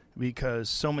outside because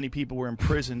so many people were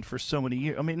imprisoned for so many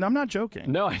years. I mean, I'm not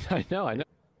joking. No, I know.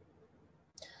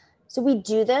 So we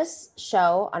do this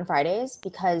show on Fridays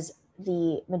because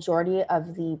the majority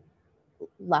of the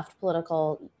left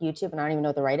political YouTube, and I don't even know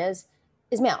what the right is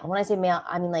male. When I say male,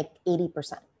 I mean like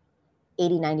 80%,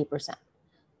 80, 90%.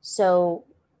 So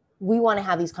we want to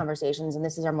have these conversations, and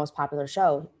this is our most popular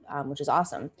show, which is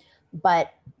awesome.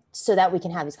 But so that we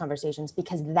can have these conversations,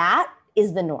 because that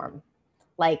is the norm.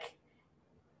 Like,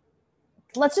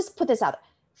 let's just put this out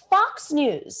there. Fox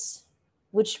News,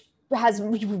 which has,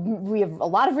 we have a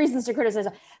lot of reasons to criticize.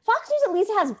 Fox News at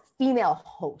least has female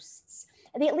hosts.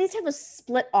 They at least have a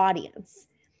split audience.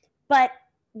 But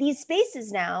these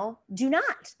spaces now do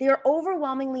not. They're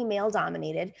overwhelmingly male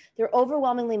dominated. They're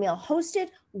overwhelmingly male hosted,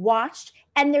 watched,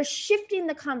 and they're shifting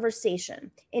the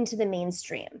conversation into the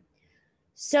mainstream.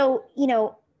 So,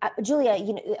 Julia,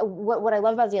 what I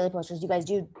love about the Daily Poster is you guys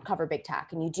do cover big tech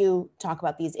and you do talk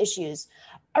about these issues.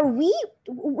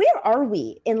 Where are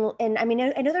we in I mean,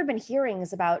 I know there have been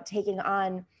hearings about taking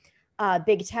on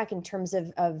big tech in terms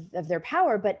of their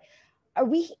power, but are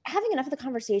we having enough of the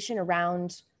conversation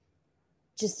around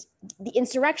just the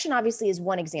insurrection? Obviously is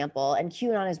one example, and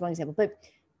QAnon is one example, but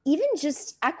even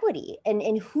just equity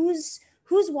and who's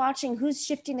watching, who's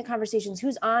shifting the conversations,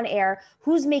 who's on air,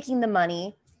 who's making the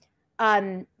money.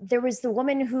 There was the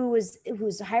woman who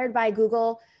was hired by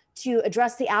Google to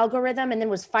address the algorithm and then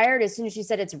was fired as soon as she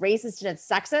said it's racist and it's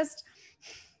sexist.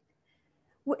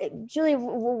 Julia,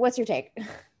 what's your take?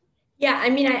 Yeah, I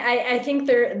mean, I think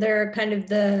they're kind of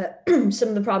the some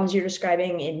of the problems you're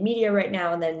describing in media right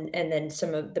now, and then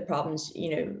some of the problems,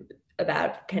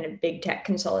 about kind of big tech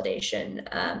consolidation.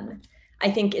 I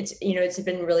think it's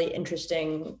been really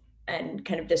interesting and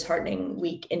kind of disheartening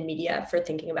week in media for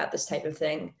thinking about this type of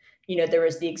thing. There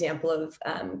was the example of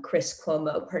Chris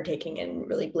Cuomo partaking in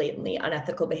really blatantly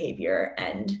unethical behavior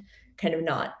and kind of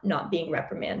not being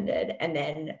reprimanded, and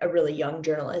then a really young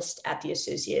journalist at the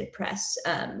Associated Press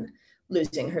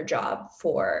losing her job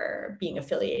for being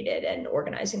affiliated and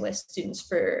organizing with Students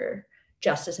for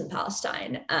Justice in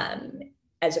Palestine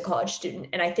as a college student.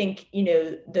 And I think,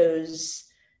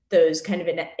 those kind of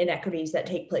inequities that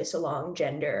take place along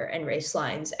gender and race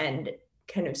lines, and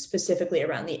kind of specifically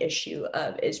around the issue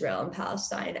of Israel and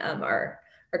Palestine are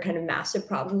kind of massive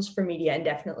problems for media, and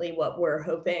definitely what we're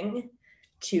hoping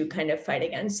to kind of fight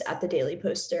against at the Daily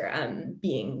Poster,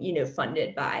 being,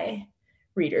 funded by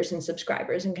readers and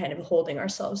subscribers, and kind of holding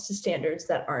ourselves to standards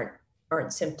that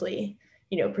aren't simply,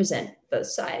 present both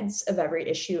sides of every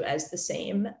issue as the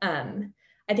same.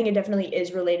 I think it definitely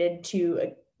is related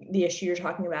to the issue you're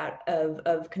talking about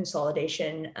of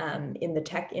consolidation in the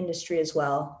tech industry as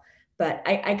well. But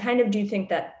I kind of do think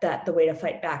that the way to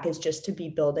fight back is just to be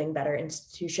building better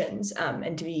institutions,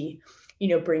 and to be,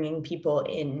 bringing people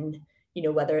in,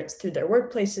 whether it's through their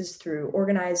workplaces, through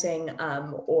organizing,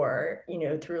 or,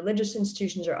 through religious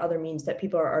institutions or other means that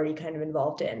people are already kind of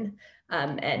involved in,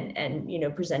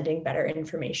 and presenting better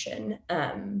information.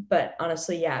 But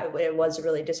honestly, yeah, it was a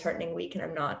really disheartening week, and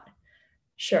I'm not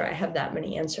sure I have that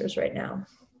many answers right now.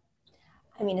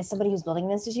 I mean, as somebody who's building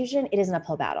an institution, it is an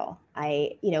uphill battle.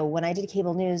 When I did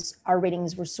cable news, our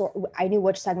ratings were I knew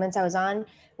which segments I was on. It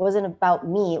wasn't about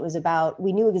me. It was about,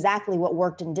 we knew exactly what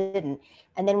worked and didn't.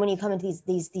 And then when you come into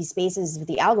these spaces with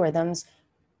the algorithms,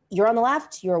 you're on the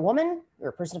left, you're a woman, you're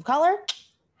a person of color.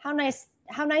 How nice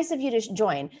of you to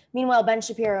join. Meanwhile, Ben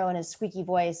Shapiro and his squeaky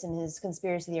voice and his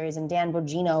conspiracy theories, and Dan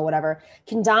Bongino, whatever,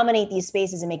 can dominate these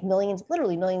spaces and make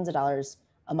literally millions of dollars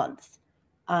a month.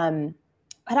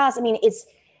 Hadas, I mean, is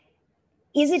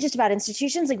it just about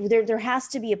institutions? Like there has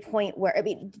to be a point where,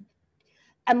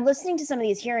 I'm listening to some of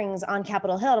these hearings on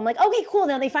Capitol Hill, and I'm like, okay, cool.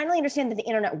 Now they finally understand that the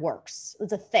internet works.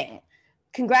 It's a thing.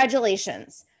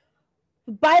 Congratulations.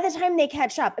 By the time they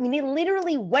catch up, I mean, they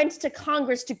literally went to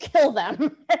Congress to kill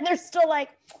them. And they're still like,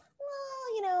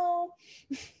 well,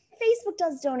 Facebook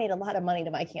does donate a lot of money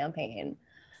to my campaign.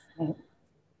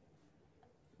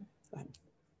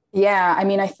 Yeah, I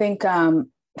mean, I think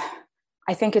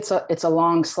it's a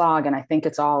long slog, and I think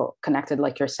it's all connected,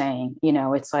 like you're saying.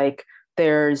 It's like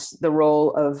there's the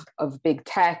role of big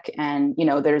tech, and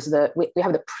there's we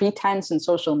have the pretense in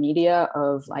social media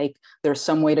of like there's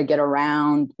some way to get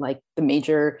around like the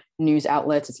major news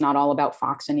outlets. It's not all about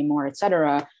Fox anymore, et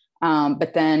cetera.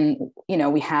 But then,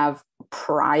 we have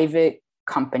private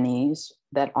companies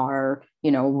that are,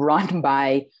 run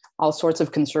by all sorts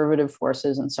of conservative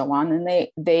forces and so on, and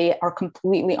they are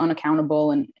completely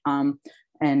unaccountable, and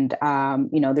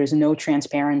there's no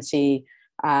transparency.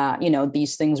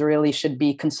 These things really should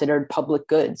be considered public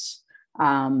goods,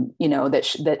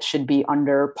 that should be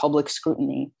under public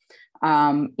scrutiny.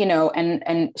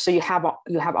 And so you have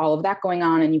all of that going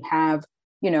on, and you have,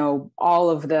 all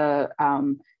of the,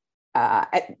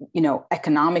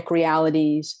 economic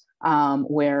realities,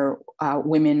 where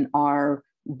women are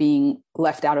being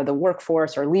left out of the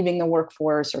workforce or leaving the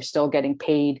workforce or still getting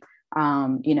paid,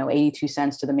 82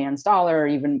 cents to the man's dollar, or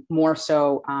even more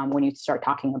so when you start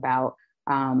talking about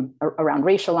around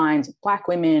racial lines, Black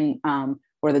women,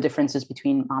 or the differences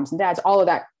between moms and dads, all of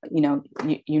that, the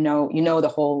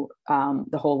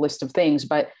whole list of things.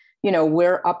 But,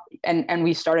 we're up, and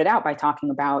we started out by talking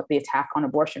about the attack on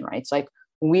abortion rights. Like,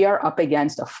 we are up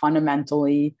against a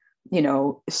fundamentally,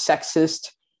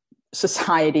 sexist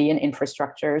society and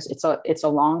infrastructures. It's a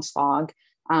long slog,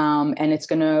 and it's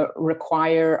going to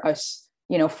require us,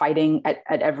 fighting at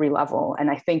every level.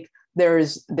 And I think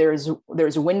there's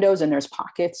windows and there's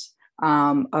pockets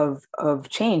of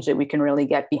change that we can really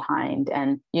get behind.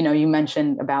 And you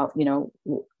mentioned about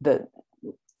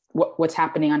what's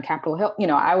happening on Capitol Hill.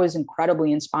 I was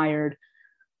incredibly inspired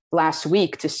last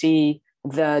week to see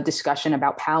the discussion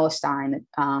about Palestine,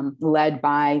 led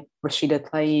by Rashida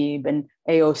Tlaib and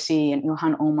AOC and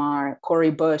Ilhan Omar,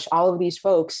 Cori Bush, all of these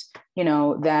folks,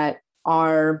 that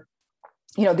are,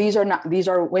 these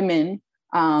are women,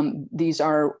 these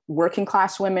are working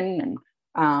class women,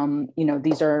 and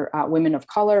these are women of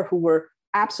color who were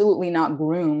absolutely not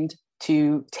groomed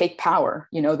to take power.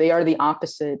 They are the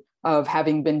opposite of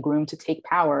having been groomed to take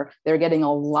power. They're getting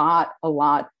a lot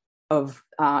of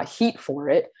heat for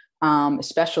it,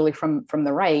 especially from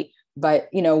the right. But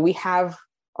we have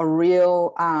a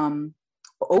real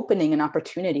opening and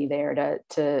opportunity there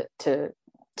to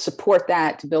support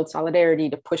that, to build solidarity,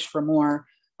 to push for more.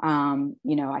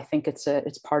 I think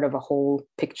it's part of a whole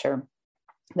picture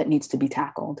that needs to be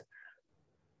tackled.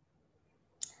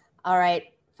 All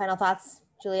right, final thoughts,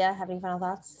 Julia. Have any final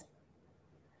thoughts?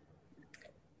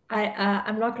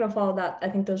 I'm not going to follow that. I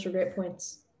think those are great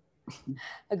points.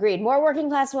 Agreed. More working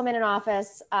class women in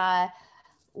office,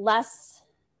 less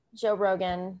Joe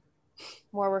Rogan,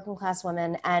 more working class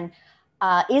women. And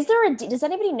does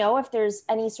anybody know if there's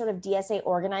any sort of DSA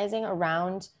organizing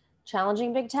around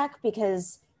challenging big tech?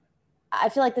 Because I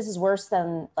feel like this is worse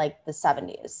than like the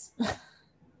 70s.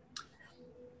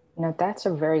 That's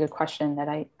a very good question that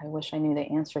I wish I knew the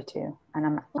answer to. And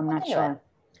I'm not sure.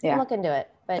 Yeah. Look into it,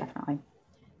 but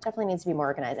definitely needs to be more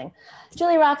organizing.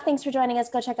 Julie Rock, thanks for joining us.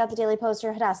 Go check out the Daily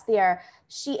Poster. Hadas Thiyar.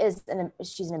 She's an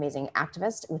amazing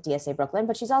activist with DSA Brooklyn,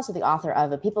 but she's also the author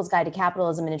of A People's Guide to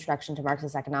Capitalism, an Introduction to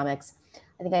Marxist Economics.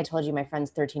 I think I told you my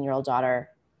friend's 13-year-old daughter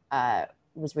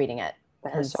was reading it.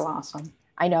 That is so awesome.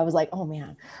 I know. I was like, oh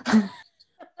man.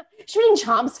 She's reading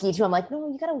Chomsky too. I'm like,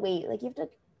 no, you gotta wait. Like you have to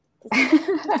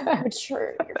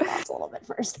mature your thoughts a little bit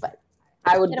first, but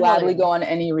I would gladly go on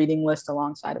any reading list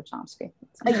alongside of Chomsky.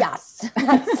 Yes,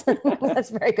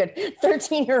 that's very good.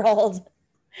 13-year-old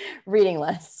reading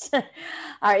list. All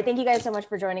right, thank you guys so much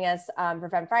for joining us for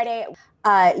Femme Friday.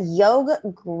 Yog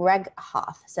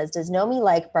Greghoff says, does Nomi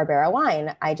like Barbera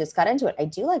wine? I just got into it. I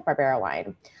do like Barbera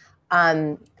wine.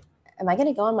 Am I going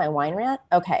to go on my wine rant?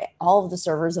 Okay, all of the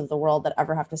servers of the world that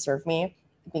ever have to serve me,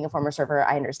 being a former server,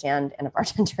 I understand, and a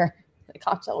bartender, a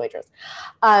cocktail waitress.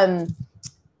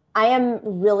 I am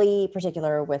really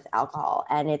particular with alcohol,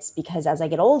 and it's because as I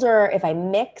get older, if I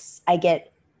mix, I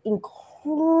get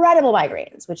incredible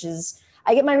migraines,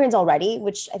 I get migraines already,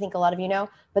 which I think a lot of you know,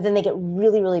 but then they get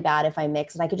really, really bad if I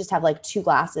mix, and I could just have like 2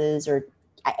 glasses, or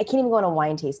I can't even go on a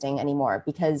wine tasting anymore,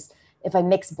 because if I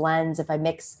mix blends, if I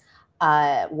mix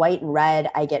white and red,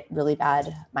 I get really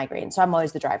bad migraines. So I'm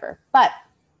always the driver. But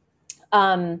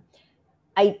I,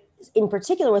 in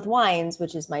particular with wines,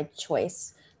 which is my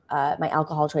choice, my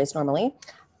alcohol choice normally,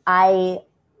 I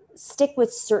stick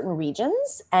with certain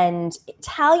regions, and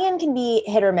Italian can be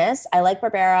hit or miss. I like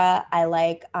Barbera. I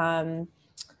like, Barbera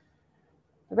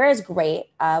is great.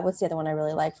 What's the other one I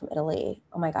really like from Italy?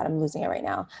 Oh my God, I'm losing it right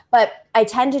now. But I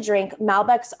tend to drink,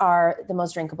 Malbecs are the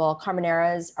most drinkable.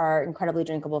 Carboneras are incredibly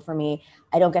drinkable for me.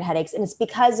 I don't get headaches. And it's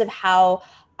because of how,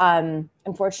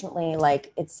 unfortunately,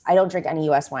 I don't drink any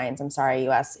US wines. I'm sorry,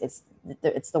 US, it's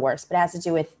the worst, but it has to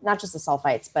do with not just the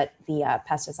sulfites, but the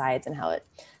pesticides and how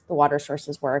the water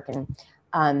sources work.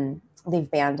 And they've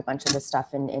banned a bunch of this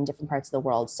stuff in different parts of the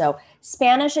world. So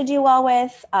Spanish I do well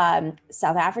with,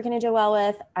 South African I do well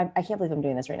with. I can't believe I'm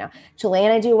doing this right now.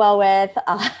 Chilean I do well with.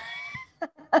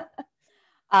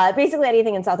 Basically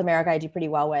anything in South America I do pretty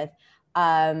well with.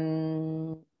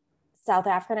 South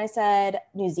African I said,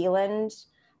 New Zealand,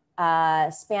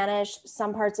 Spanish,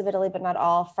 some parts of Italy, but not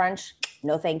all. French,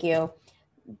 no thank you.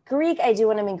 Greek I do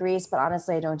when I'm in Greece, but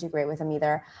honestly I don't do great with them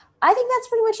either. I think that's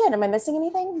pretty much it. Am I missing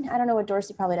anything? I don't know what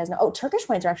Dorsey probably doesn't know. Oh, Turkish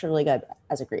wines are actually really good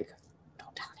as a Greek.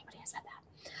 Don't tell anybody I said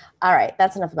that. All right,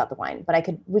 that's enough about the wine, but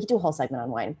we could do a whole segment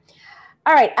on wine.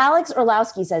 All right, Alex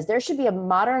Orlowski says there should be a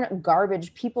modern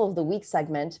garbage people of the week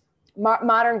segment,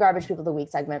 modern garbage people of the week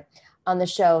segment on the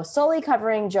show, solely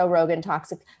covering Joe Rogan,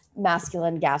 toxic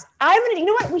masculine gas. You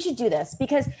know what? We should do this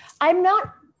because I'm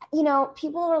not,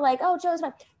 people are like, oh, Joe's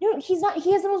fine. No, he's not.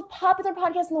 He has the most popular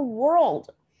podcast in the world.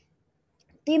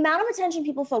 The amount of attention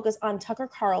people focus on Tucker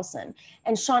Carlson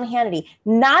and Sean Hannity,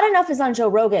 not enough is on Joe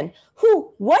Rogan,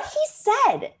 who, what he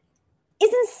said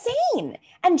is insane.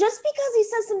 And just because he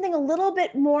says something a little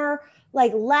bit more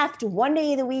like left one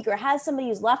day of the week or has somebody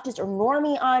who's leftist or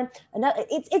normie on another,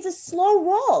 it's a slow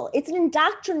roll. It's an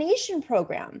indoctrination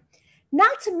program.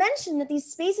 Not to mention that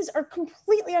these spaces are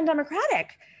completely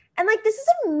undemocratic. And like, this is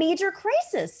a major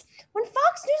crisis. When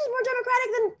Fox News is more democratic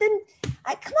than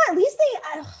come on, at least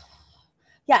they...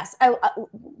 Yes,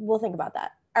 we'll think about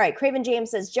that. All right, Craven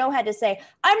James says, Joe had to say,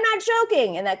 I'm not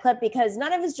joking in that clip because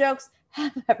none of his jokes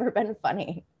have ever been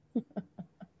funny.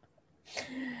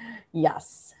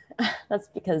 Yes, that's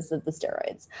because of the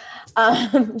steroids.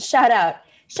 Shout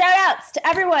outs to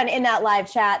everyone in that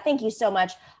live chat. Thank you so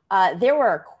much. There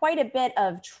were quite a bit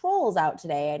of trolls out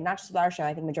today, and not just with our show.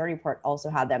 I think Majority Report also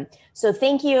had them. So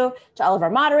thank you to all of our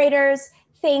moderators.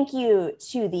 Thank you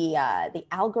to the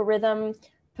algorithm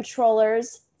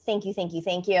patrollers. Thank you.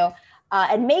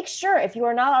 And make sure, if you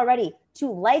are not already,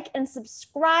 to like and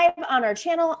subscribe on our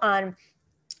channel on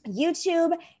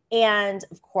YouTube. And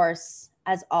of course,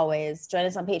 as always, join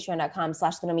us on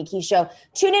patreon.com/The Nomiki Show.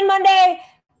 Tune in Monday.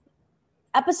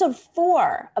 Episode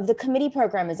 4 of the committee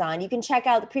program is on. You can check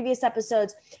out the previous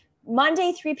episodes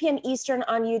Monday, 3 p.m. Eastern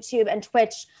on YouTube and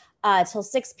Twitch till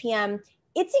 6 p.m.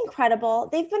 It's incredible.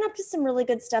 They've been up to some really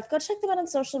good stuff. Go check them out on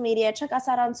social media. Check us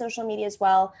out on social media as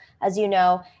well, as you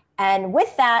know. And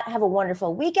with that, have a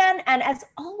wonderful weekend. And as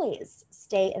always,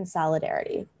 stay in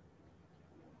solidarity.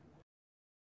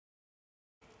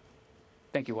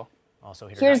 Thank you, Will. Also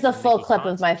here Here's the tonight, full Nomiki clip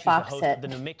Hans. of my She's Fox the host hit.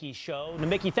 of The Nomiki Show.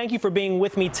 Nomiki, thank you for being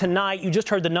with me tonight. You just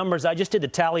heard the numbers. I just did the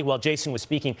tally while Jason was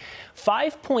speaking.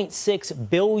 $5.6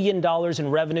 billion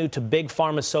in revenue to Big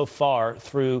Pharma so far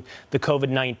through the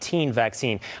COVID-19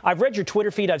 vaccine. I've read your Twitter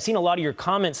feed. I've seen a lot of your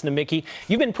comments, Nomiki.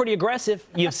 You've been pretty aggressive.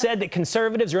 You've said that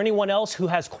conservatives or anyone else who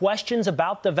has questions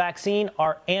about the vaccine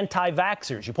are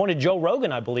anti-vaxxers. You pointed Joe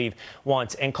Rogan, I believe,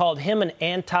 once and called him an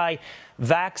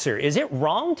anti-vaxxer. Is it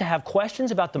wrong to have questions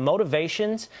about the motivations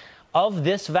of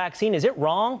this vaccine? Is it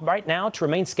wrong right now to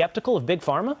remain skeptical of Big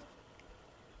Pharma?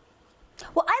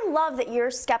 Well, I love that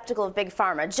you're skeptical of Big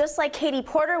Pharma, just like Katie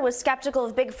Porter was skeptical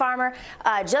of Big Pharma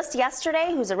just yesterday,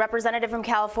 who's a representative from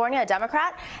California, a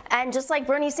Democrat, and just like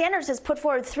Bernie Sanders has put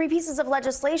forward 3 pieces of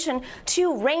legislation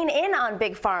to rein in on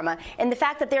Big Pharma and the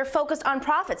fact that they're focused on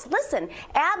profits. Listen,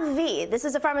 AbbVie, this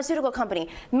is a pharmaceutical company,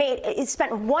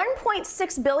 spent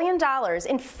 $1.6 billion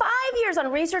in 5 years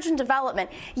on research and development,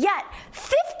 yet $50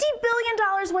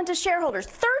 billion went to shareholders,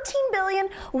 $13 billion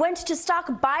went to stock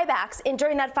buybacks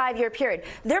during that 5-year period.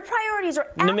 Their priorities are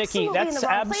absolutely Nomiki, that's in the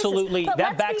wrong absolutely, places.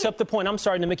 that backs up the point. I'm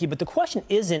sorry, Nomiki, but the question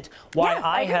isn't why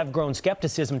I have grown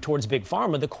skepticism towards Big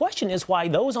Pharma. The question is why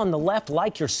those on the left,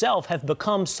 like yourself, have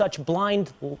become such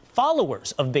blind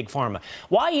followers of Big Pharma.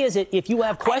 Why is it if you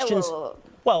have questions...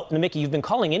 Well, Nomiki, you've been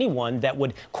calling anyone that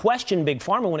would question Big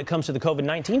Pharma when it comes to the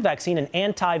COVID-19 vaccine an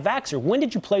anti-vaxxer. When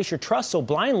did you place your trust so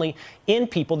blindly in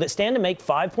people that stand to make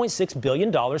 $5.6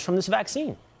 billion from this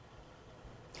vaccine?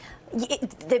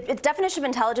 The definition of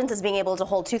intelligence is being able to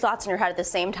hold 2 thoughts in your head at the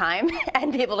same time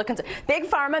and be able to consider. Big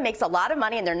Pharma makes a lot of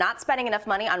money, and they're not spending enough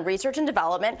money on research and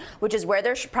development, which is where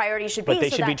their priority should be. But they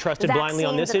should be trusted blindly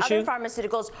on this issue? Other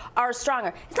pharmaceuticals are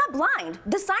stronger. It's not blind.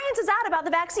 The science is out about the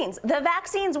vaccines. The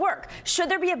vaccines work. Should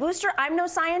there be a booster? I'm no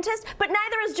scientist, but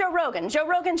neither is Joe Rogan. Joe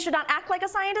Rogan should not act like a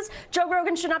scientist. Joe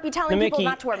Rogan should not be telling people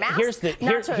not to wear masks, here's the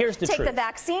take truth. the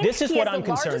vaccine. This is He what has I'm the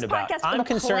concerned largest about. podcast on I'm the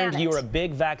concerned planet. you're a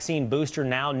big vaccine booster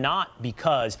now, not not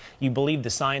because you believe the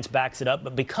science backs it up,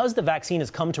 but because the vaccine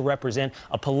has come to represent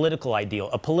a political ideal,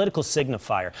 a political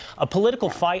signifier, a political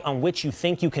fight on which you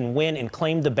think you can win and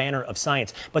claim the banner of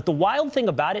science. But the wild thing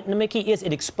about it, Nomiki, is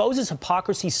it exposes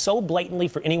hypocrisy so blatantly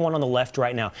for anyone on the left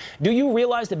right now. Do you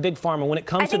realize that Big Pharma, when it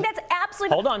comes to... I think that's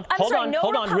absolutely...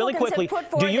 Hold on, really quickly.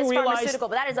 Do you realize...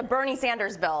 But that is a Bernie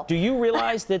Sanders bill. Do you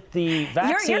realize that the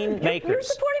vaccine makers... You're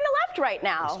supporting the left right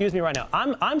now. Excuse me right now.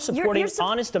 I'm supporting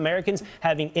honest Americans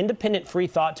having independent free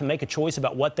thought to make a choice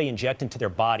about what they inject into their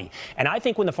body. And I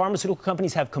think when the pharmaceutical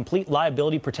companies have complete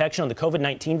liability protection on the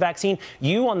COVID-19 vaccine,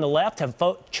 you on the left have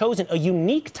chosen a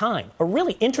unique time, a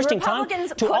really interesting time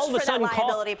to all of a sudden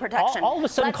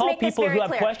call people who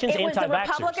have questions anti-vaxxers. It was the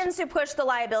Republicans who pushed the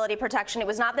liability protection. It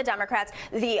was not the Democrats.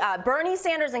 The Bernie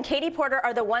Sanders and Katie Porter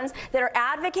are the ones that are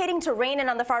advocating to rein in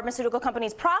on the pharmaceutical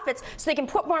companies' profits so they can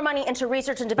put more money into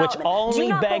research and development. Which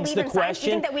only begs the question. Do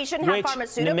you think that we shouldn't have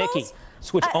pharmaceuticals?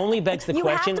 Which only begs the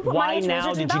question, why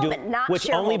now did you do it? Which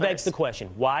only begs the question,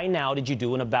 why now did you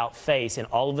do an about face and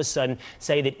all of a sudden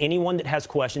say that anyone that has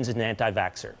questions is an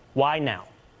anti-vaxxer? Why now?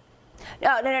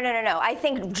 No. I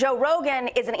think Joe Rogan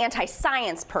is an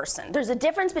anti-science person. There's a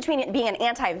difference between being an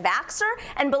anti-vaxxer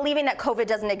and believing that COVID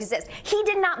doesn't exist. He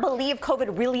did not believe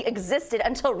COVID really existed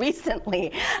until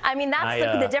recently. I mean, that's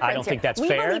the difference. I don't think that's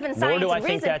fair, believe in nor science do I and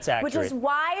think reason, that's accurate. which is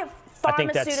why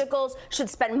pharmaceuticals should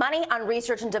spend money on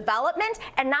research and development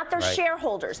and not their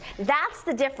shareholders. That's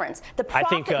the difference. The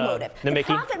profit motive. Nomiki, the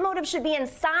profit motive should be in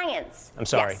science. I'm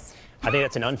sorry. Yes. I think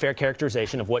that's an unfair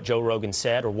characterization of what Joe Rogan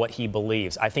said or what he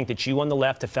believes. I think that you on the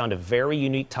left have found a very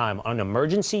unique time on an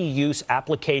emergency use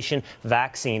application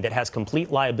vaccine that has complete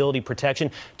liability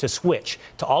protection to switch,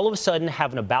 to all of a sudden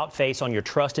have an about face on your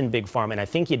trust in Big Pharma. And I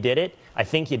think you did it.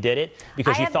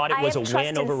 Because you thought it was a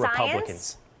win over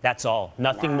Republicans. That's all.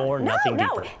 Nothing more, nothing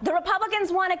deeper. No, the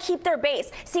Republicans want to keep their base.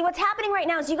 See, what's happening right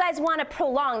now is you guys want to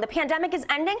prolong. The pandemic is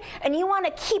ending, and you want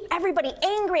to keep everybody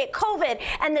angry at COVID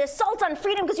and the assault on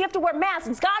freedom because you have to wear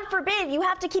masks. God forbid you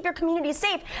have to keep your community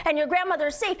safe and your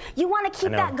grandmother safe. You want to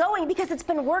keep that going because it's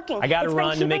been working. I got to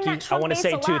run, Nomiki. I want to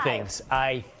say two things.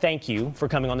 I thank you for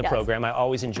coming on the program. I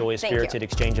always enjoy a spirited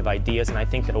exchange of ideas, and I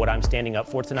think that what I'm standing up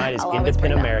for tonight is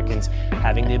independent Americans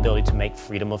having the ability to make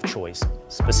freedom of choice,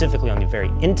 specifically on the very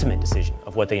intimate decision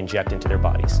of what they inject into their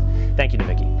bodies. Thank you,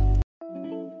 Nomiki.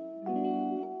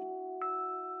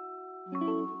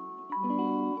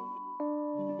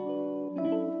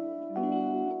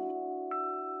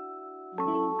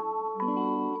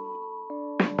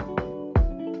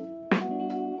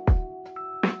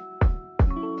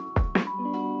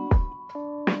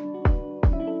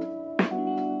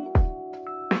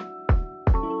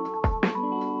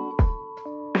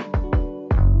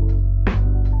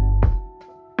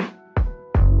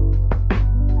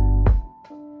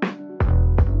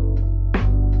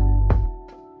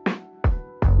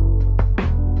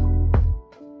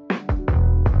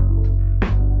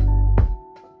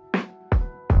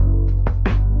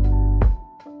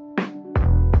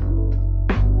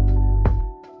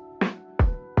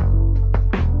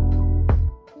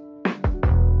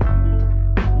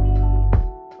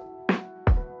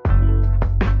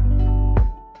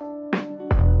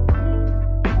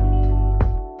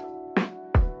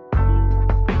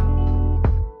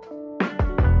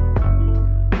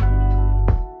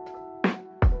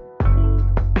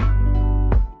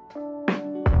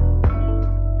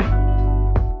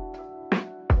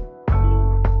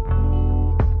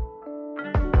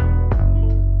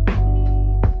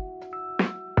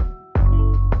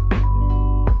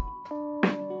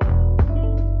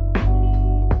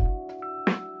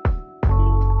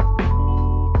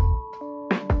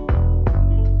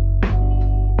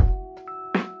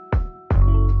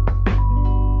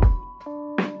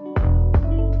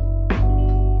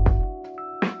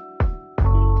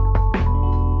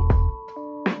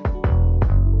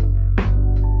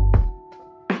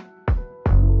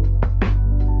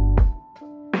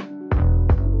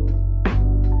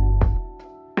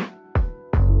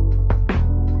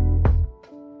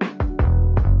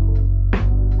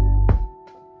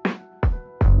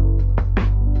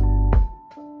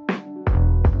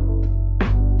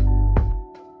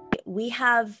 We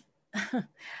have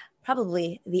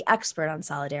probably the expert on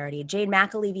solidarity. Jane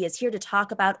McAlevey is here to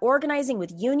talk about organizing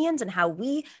with unions and how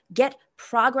we get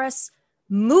progress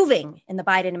moving in the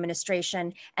Biden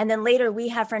administration. And then later we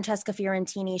have Francesca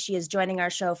Fiorentini. She is joining our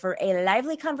show for a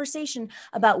lively conversation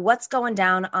about what's going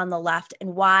down on the left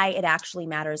and why it actually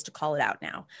matters to call it out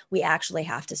now. We actually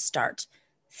have to start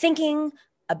thinking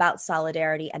about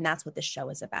solidarity, and that's what this show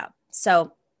is about.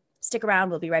 So stick around.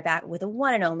 We'll be right back with the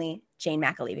one and only Jane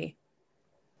McAlevey.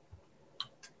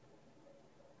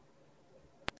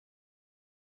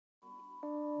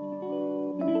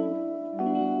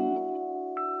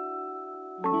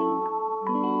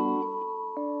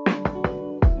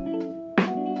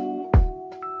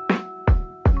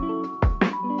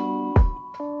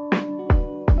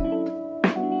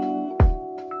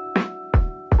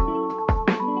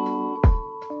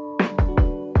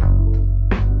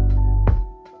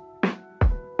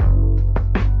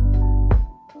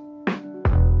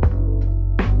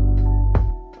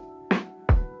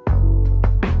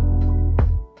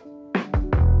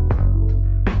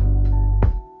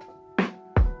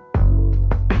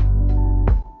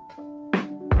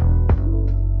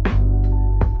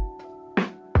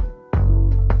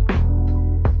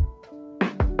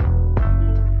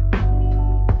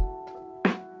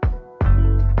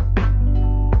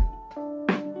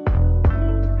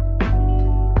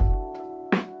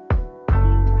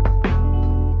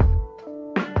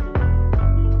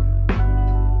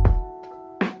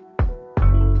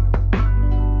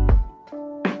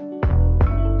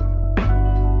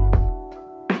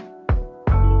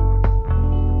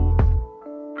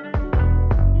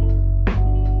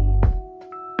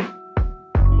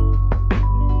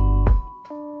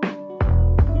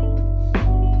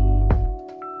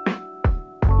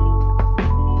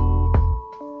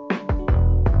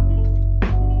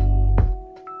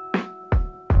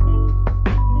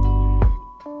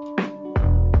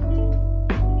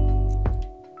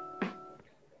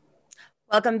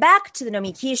 Welcome back to the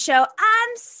Nomiki Show. I'm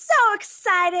so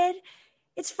excited.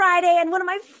 It's Friday, and one of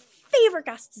my favorite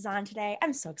guests is on today.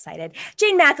 I'm so excited.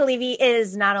 Jane McAlevey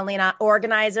is not only an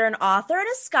organizer, an author, and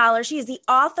a scholar. She is the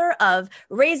author of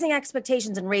Raising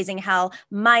Expectations and Raising Hell,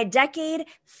 My Decade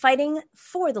Fighting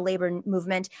for the Labor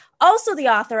Movement. Also the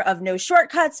author of No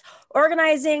Shortcuts,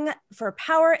 Organizing for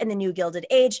Power in the New Gilded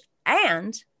Age,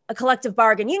 and a collective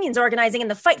bargain unions organizing in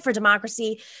the fight for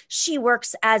democracy. She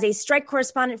works as a strike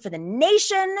correspondent for The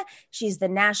Nation. She's the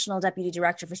National Deputy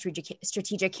Director for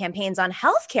Strategic Campaigns on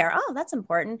Healthcare. Oh, that's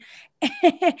important.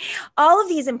 All of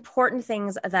these important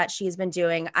things that she's been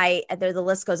doing. The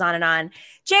list goes on and on.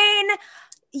 Jane,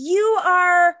 you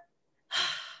are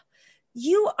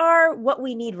what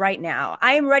we need right now.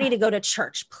 I am ready to go to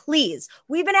church. Please.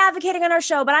 We've been advocating on our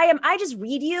show, but I just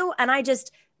read you and I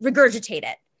just regurgitate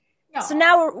it. So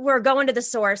now we're going to the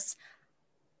source.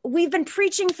 We've been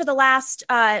preaching for the last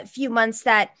few months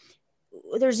that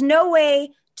there's no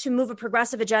way to move a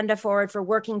progressive agenda forward for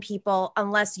working people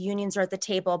unless unions are at the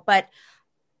table. But,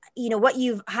 you know, what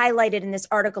you've highlighted in this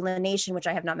article in The Nation, which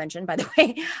I have not mentioned, by the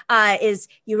way, is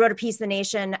you wrote a piece in The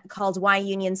Nation called Why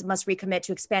Unions Must Recommit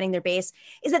to Expanding Their Base,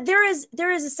 is that there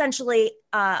is essentially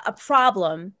a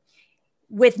problem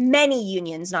with many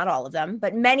unions, not all of them,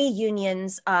 but many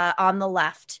unions on the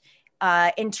left,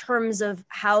 in terms of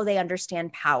how they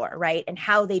understand power, right? And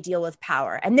how they deal with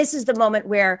power. And this is the moment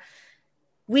where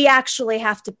we actually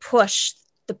have to push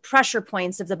the pressure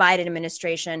points of the Biden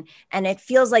administration. And it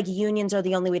feels like unions are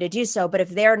the only way to do so. But if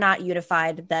they're not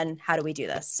unified, then how do we do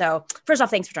this? So first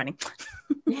off, thanks for joining.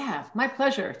 Yeah, my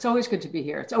pleasure. It's always good to be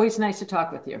here. It's always nice to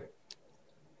talk with you.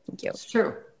 Thank you. It's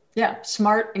true. Yeah,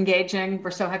 smart, engaging.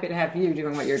 We're so happy to have you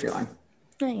doing what you're doing.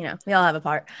 You know, we all have a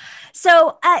part.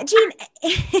 So, Jean,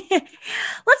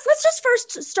 let's just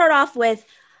first start off with,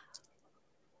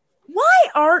 why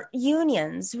aren't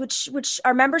unions, which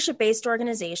are membership-based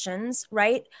organizations,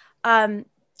 right?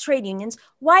 Trade unions,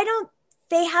 why don't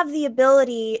they have the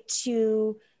ability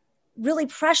to really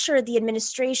pressure the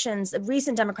administrations, the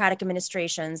recent Democratic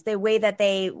administrations, the way that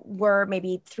they were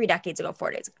maybe 3 decades ago,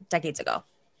 4 decades ago?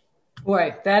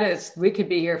 Boy, we could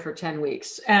be here for 10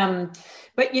 weeks.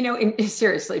 But, you know,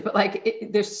 seriously, but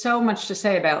there's so much to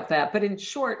say about that. But in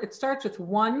short, it starts with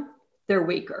one, they're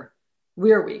weaker.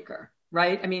 We're weaker,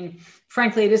 right? I mean,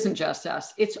 frankly, it isn't just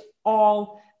us. It's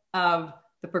all of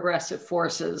the progressive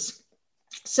forces,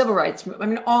 civil rights movement.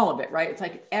 I mean, all of it, right? It's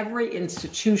like every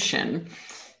institution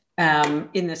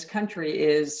in this country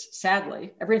is,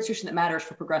 sadly, every institution that matters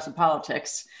for progressive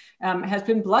politics has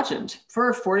been bludgeoned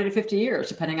for 40 to 50 years,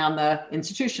 depending on the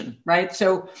institution, right?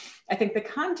 So I think the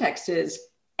context is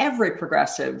every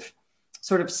progressive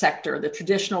sort of sector, the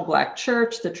traditional Black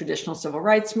church, the traditional civil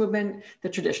rights movement, the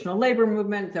traditional labor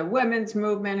movement, the women's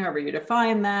movement, however you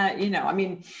define that, you know, I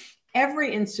mean,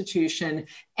 every institution.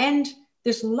 And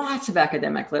there's lots of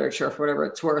academic literature, for whatever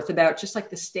it's worth, about just like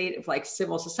the state of like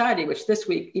civil society, which this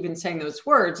week, even saying those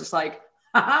words is like,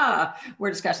 we're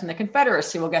discussing the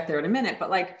Confederacy. We'll get there in a minute. But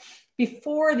like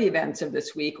before the events of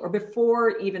this week, or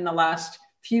before even the last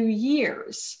few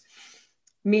years,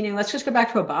 meaning let's just go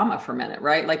back to Obama for a minute,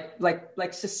 right?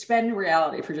 Like suspend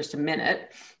reality for just a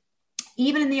minute.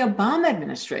 Even in the Obama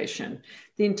administration,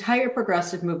 the entire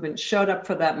progressive movement showed up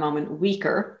for that moment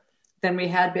weaker than we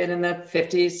had been in the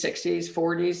 50s, 60s,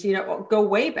 40s, you know, go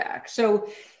way back. So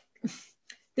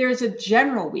there's a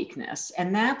general weakness,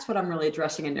 and that's what I'm really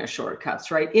addressing in No Shortcuts,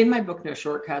 right? In my book, No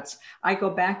Shortcuts, I go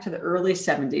back to the early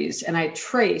 70s and I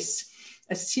trace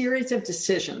a series of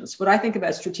decisions, what I think of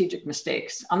as strategic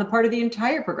mistakes on the part of the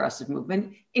entire progressive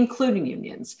movement, including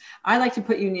unions. I like to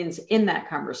put unions in that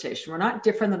conversation. We're not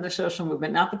different than the social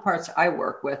movement, not the parts I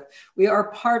work with. We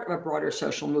are part of a broader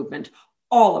social movement,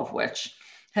 all of which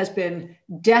has been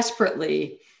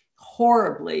desperately,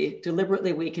 horribly,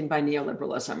 deliberately weakened by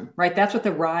neoliberalism, right? That's what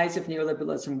the rise of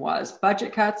neoliberalism was.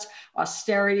 Budget cuts,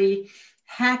 austerity,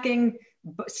 hacking,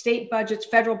 state budgets,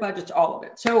 federal budgets, all of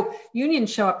it. So unions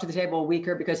show up to the table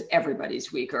weaker because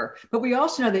everybody's weaker. But we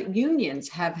also know that unions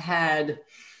have had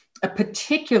they've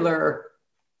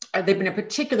been a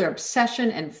particular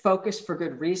obsession and focus for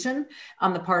good reason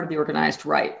on the part of the organized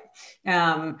right.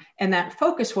 And that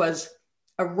focus was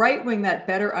a right wing that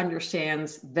better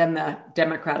understands than the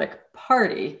Democratic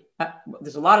Party.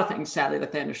 There's a lot of things, sadly,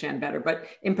 that they understand better. But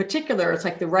in particular, it's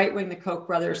like the right wing, the Koch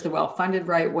brothers, the well-funded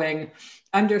right wing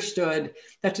understood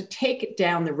that to take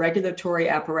down the regulatory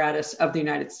apparatus of the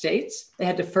United States, they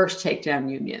had to first take down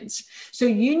unions. So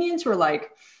unions were like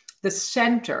the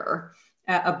center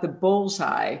of the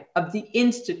bullseye of the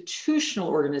institutional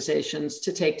organizations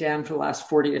to take down for the last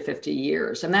 40 to 50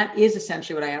 years. And that is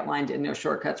essentially what I outlined in No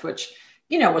Shortcuts, which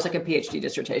was like a PhD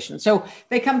dissertation. So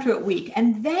they come to it weak.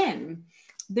 And then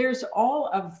there's all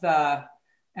of the,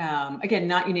 again,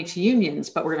 not unique to unions,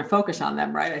 but we're going to focus on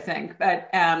them, right, I think. But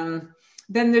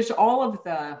then there's all of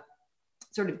the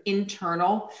sort of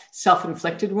internal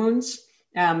self-inflicted wounds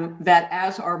that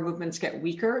as our movements get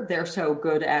weaker, they're so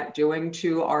good at doing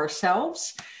to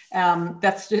ourselves.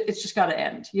 It's just got to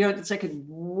end. It's like it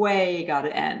way got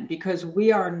to end, because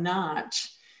we are not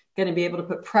going to be able to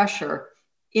put pressure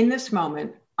in this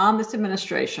moment on this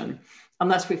administration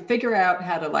unless we figure out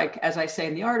how to, like, as I say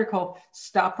in the article,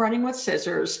 stop running with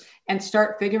scissors and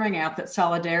start figuring out that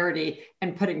solidarity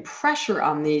and putting pressure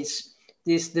on this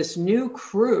new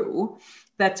crew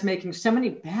that's making so many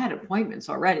bad appointments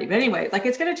already. But anyway, like,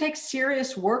 it's going to take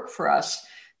serious work for us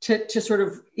to sort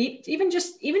of even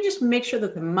just make sure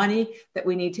that the money that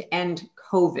we need to end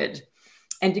COVID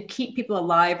and to keep people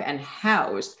alive and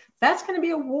housed, that's going to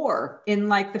be a war in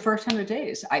like the first 100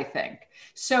 days, I think.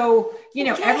 So,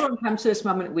 everyone comes to this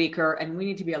moment weaker, and we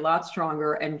need to be a lot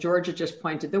stronger. And Georgia just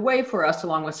pointed the way for us,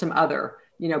 along with some other,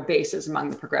 bases among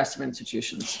the progressive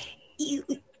institutions.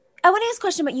 I want to ask a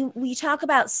question, but we talk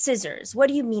about scissors. What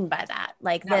do you mean by that?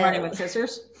 Like not running with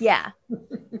scissors? Yeah.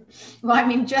 Well, I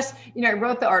mean, I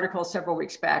wrote the article several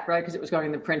weeks back, right? Because it was going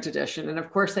in the print edition. And of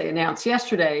course, they announced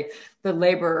yesterday the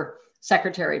labor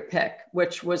secretary pick,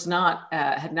 which was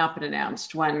had not been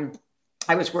announced when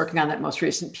I was working on that most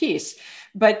recent piece.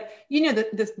 But,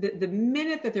 the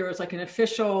minute that there was like an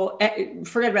official,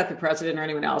 forget about the president or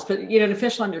anyone else, but, an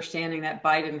official understanding that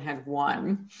Biden had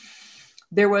won,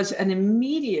 there was an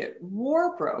immediate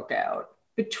war broke out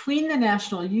between the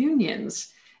national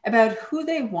unions about who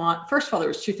they want. First of all, there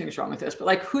was two things wrong with this, but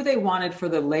like who they wanted for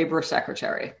the labor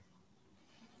secretary.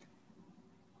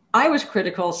 I was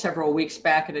critical several weeks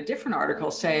back in a different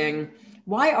article saying,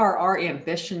 why are our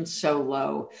ambitions so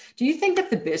low? Do you think that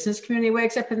the business community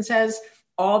wakes up and says,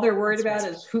 all they're worried about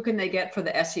is who can they get for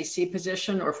the SEC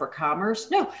position or for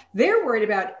commerce? No, they're worried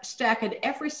about stacking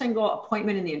every single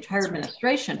appointment in the entire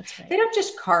administration. Right. They don't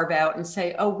just carve out and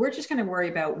say, oh, we're just going to worry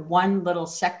about one little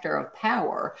sector of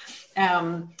power.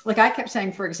 Like I kept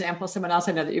saying, for example, someone else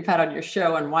I know that you've had on your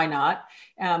show, and why not?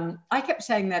 I kept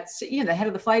saying that, the head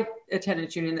of the flight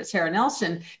attendants union, that Sarah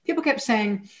Nelson, people kept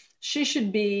saying, she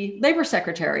should be labor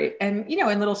secretary. And,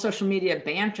 in little social media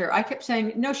banter, I kept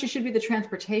saying, no, she should be the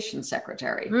transportation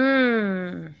secretary.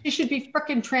 She should be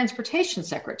frickin' transportation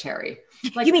secretary.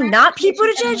 Like, you mean not Pete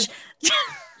Buttigieg?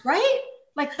 Right?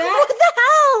 Like that? What the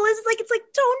hell? It's like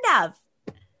tone deaf.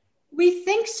 We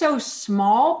think so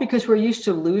small because we're used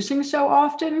to losing so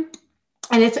often.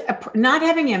 And it's not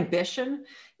having ambition.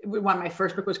 One of my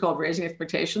first book was called Raising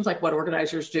Expectations, like what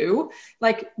organizers do.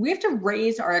 Like, we have to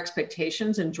raise our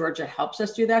expectations, and Georgia helps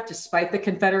us do that, despite the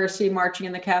Confederacy marching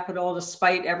in the Capitol,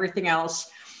 despite everything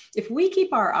else. If we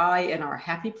keep our eye in our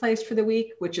happy place for the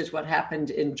week, which is what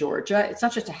happened in Georgia, it's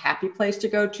not just a happy place to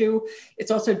go to. It's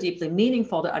also deeply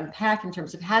meaningful to unpack in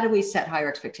terms of how do we set higher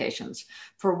expectations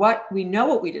for what we know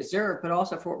what we deserve, but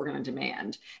also for what we're going to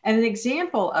demand. And an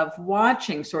example of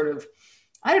watching sort of,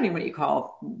 I don't even know what you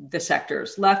call the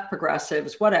sectors, left,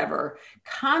 progressives, whatever,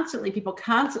 people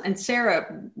constantly, and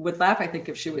Sarah would laugh, I think,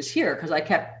 if she was here, because I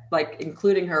kept like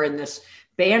including her in this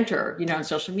banter, on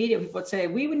social media. People would say,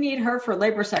 we would need her for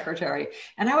labor secretary.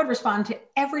 And I would respond to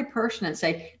every person and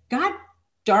say, God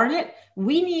darn it,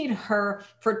 we need her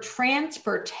for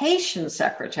transportation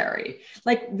secretary.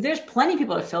 Like, there's plenty of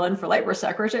people to fill in for labor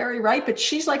secretary, right? But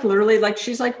she's like, literally, like,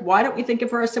 why don't we think of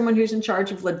her as someone who's in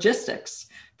charge of logistics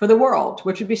for the world,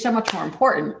 which would be so much more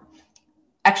important?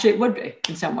 Actually, it would be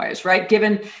in some ways, right?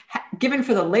 Given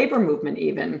for the labor movement,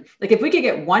 even like if we could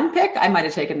get one pick, I might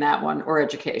have taken that one, or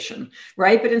education,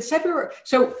 right? But instead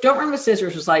so don't run with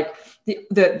scissors was like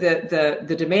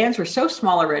the demands were so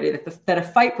small already that a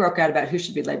fight broke out about who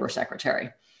should be labor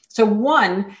secretary. So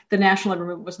one, the national labor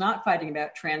movement was not fighting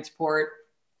about transport,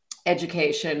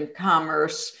 education,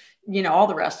 commerce, all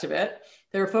the rest of it.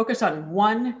 They were focused on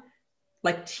one,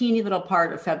 like teeny little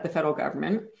part of the federal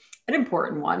government, an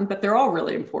important one, but they're all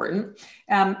really important.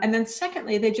 And then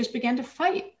secondly, they just began to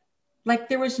fight. Like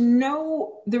there was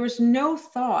no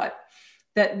thought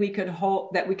that we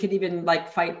could even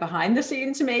like fight behind the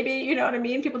scenes, maybe, you know what I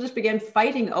mean? People just began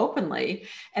fighting openly,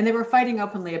 and they were fighting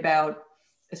openly about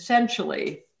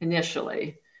essentially,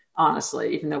 initially,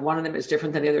 honestly, even though one of them is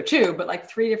different than the other two, but like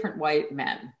three different white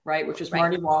men, right? Which is right.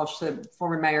 Marty Walsh, the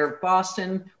former mayor of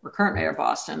Boston, or current mayor of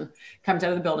Boston, comes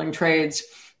out of the building trades.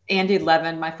 Andy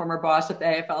Levin, my former boss at the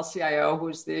AFL-CIO,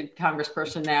 who's the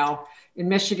congressperson now in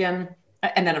Michigan.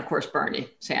 And then, of course, Bernie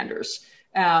Sanders.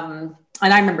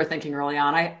 and I remember thinking early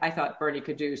on, I thought Bernie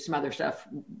could do some other stuff.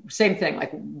 Same thing,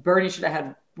 like we should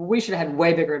have had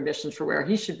way bigger ambitions for where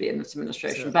he should be in this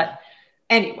administration. Sure. But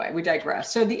anyway, we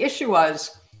digress. So the issue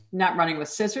was not running with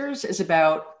scissors is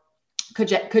about, could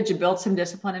you build some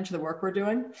discipline into the work we're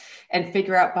doing and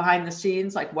figure out behind the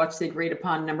scenes, like what's the agreed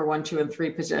upon number 1, 2, and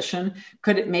 3 position?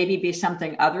 Could it maybe be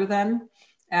something other than,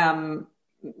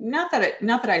 not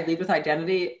that I lead with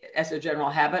identity as a general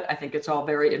habit. I think it's all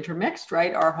very intermixed,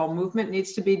 right? Our whole movement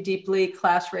needs to be deeply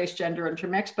class, race, gender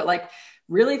intermixed, but like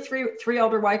really three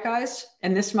older white guys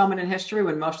in this moment in history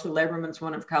when most of the labor movement's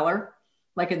one of color,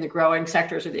 like in the growing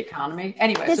sectors of the economy.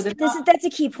 Anyway, that's a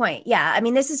key point. Yeah. I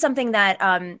mean, this is something that,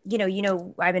 I'm on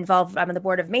the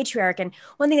board of Matriarch. And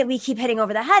one thing that we keep hitting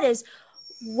over the head is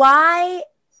why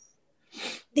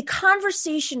the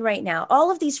conversation right now, all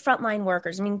of these frontline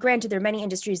workers, I mean, granted, there are many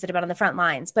industries that have been on the front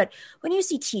lines, but when you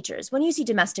see teachers, when you see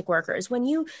domestic workers, when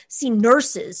you see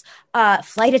nurses,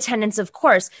 flight attendants, of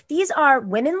course, these are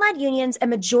women-led unions and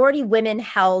majority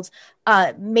women-held,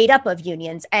 made up of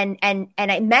unions. And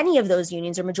many of those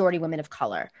unions are majority women of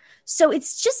color. So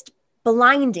it's just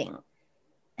blinding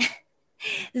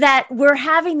that we're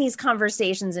having these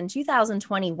conversations in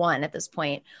 2021 at this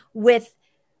point with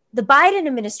the Biden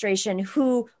administration,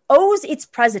 who owes its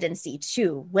presidency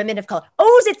to women of color,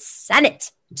 owes its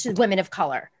Senate to women of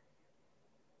color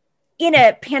in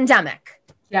a pandemic,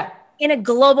 in a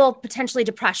global, potentially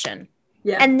depression.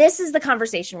 Yeah. And this is the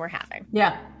conversation we're having.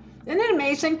 Yeah. Isn't it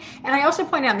amazing? And I also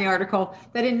point out in the article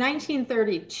that in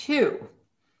 1932,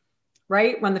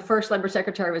 right, when the first labor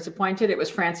secretary was appointed, it was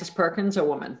Frances Perkins, a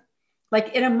woman.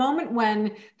 Like in a moment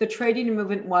when the trade union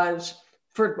movement was,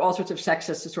 for all sorts of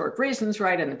sexist historic reasons,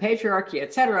 right, and the patriarchy,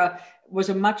 et cetera, was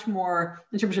a much more,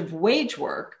 in terms of wage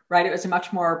work, right, it was a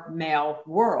much more male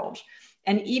world.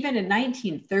 And even in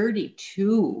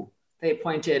 1932, they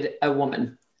appointed a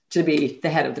woman to be the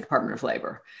head of the Department of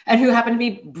Labor, and who happened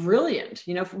to be brilliant.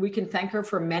 You know, we can thank her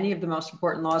for many of the most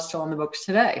important laws still in the books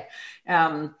today.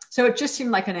 So it just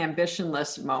seemed like an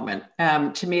ambitionless moment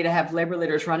to me to have labor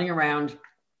leaders running around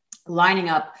lining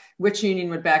up which union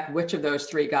would back which of those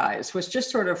 3 guys was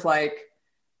just sort of like,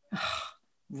 oh,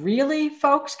 really,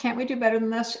 folks, can't we do better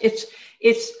than this?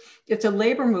 It's a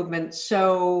labor movement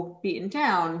so beaten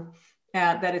down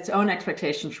that its own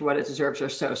expectations for what it deserves are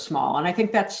so small. And I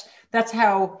think that's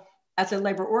how, as a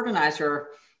labor organizer,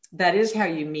 that is how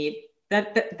you meet.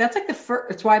 That's like the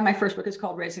first. It's why my first book is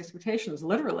called Raising Expectations,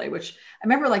 literally. Which I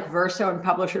remember, like Verso and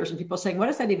publishers and people saying, "What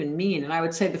does that even mean?" And I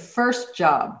would say the first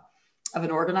job of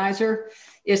an organizer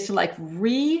is to like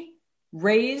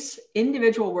raise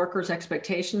individual workers'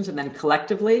 expectations, and then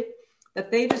collectively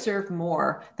that they deserve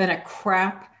more than a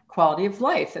crap quality of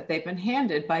life that they've been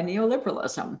handed by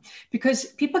neoliberalism. Because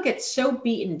people get so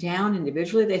beaten down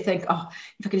individually, they think, oh,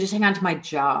 if I can just hang on to my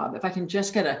job, if I can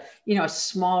just get a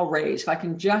small raise, if I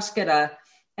can just get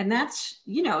and that's,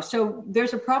 so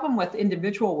there's a problem with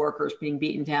individual workers being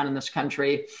beaten down in this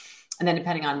country. And then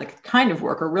depending on the kind of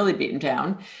worker, really beaten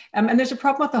down. And there's a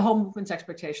problem with the whole movement's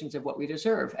expectations of what we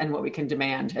deserve and what we can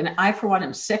demand. And I, for one,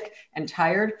 am sick and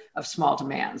tired of small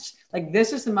demands. Like,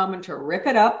 this is the moment to rip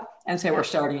it up and say, we're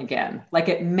starting again, like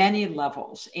at many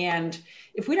levels. And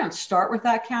if we don't start with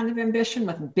that kind of ambition,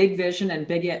 with big vision and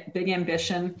big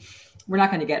ambition, we're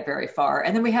not going to get very far.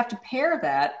 And then we have to pair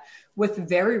that with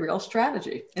very real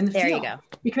strategy in the field. There you go.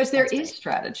 Because there is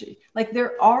strategy. Like,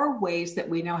 there are ways that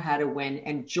we know how to win.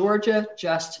 And Georgia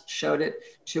just showed it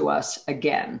to us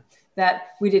again, that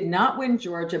we did not win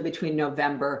Georgia between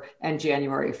November and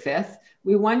January 5th.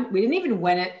 We didn't even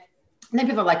win it. And then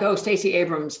people are like, oh, Stacey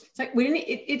Abrams. It's like,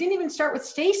 it didn't even start with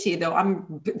Stacey, though.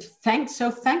 I'm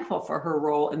so thankful for her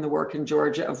role in the work in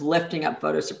Georgia of lifting up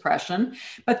voter suppression.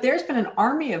 But there's been an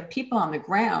army of people on the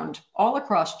ground all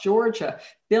across Georgia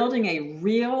building a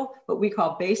real, what we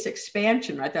call base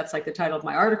expansion, right? That's like the title of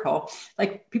my article.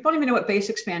 Like, people don't even know what base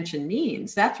expansion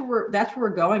means. That's where we're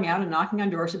going out and knocking on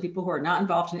doors of people who are not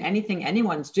involved in anything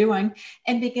anyone's doing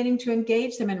and beginning to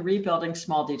engage them in rebuilding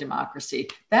small d democracy.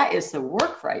 That is the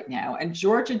work right now. And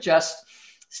Georgia just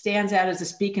stands out as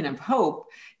a beacon of hope.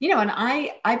 And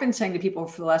I've been saying to people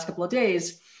for the last couple of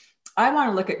days, I want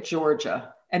to look at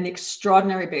Georgia and the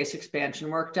extraordinary base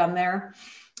expansion work done there,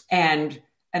 and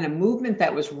a movement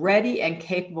that was ready and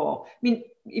capable. I mean,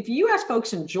 if you ask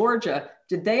folks in Georgia,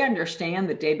 did they understand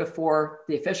the day before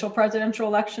the official presidential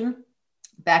election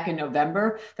back in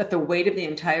November that the weight of the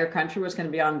entire country was going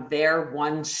to be on their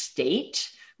one state,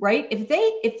 right? If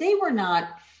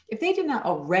they did not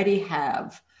already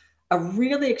have a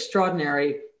really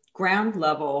extraordinary ground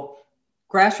level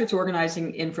grassroots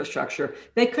organizing infrastructure.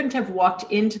 They couldn't have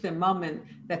walked into the moment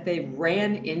that they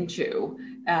ran into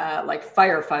like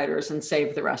firefighters and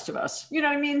saved the rest of us. You know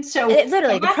what I mean? So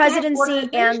literally the presidency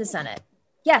and the Senate.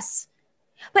 Yes.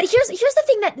 But here's the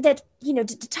thing that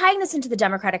tying this into the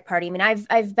Democratic Party. I mean,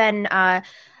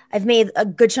 I've made a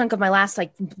good chunk of my last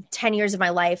 10 years of my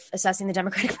life assessing the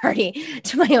Democratic Party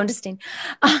to my own disdain.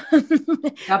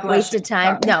 Wasted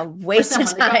time. No, wasted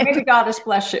time. Maybe God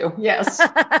bless you. Yes.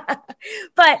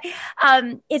 But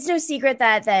it's no secret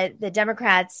that the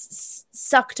Democrats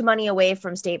sucked money away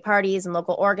from state parties and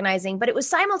local organizing, but it was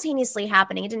simultaneously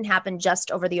happening. It didn't happen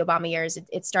just over the Obama years.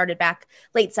 It started back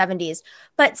late 70s.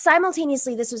 But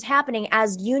simultaneously, this was happening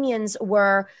as unions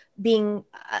were being,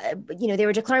 they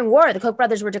were declaring war. The Koch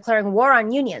brothers were declaring war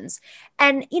on unions.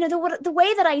 And, the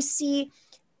way that I see,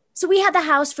 so we had the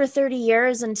House for 30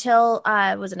 years until,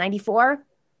 was it 94?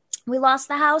 We lost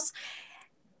the House.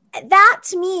 That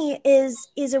to me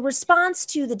is a response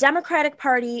to the Democratic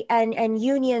Party and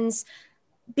unions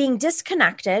being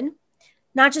disconnected,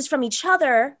 not just from each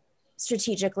other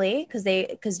strategically,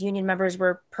 because union members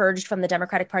were purged from the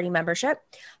Democratic Party membership,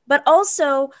 but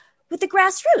also with the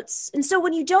grassroots. And so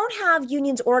when you don't have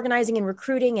unions organizing and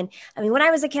recruiting, and I mean, when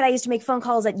I was a kid, I used to make phone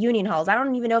calls at union halls. I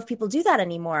don't even know if people do that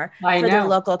anymore for their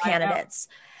local candidates.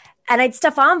 And I'd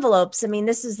stuff envelopes. I mean,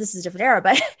 this is a different era,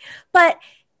 but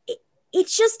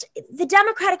it's just the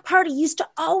Democratic Party used to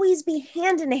always be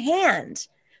hand in hand,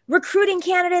 recruiting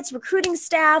candidates, recruiting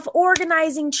staff,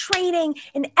 organizing, training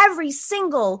in every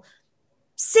single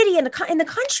city in the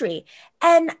country.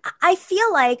 And I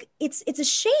feel like it's a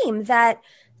shame that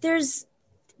there's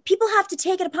people have to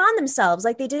take it upon themselves,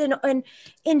 like they did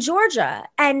in Georgia,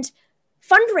 and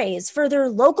fundraise for their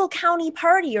local county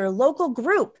party or local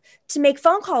group to make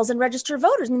phone calls and register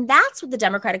voters. I mean, that's what the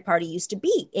Democratic Party used to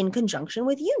be in conjunction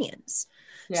with unions.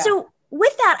 Yeah. So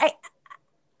with that,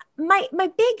 my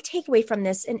big takeaway from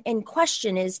this and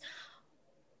question is,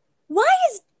 why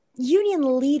is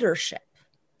union leadership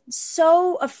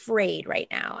so afraid right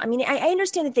now? I mean, I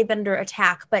understand that they've been under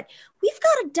attack, but we've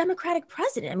got a Democratic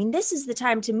president. I mean, this is the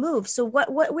time to move. So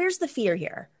where's the fear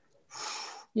here?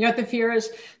 You know what the fear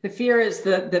is? The fear is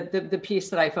the piece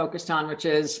that I focused on, which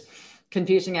is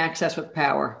confusing access with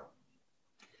power.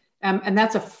 And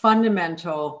that's a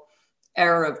fundamental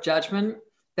error of judgment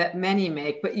that many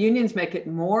make, but unions make it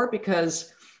more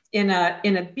because in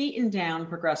a beaten down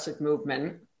progressive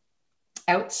movement,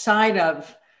 outside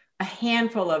of a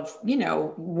handful of,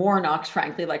 Warnocks,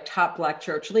 frankly, like top Black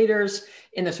church leaders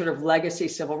in the sort of legacy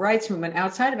civil rights movement,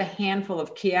 outside of a handful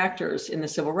of key actors in the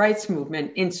civil rights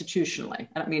movement institutionally,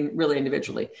 I don't mean really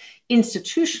individually,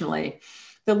 institutionally,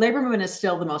 the labor movement is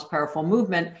still the most powerful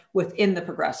movement within the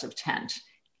progressive tent.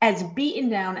 As beaten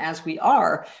down as we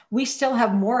are, we still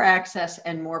have more access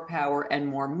and more power and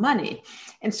more money.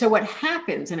 And so what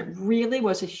happens, and it really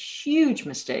was a huge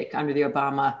mistake under the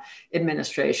Obama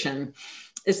administration,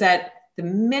 is that the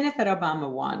minute that Obama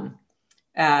won,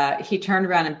 he turned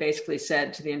around and basically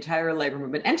said to the entire labor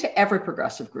movement and to every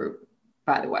progressive group,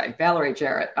 by the way, Valerie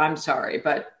Jarrett, I'm sorry,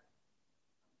 but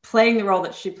playing the role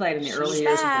that she played in the early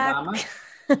years of Obama,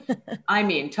 I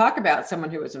mean, talk about someone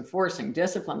who was enforcing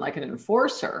discipline like an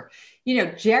enforcer.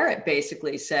 Jarrett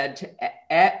basically said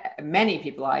to many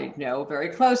people I know very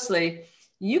closely,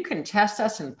 you can test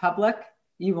us in public.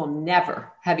 You'll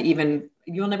never even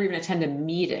attend a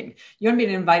meeting. You won't be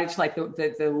invited to like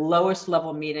the lowest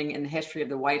level meeting in the history of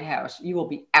the White House. You will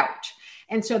be out.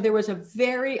 And so there was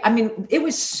it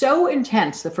was so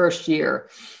intense the first year,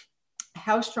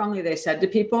 how strongly they said to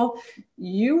people,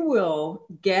 you will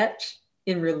get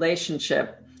in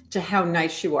relationship to how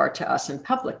nice you are to us in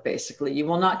public, basically. You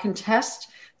will not contest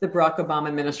the Barack Obama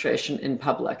administration in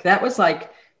public. That was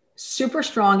like super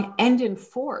strong and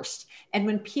enforced. And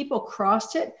when people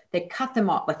crossed it, they cut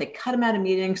them off. Like they cut them out of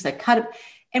meetings, they cut it.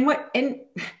 And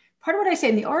part of what I say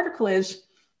in the article is,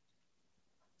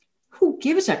 who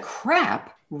gives a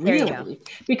crap, really?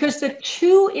 Because the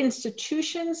two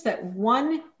institutions that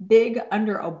won big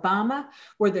under Obama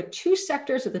were the two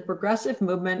sectors of the progressive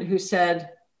movement who said,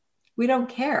 we don't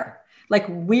care. Like,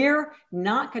 we're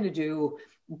not going to do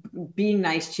being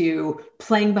nice to you,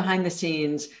 playing behind the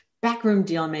scenes, backroom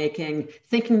deal making,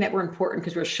 thinking that we're important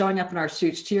because we're showing up in our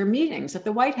suits to your meetings at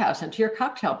the White House and to your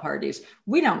cocktail parties.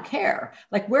 We don't care.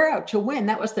 Like, we're out to win.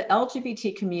 That was the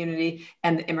LGBT community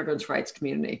and the immigrants' rights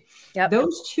community. Yep.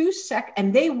 Those two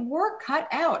and they were cut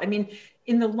out. I mean,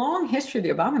 in the long history of the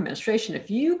Obama administration,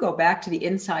 if you go back to the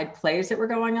inside plays that were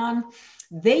going on,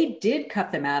 they did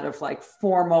cut them out of like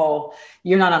formal,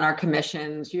 you're not on our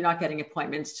commissions, you're not getting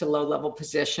appointments to low-level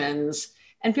positions.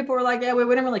 And people were like, yeah, we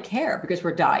don't really care because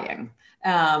we're dying.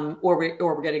 or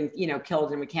we're getting,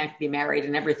 killed and we can't be married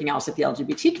and everything else that the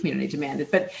LGBT community demanded.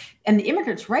 And the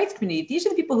immigrants' rights community, these are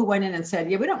the people who went in and said,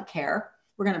 yeah, we don't care.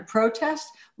 We're going to protest.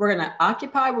 We're going to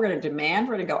occupy. We're going to demand.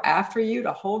 We're going to go after you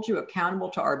to hold you accountable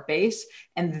to our base.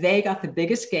 And they got the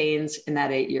biggest gains in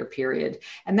that 8-year period.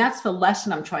 And that's the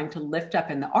lesson I'm trying to lift up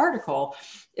in the article,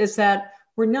 is that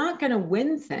we're not going to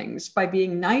win things by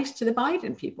being nice to the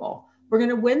Biden people. We're going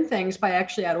to win things by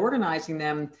actually out-organizing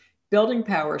them, building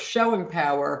power, showing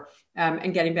power,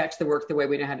 and getting back to the work the way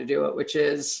we know how to do it, which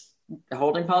is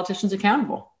holding politicians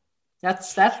accountable.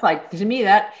 That's like, to me,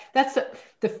 that's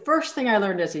the first thing I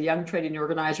learned as a young trade union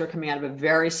organizer coming out of a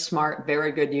very smart,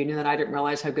 very good union that I didn't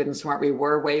realize how good and smart we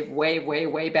were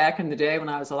way back in the day when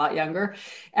I was a lot younger.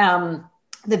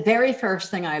 The very first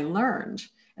thing I learned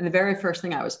and the very first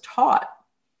thing I was taught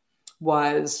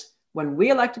was, when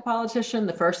we elect a politician,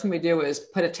 the first thing we do is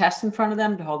put a test in front of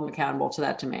them to hold them accountable to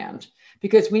that demand.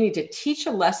 Because we need to teach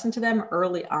a lesson to them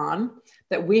early on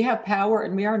that we have power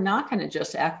and we are not going to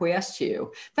just acquiesce to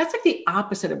you. That's like the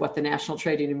opposite of what the national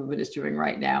trade union movement is doing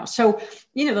right now. So,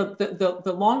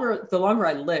 the longer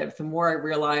I live, the more I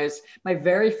realize my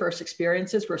very first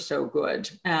experiences were so good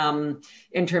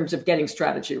in terms of getting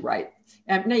strategy right.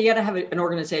 Now you got to have an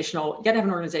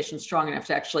organization strong enough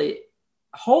to actually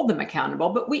hold them accountable.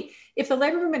 But if the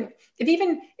labor movement, if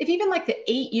even like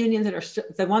the 8 unions that are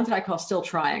the ones that I call still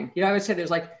trying, I would say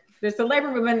there's the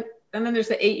labor movement and then there's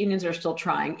the 8 unions that are still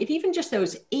trying. If even just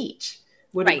those 8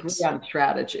 would agree on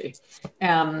strategy,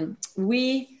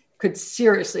 we could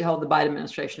seriously hold the Biden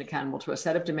administration accountable to a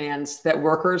set of demands that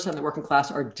workers and the working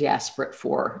class are desperate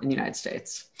for in the United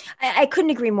States. I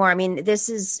couldn't agree more. I mean,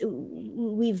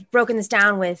 we've broken this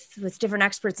down with different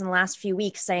experts in the last few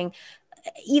weeks, saying,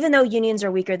 even though unions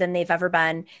are weaker than they've ever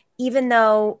been, even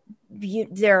though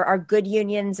there are good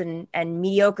unions and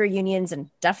mediocre unions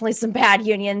and definitely some bad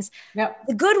unions,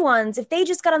 the good ones, if they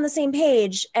just got on the same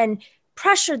page and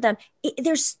pressured them,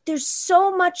 there's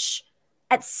so much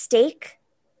at stake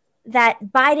that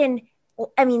Biden,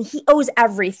 he owes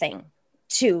everything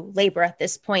to labor at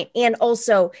this point. And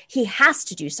also he has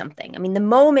to do something. The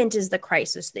moment is the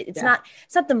crisis. It's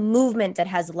not the movement that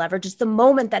has the leverage. It's the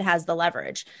moment that has the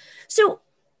leverage. So,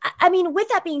 with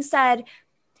that being said,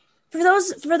 for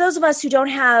those of us who don't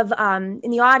have,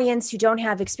 in the audience, who don't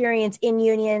have experience in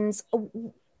unions,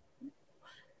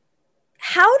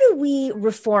 how do we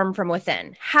reform from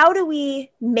within? How do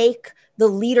we make the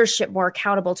leadership more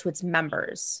accountable to its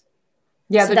members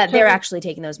so that they're actually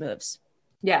taking those moves?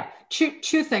 Yeah,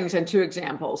 two things and 2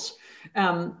 examples.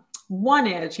 One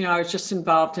is, I was just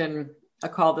involved in a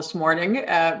call this morning,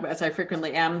 as I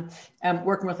frequently am,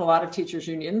 working with a lot of teachers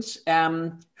unions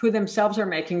who themselves are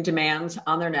making demands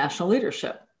on their national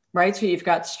leadership, right? So you've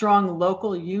got strong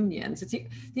local unions. It's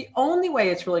the only way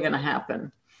it's really going to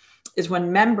happen is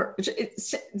when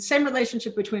same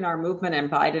relationship between our movement and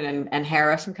Biden and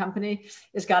Harris and company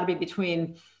has got to be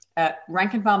between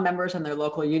rank and file members and their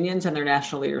local unions and their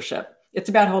national leadership. It's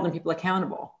about holding people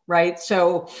accountable, right?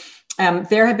 So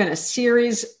there have been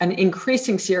an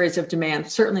increasing series of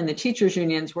demands, certainly in the teachers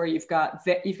unions, where you've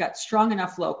got strong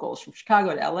enough locals from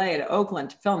Chicago to LA to Oakland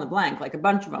to fill in the blank, like a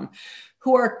bunch of them,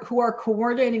 who are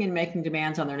coordinating and making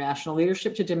demands on their national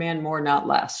leadership to demand more, not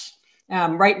less.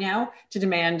 Right now, to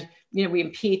demand, we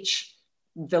impeach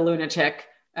the lunatic,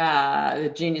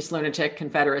 the genius lunatic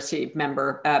Confederacy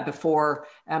member before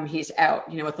he's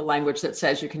out, with the language that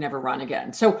says you can never run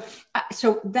again. So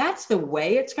that's the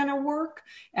way it's going to work.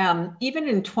 Even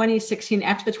in 2016,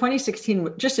 after the 2016,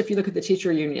 just if you look at the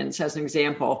teacher unions as an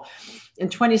example, in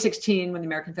 2016, when the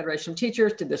American Federation of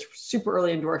Teachers did this super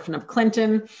early endorsement of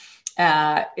Clinton,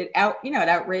 it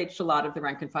outraged a lot of the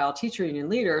rank and file teacher union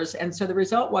leaders. And so the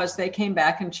result was they came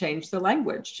back and changed the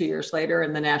language 2 years later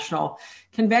in the national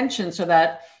convention so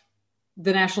that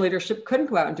the national leadership couldn't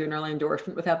go out and do an early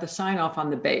endorsement without the sign off on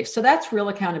the base. So that's real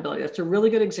accountability. That's a really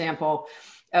good example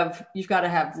of, you've got to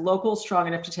have locals strong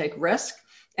enough to take risk.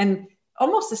 And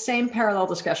almost the same parallel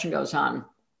discussion goes on.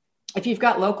 If you've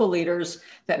got local leaders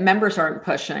that members aren't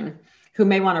pushing, who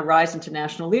may want to rise into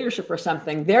national leadership or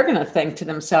something, they're going to think to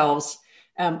themselves,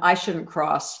 I shouldn't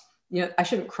cross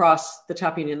the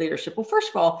top union leadership. Well, first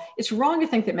of all, it's wrong to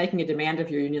think that making a demand of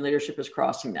your union leadership is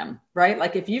crossing them, right?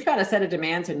 Like if you've got a set of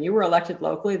demands and you were elected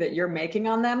locally that you're making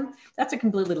on them, that's a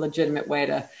completely legitimate way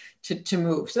to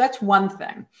move. So that's one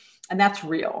thing. And that's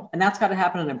real. And that's got to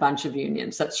happen in a bunch of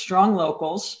unions. That's strong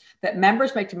locals, that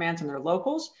members make demands on their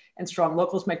locals, and strong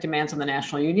locals make demands on the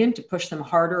national union to push them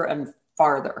harder and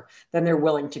farther than they're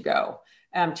willing to go.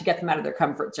 to get them out of their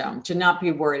comfort zone, to not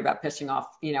be worried about pissing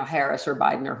off, Harris or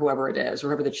Biden or whoever it is, or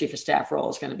whoever the chief of staff role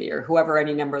is going to be, or whoever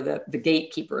any number of the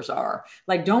gatekeepers are.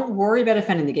 Like, don't worry about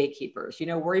offending the gatekeepers,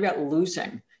 worry about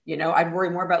losing. I'd worry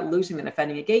more about losing than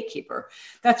offending a gatekeeper.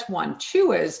 That's one.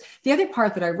 Two is the other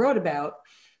part that I wrote about,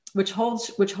 which holds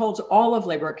all of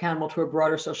labor accountable to a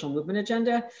broader social movement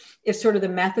agenda, is sort of the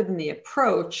method and the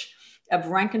approach of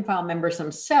rank and file members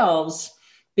themselves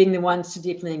being the ones to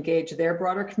deeply engage their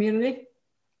broader community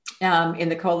in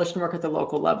the coalition work at the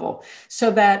local level, so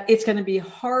that it's going to be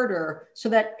harder, so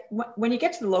that when you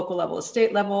get to the local level, a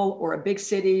state level or a big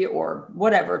city or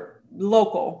whatever,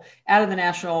 local, out of the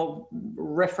national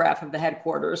riffraff of the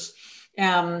headquarters,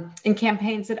 in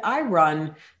campaigns that I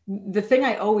run, the thing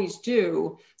I always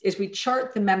do is we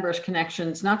chart the members'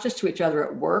 connections, not just to each other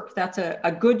at work. That's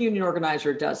a good union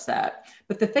organizer does that.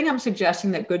 But the thing I'm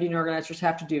suggesting that good union organizers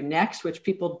have to do next, which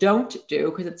people don't do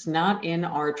because it's not in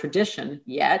our tradition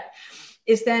yet,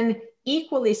 is then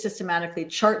equally systematically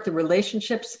chart the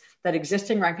relationships that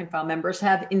existing rank and file members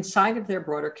have inside of their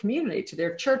broader community, to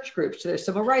their church groups, to their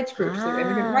civil rights groups, to their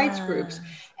immigrant rights groups.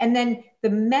 And then the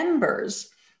members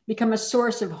become a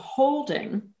source of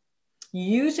holding,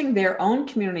 using their own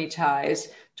community ties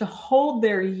to hold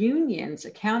their unions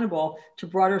accountable to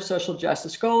broader social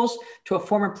justice goals, to a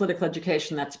form of political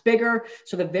education that's bigger.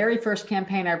 So the very first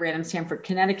campaign I ran in Stamford,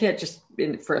 Connecticut,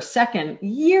 for a second,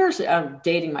 years, I'm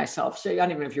dating myself, so I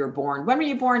don't even know if you were born. When were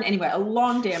you born? Anyway, a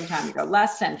long damn time ago,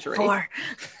 last century.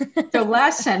 So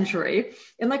last century,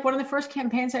 in like one of the first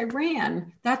campaigns I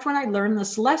ran, that's when I learned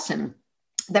this lesson,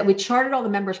 that we charted all the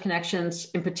members' connections.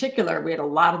 In particular, we had a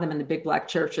lot of them in the big Black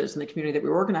churches in the community that we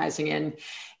were organizing in.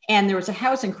 And there was a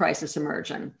housing crisis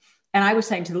emerging. And I was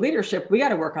saying to the leadership, we got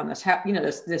to work on this,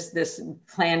 this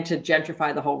plan to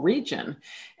gentrify the whole region.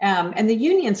 And the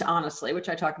unions, honestly, which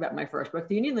I talk about in my first book,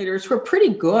 the union leaders were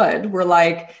pretty good. We're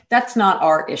like, that's not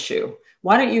our issue.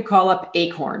 Why don't you call up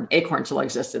Acorn? Acorn still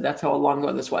existed. That's how long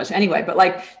ago this was. Anyway, but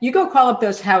like, you go call up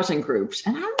those housing groups.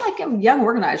 And I'm like a young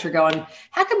organizer going,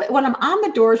 how come when I'm on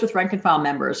the doors with rank and file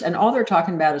members and all they're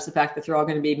talking about is the fact that they're all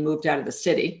going to be moved out of the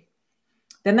city,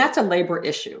 then that's a labor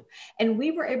issue. And we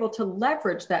were able to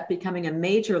leverage that becoming a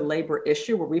major labor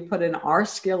issue where we put in our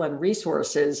skill and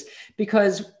resources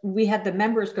because we had the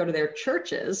members go to their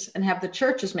churches and have the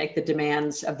churches make the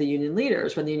demands of the union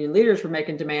leaders when the union leaders were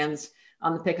making demands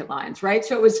on the picket lines, right?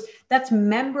 So that's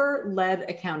member-led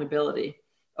accountability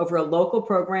over a local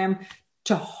program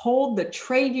to hold the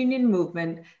trade union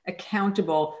movement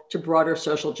accountable to broader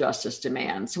social justice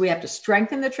demands. So we have to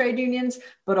strengthen the trade unions,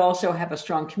 but also have a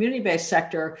strong community-based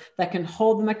sector that can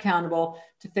hold them accountable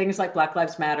to things like Black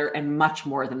Lives Matter and much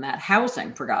more than that.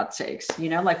 Housing, for God's sakes,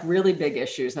 like really big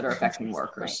issues that are affecting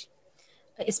workers. Right.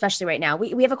 Especially right now.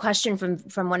 We have a question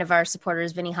from one of our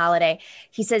supporters, Vinny Holiday.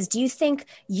 He says, do you think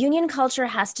union culture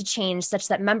has to change such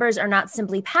that members are not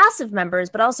simply passive members,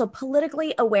 but also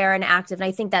politically aware and active? And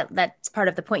I think that's part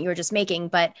of the point you were just making.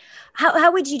 But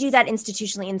how would you do that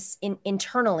institutionally,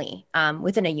 internally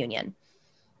within a union?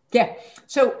 Yeah.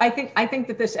 So I think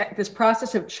that this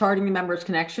process of charting the members'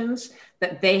 connections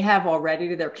that they have already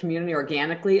to their community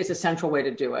organically is a central way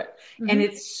to do it. Mm-hmm. And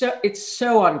it's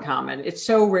so uncommon. It's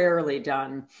so rarely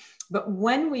done. But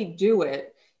when we do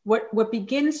it, what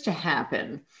begins to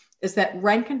happen is that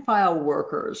rank and file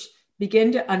workers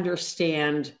begin to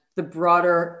understand the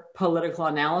broader political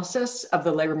analysis of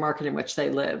the labor market in which they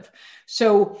live.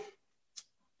 So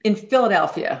in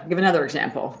Philadelphia, I'll give another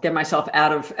example, get myself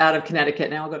out of Connecticut.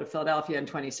 Now I'll go to Philadelphia in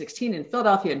 2016. In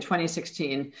Philadelphia in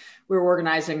 2016, we were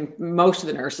organizing most of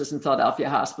the nurses in Philadelphia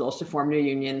hospitals to form new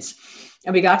unions.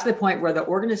 And we got to the point where the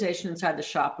organization inside the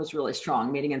shop was really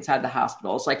strong, meeting inside the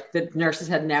hospitals. Like the nurses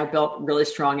had now built really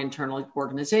strong internal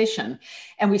organization.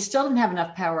 And we still didn't have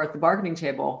enough power at the bargaining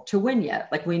table to win yet.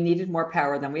 Like we needed more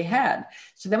power than we had.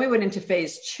 So then we went into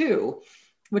phase 2,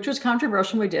 which was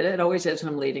controversial. We did it. It always is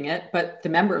when I'm leading it, but the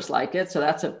members like it. So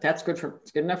that's good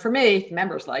enough for me. The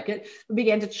members like it. We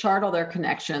began to chart all their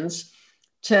connections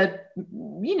to,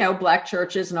 Black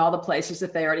churches and all the places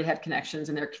that they already had connections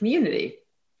in their community.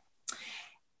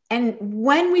 And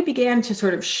when we began to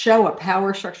sort of show a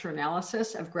power structure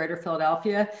analysis of Greater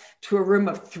Philadelphia to a room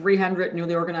of 300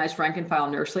 newly organized rank and file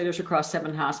nurse leaders across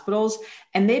 7 hospitals,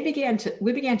 and we began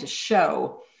to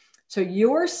show, so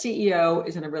your CEO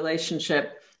is in a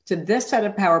relationship to this set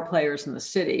of power players in the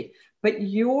city, but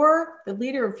you're the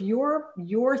leader of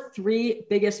your 3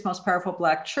 biggest, most powerful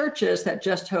Black churches that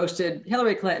just hosted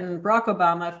Hillary Clinton, Barack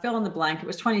Obama, fill in the blank. It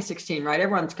was 2016, right?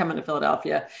 Everyone's coming to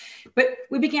Philadelphia. But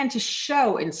we began to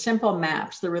show in simple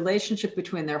maps the relationship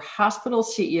between their hospital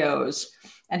CEOs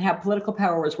and how political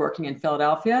power was working in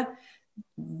Philadelphia.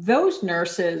 Those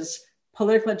nurses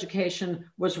political education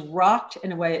was rocked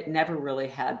in a way it never really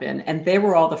had been. And they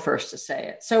were all the first to say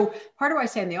it. So part of what I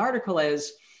say in the article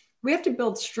is we have to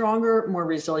build stronger, more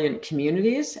resilient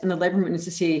communities. And the labor movement needs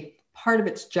to see part of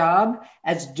its job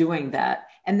as doing that.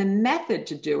 And the method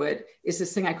to do it is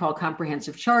this thing I call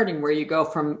comprehensive charting, where you go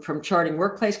from charting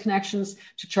workplace connections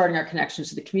to charting our connections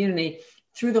to the community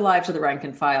through the lives of the rank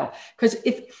and file. Because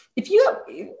if you,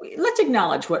 let's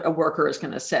acknowledge what a worker is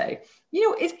going to say. You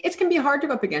know, it's going to be hard to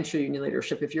go up against your union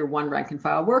leadership if you're one rank and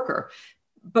file worker.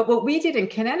 But what we did in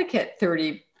Connecticut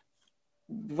 30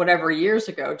 whatever years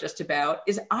ago, just about,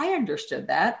 is I understood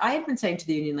that. I had been saying to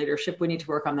the union leadership, we need to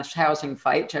work on this housing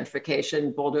fight,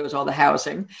 gentrification, bulldoze all the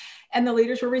housing. And the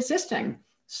leaders were resisting.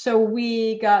 So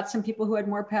we got some people who had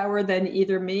more power than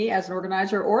either me as an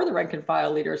organizer or the rank and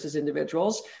file leaders as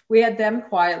individuals. We had them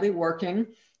quietly working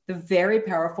the very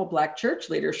powerful Black church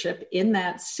leadership in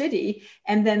that city.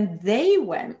 And then they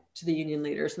went to the union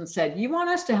leaders and said, you want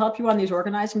us to help you on these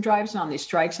organizing drives and on these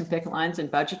strikes and picket lines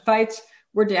and budget fights?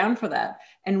 We're down for that.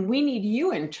 And we need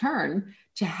you in turn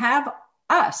to have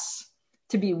us,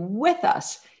 to be with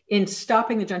us in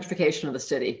stopping the gentrification of the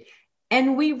city.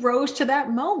 And we rose to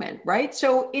that moment, right?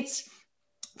 So it's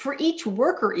for each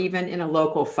worker, even in a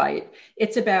local fight,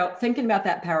 it's about thinking about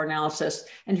that power analysis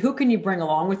and who can you bring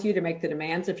along with you to make the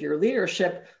demands of your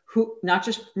leadership, who, not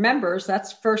just members,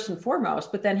 that's first and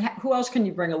foremost, but then who else can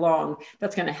you bring along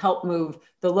that's going to help move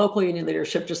the local union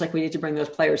leadership, just like we need to bring those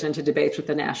players into debates with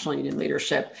the national union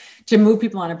leadership to move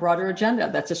people on a broader agenda.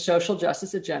 That's a social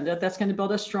justice agenda that's going to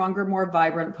build a stronger, more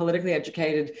vibrant, politically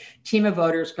educated team of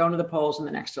voters going to the polls in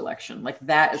the next election. Like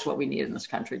that is what we need in this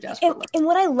country desperately. And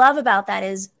what I love about that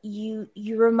is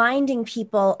you're reminding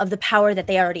people of the power that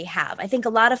they already have. I think a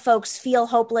lot of folks feel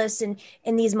hopeless in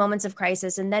these moments of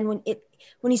crisis. And then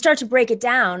when you start to break it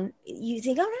down, you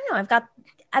think, oh, no, I've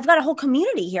got a whole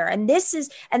community here. And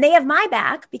and they have my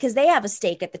back because they have a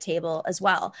stake at the table as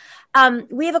well.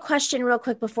 We have a question real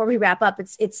quick before we wrap up.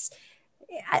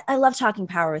 I love talking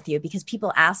power with you because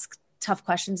people ask tough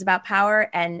questions about power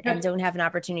and don't have an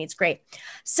opportunity. It's great.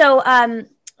 So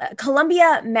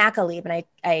Columbia McAleeb, and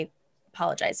I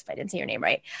apologize if I didn't say your name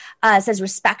right, says,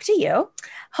 respect to you.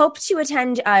 Hope to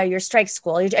attend your strike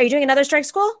school. Are you doing another strike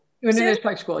school? Another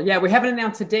strike school. Yeah, we haven't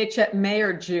announced a date yet, May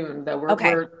or June, though.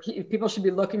 People should be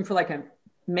looking for like a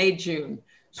May, June.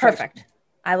 Perfect. School.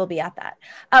 I will be at that.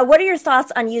 What are your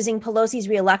thoughts on using Pelosi's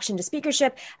reelection to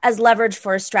speakership as leverage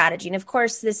for a strategy? And of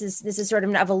course, this is sort of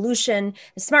an evolution,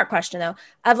 a smart question though,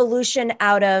 evolution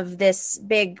out of this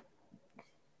big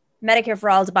Medicare for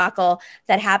All debacle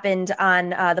that happened on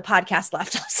the podcast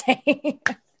left, I'll say.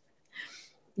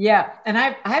 Yeah. And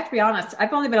I have to be honest,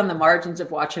 I've only been on the margins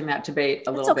of watching that debate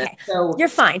a little bit. So you're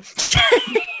fine.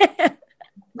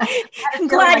 I'm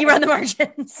glad you were on the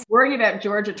margins. Worrying about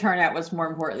Georgia turnout was more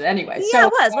important. Anyway. Yeah,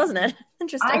 it was, wasn't it?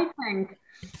 Interesting.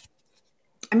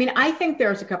 I think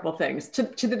there's a couple of things. To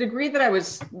the degree that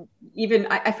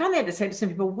I finally had to say to some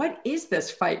people, what is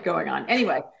this fight going on?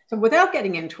 Anyway, so without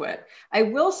getting into it, I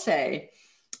will say,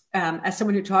 as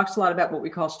someone who talks a lot about what we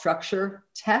call structure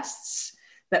tests,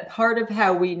 that part of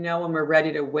how we know when we're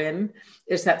ready to win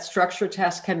is that structure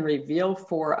test can reveal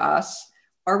for us,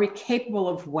 are we capable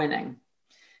of winning?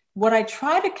 What I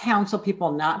try to counsel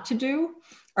people not to do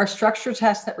are structure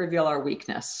tests that reveal our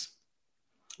weakness,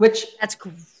 that's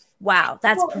profound.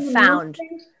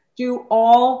 Do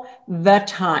all the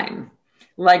time.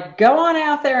 Like go on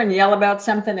out there and yell about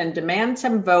something and demand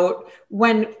some vote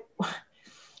when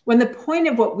the point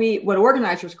of what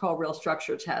organizers call real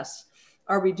structure tests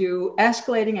are we do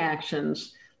escalating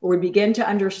actions where we begin to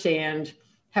understand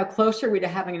how close are we to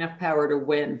having enough power to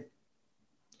win.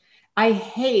 I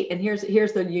hate, and here's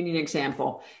the union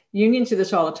example. Unions do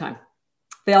this all the time.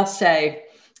 They'll say,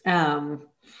 Fridays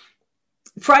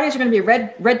are going to be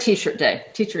a red t-shirt day.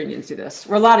 Teacher unions do this,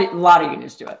 or a lot of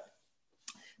unions do it.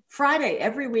 Friday,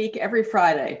 every week, every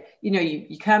Friday,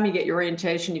 you come, you get your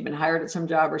orientation, you've been hired at some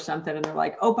job or something. And they're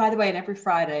like, oh, by the way, and every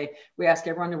Friday we ask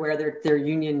everyone to wear their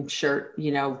union shirt,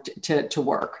 to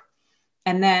work.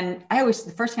 And then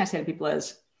the first thing I say to people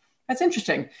is, that's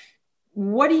interesting.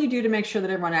 What do you do to make sure that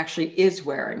everyone actually is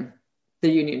wearing the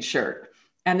union shirt?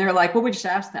 And they're like, well, we just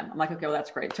asked them. I'm like, okay, well,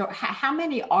 that's great. So how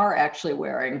many are actually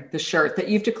wearing the shirt that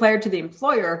you've declared to the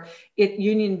employer?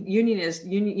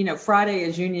 Friday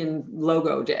is union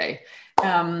logo day.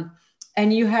 And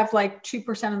you have like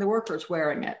 2% of the workers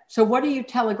wearing it. So what are you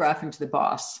telegraphing to the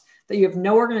boss? That you have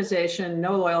no organization,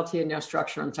 no loyalty, and no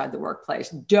structure inside the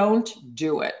workplace. Don't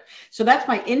do it. So that's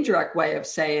my indirect way of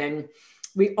saying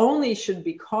we only should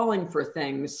be calling for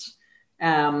things.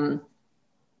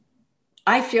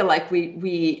 I feel like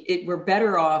we're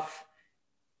better off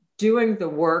doing the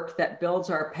work that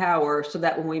builds our power so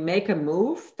that when we make a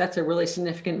move, that's a really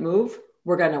significant move,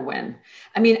 we're going to win.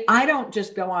 I mean, I don't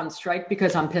just go on strike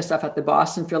because I'm pissed off at the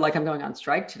boss and feel like I'm going on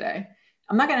strike today.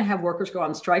 I'm not going to have workers go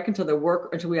on strike until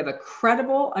we have a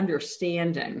credible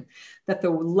understanding that the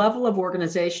level of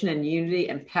organization and unity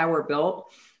and power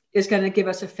built is going to give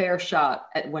us a fair shot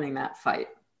at winning that fight.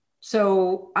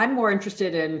 So I'm more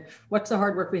interested in what's the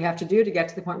hard work we have to do to get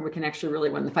to the point where we can actually really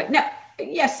win the fight. Now,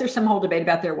 yes, there's some whole debate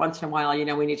about there once in a while,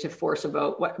 we need to force a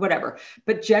vote, whatever.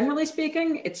 But generally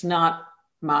speaking, it's not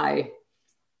my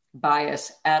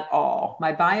bias at all.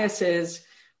 My bias is,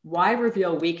 why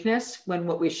reveal weakness when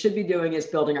what we should be doing is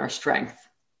building our strength?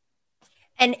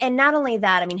 And not only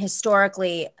that, I mean,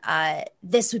 historically,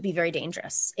 this would be very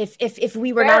dangerous. If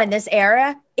we were not in this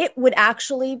era, it would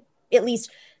actually, at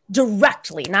least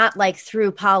directly, not like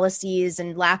through policies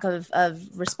and lack of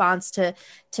response to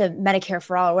Medicare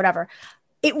for all or whatever,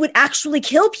 it would actually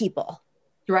kill people.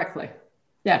 Directly.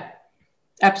 Yeah,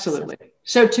 absolutely.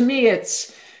 So to me,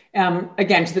 it's,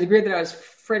 again, to the degree that I was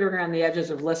frittering around the edges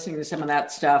of listening to some of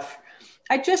that stuff,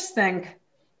 I just think,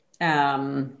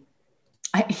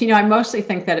 I mostly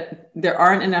think that there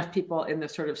aren't enough people in the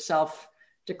sort of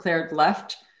self-declared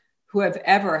left who have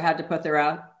ever had to put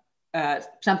their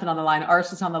something on the line,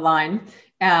 ours is on the line,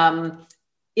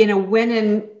 in a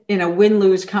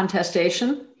win-lose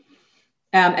contestation,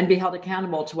 and be held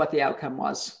accountable to what the outcome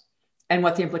was and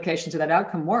what the implications of that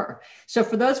outcome were. So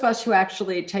for those of us who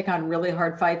actually take on really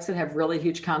hard fights that have really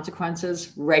huge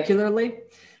consequences regularly,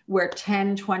 where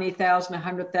 10, 20,000,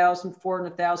 100,000,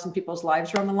 400,000 people's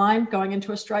lives are on the line going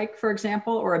into a strike, for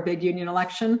example, or a big union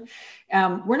election,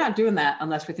 we're not doing that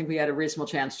unless we think we had a reasonable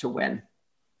chance to win.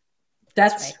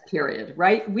 That's right. Period,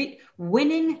 right?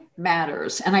 Winning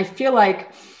matters. And I feel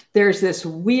like there's this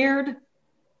weird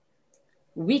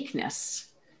weakness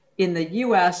in the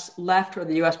U.S. left or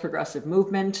the U.S. progressive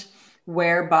movement,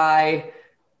 whereby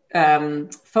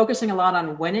focusing a lot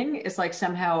on winning is like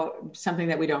somehow something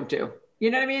that we don't do. You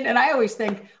know what I mean? And I always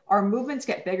think our movements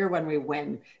get bigger when we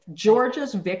win.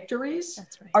 Georgia's victories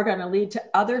are going to lead to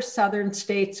other Southern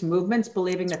states' movements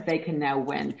believing that they can now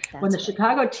win. When the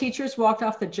Chicago teachers walked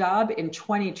off the job in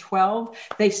 2012,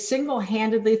 they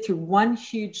single-handedly, through one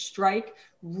huge strike,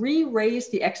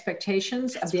 re-raised the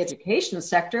expectations of the education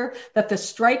sector that the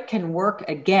strike can work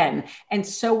again. And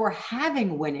so we're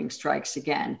having winning strikes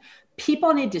again.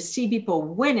 People need to see people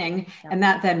winning, and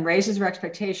that then raises their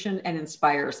expectation and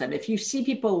inspires them. If you see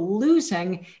people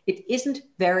losing, it isn't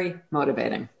very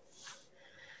motivating.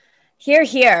 Hear,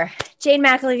 hear. Jane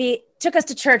McAlevey took us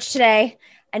to church today.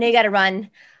 I know you got to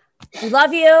run. We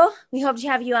love you. We hope to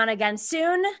have you on again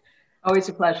soon. Always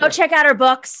a pleasure. Go check out our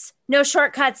books. No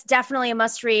Shortcuts, definitely a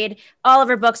must read. All of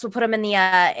our books, we'll put them in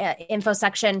the info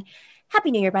section. Happy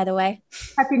New Year, by the way.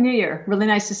 Happy New Year. Really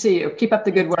nice to see you. Keep up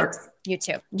the good work. You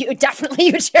too. You too.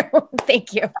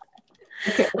 Thank you.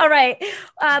 Okay. All right.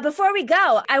 Before we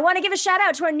go, I want to give a shout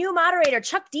out to our new moderator,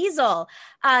 Chuck Diesel.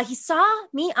 He saw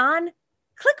me on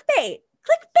Clickbaity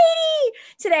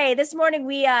today. This morning,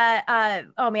 that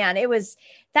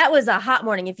was a hot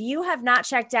morning. If you have not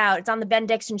checked out, it's on the Ben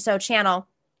Dixon Show channel.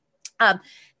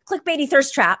 Clickbaity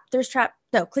Thirst Trap.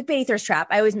 Clickbaity Thirst Trap.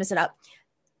 I always mess it up.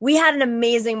 We had an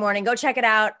amazing morning. Go check it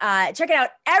out. Check it out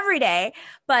every day,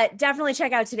 but definitely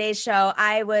check out today's show.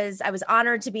 I was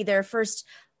honored to be their first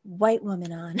white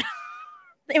woman on.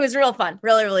 It was real fun.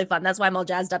 Really, really fun. That's why I'm all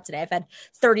jazzed up today. I've had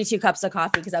 32 cups of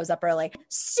coffee because I was up early.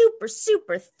 Super,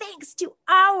 super thanks to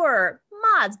our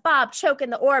mods, Bob, Choke,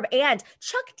 and the Orb, and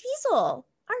Chuck Diesel,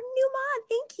 our new mod.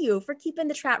 Thank you for keeping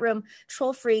the chat room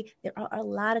troll free. There are a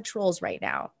lot of trolls right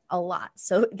now. A lot.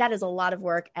 So that is a lot of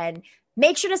work. And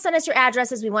make sure to send us your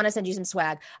addresses. We want to send you some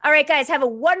swag. All right, guys, have a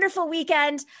wonderful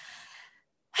weekend.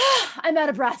 I'm out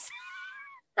of breath.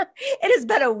 It has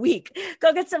been a week.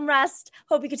 Go get some rest.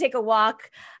 Hope you can take a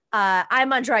walk.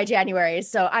 I'm on dry January,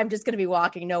 so I'm just going to be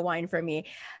walking. No wine for me.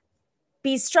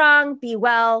 Be strong. Be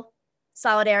well.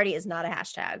 Solidarity is not a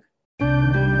hashtag. The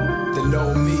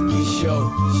Nomiki Show.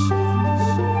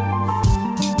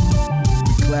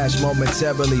 Clash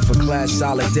momentarily for class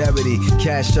solidarity.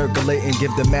 Cash circulating,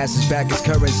 give the masses back its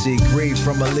currency. Greed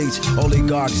from elites,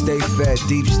 oligarchs stay fed.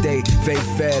 Deep state, fake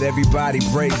fed, everybody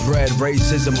break bread.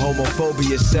 Racism,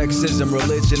 homophobia, sexism,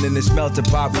 religion in this melting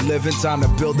pot we live in. Time to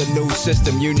build a new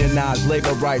system, unionize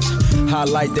labor rights.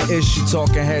 Highlight the issue,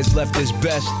 talking heads left is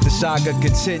best. The saga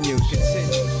continues.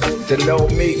 The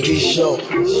Nomiki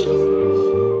Show.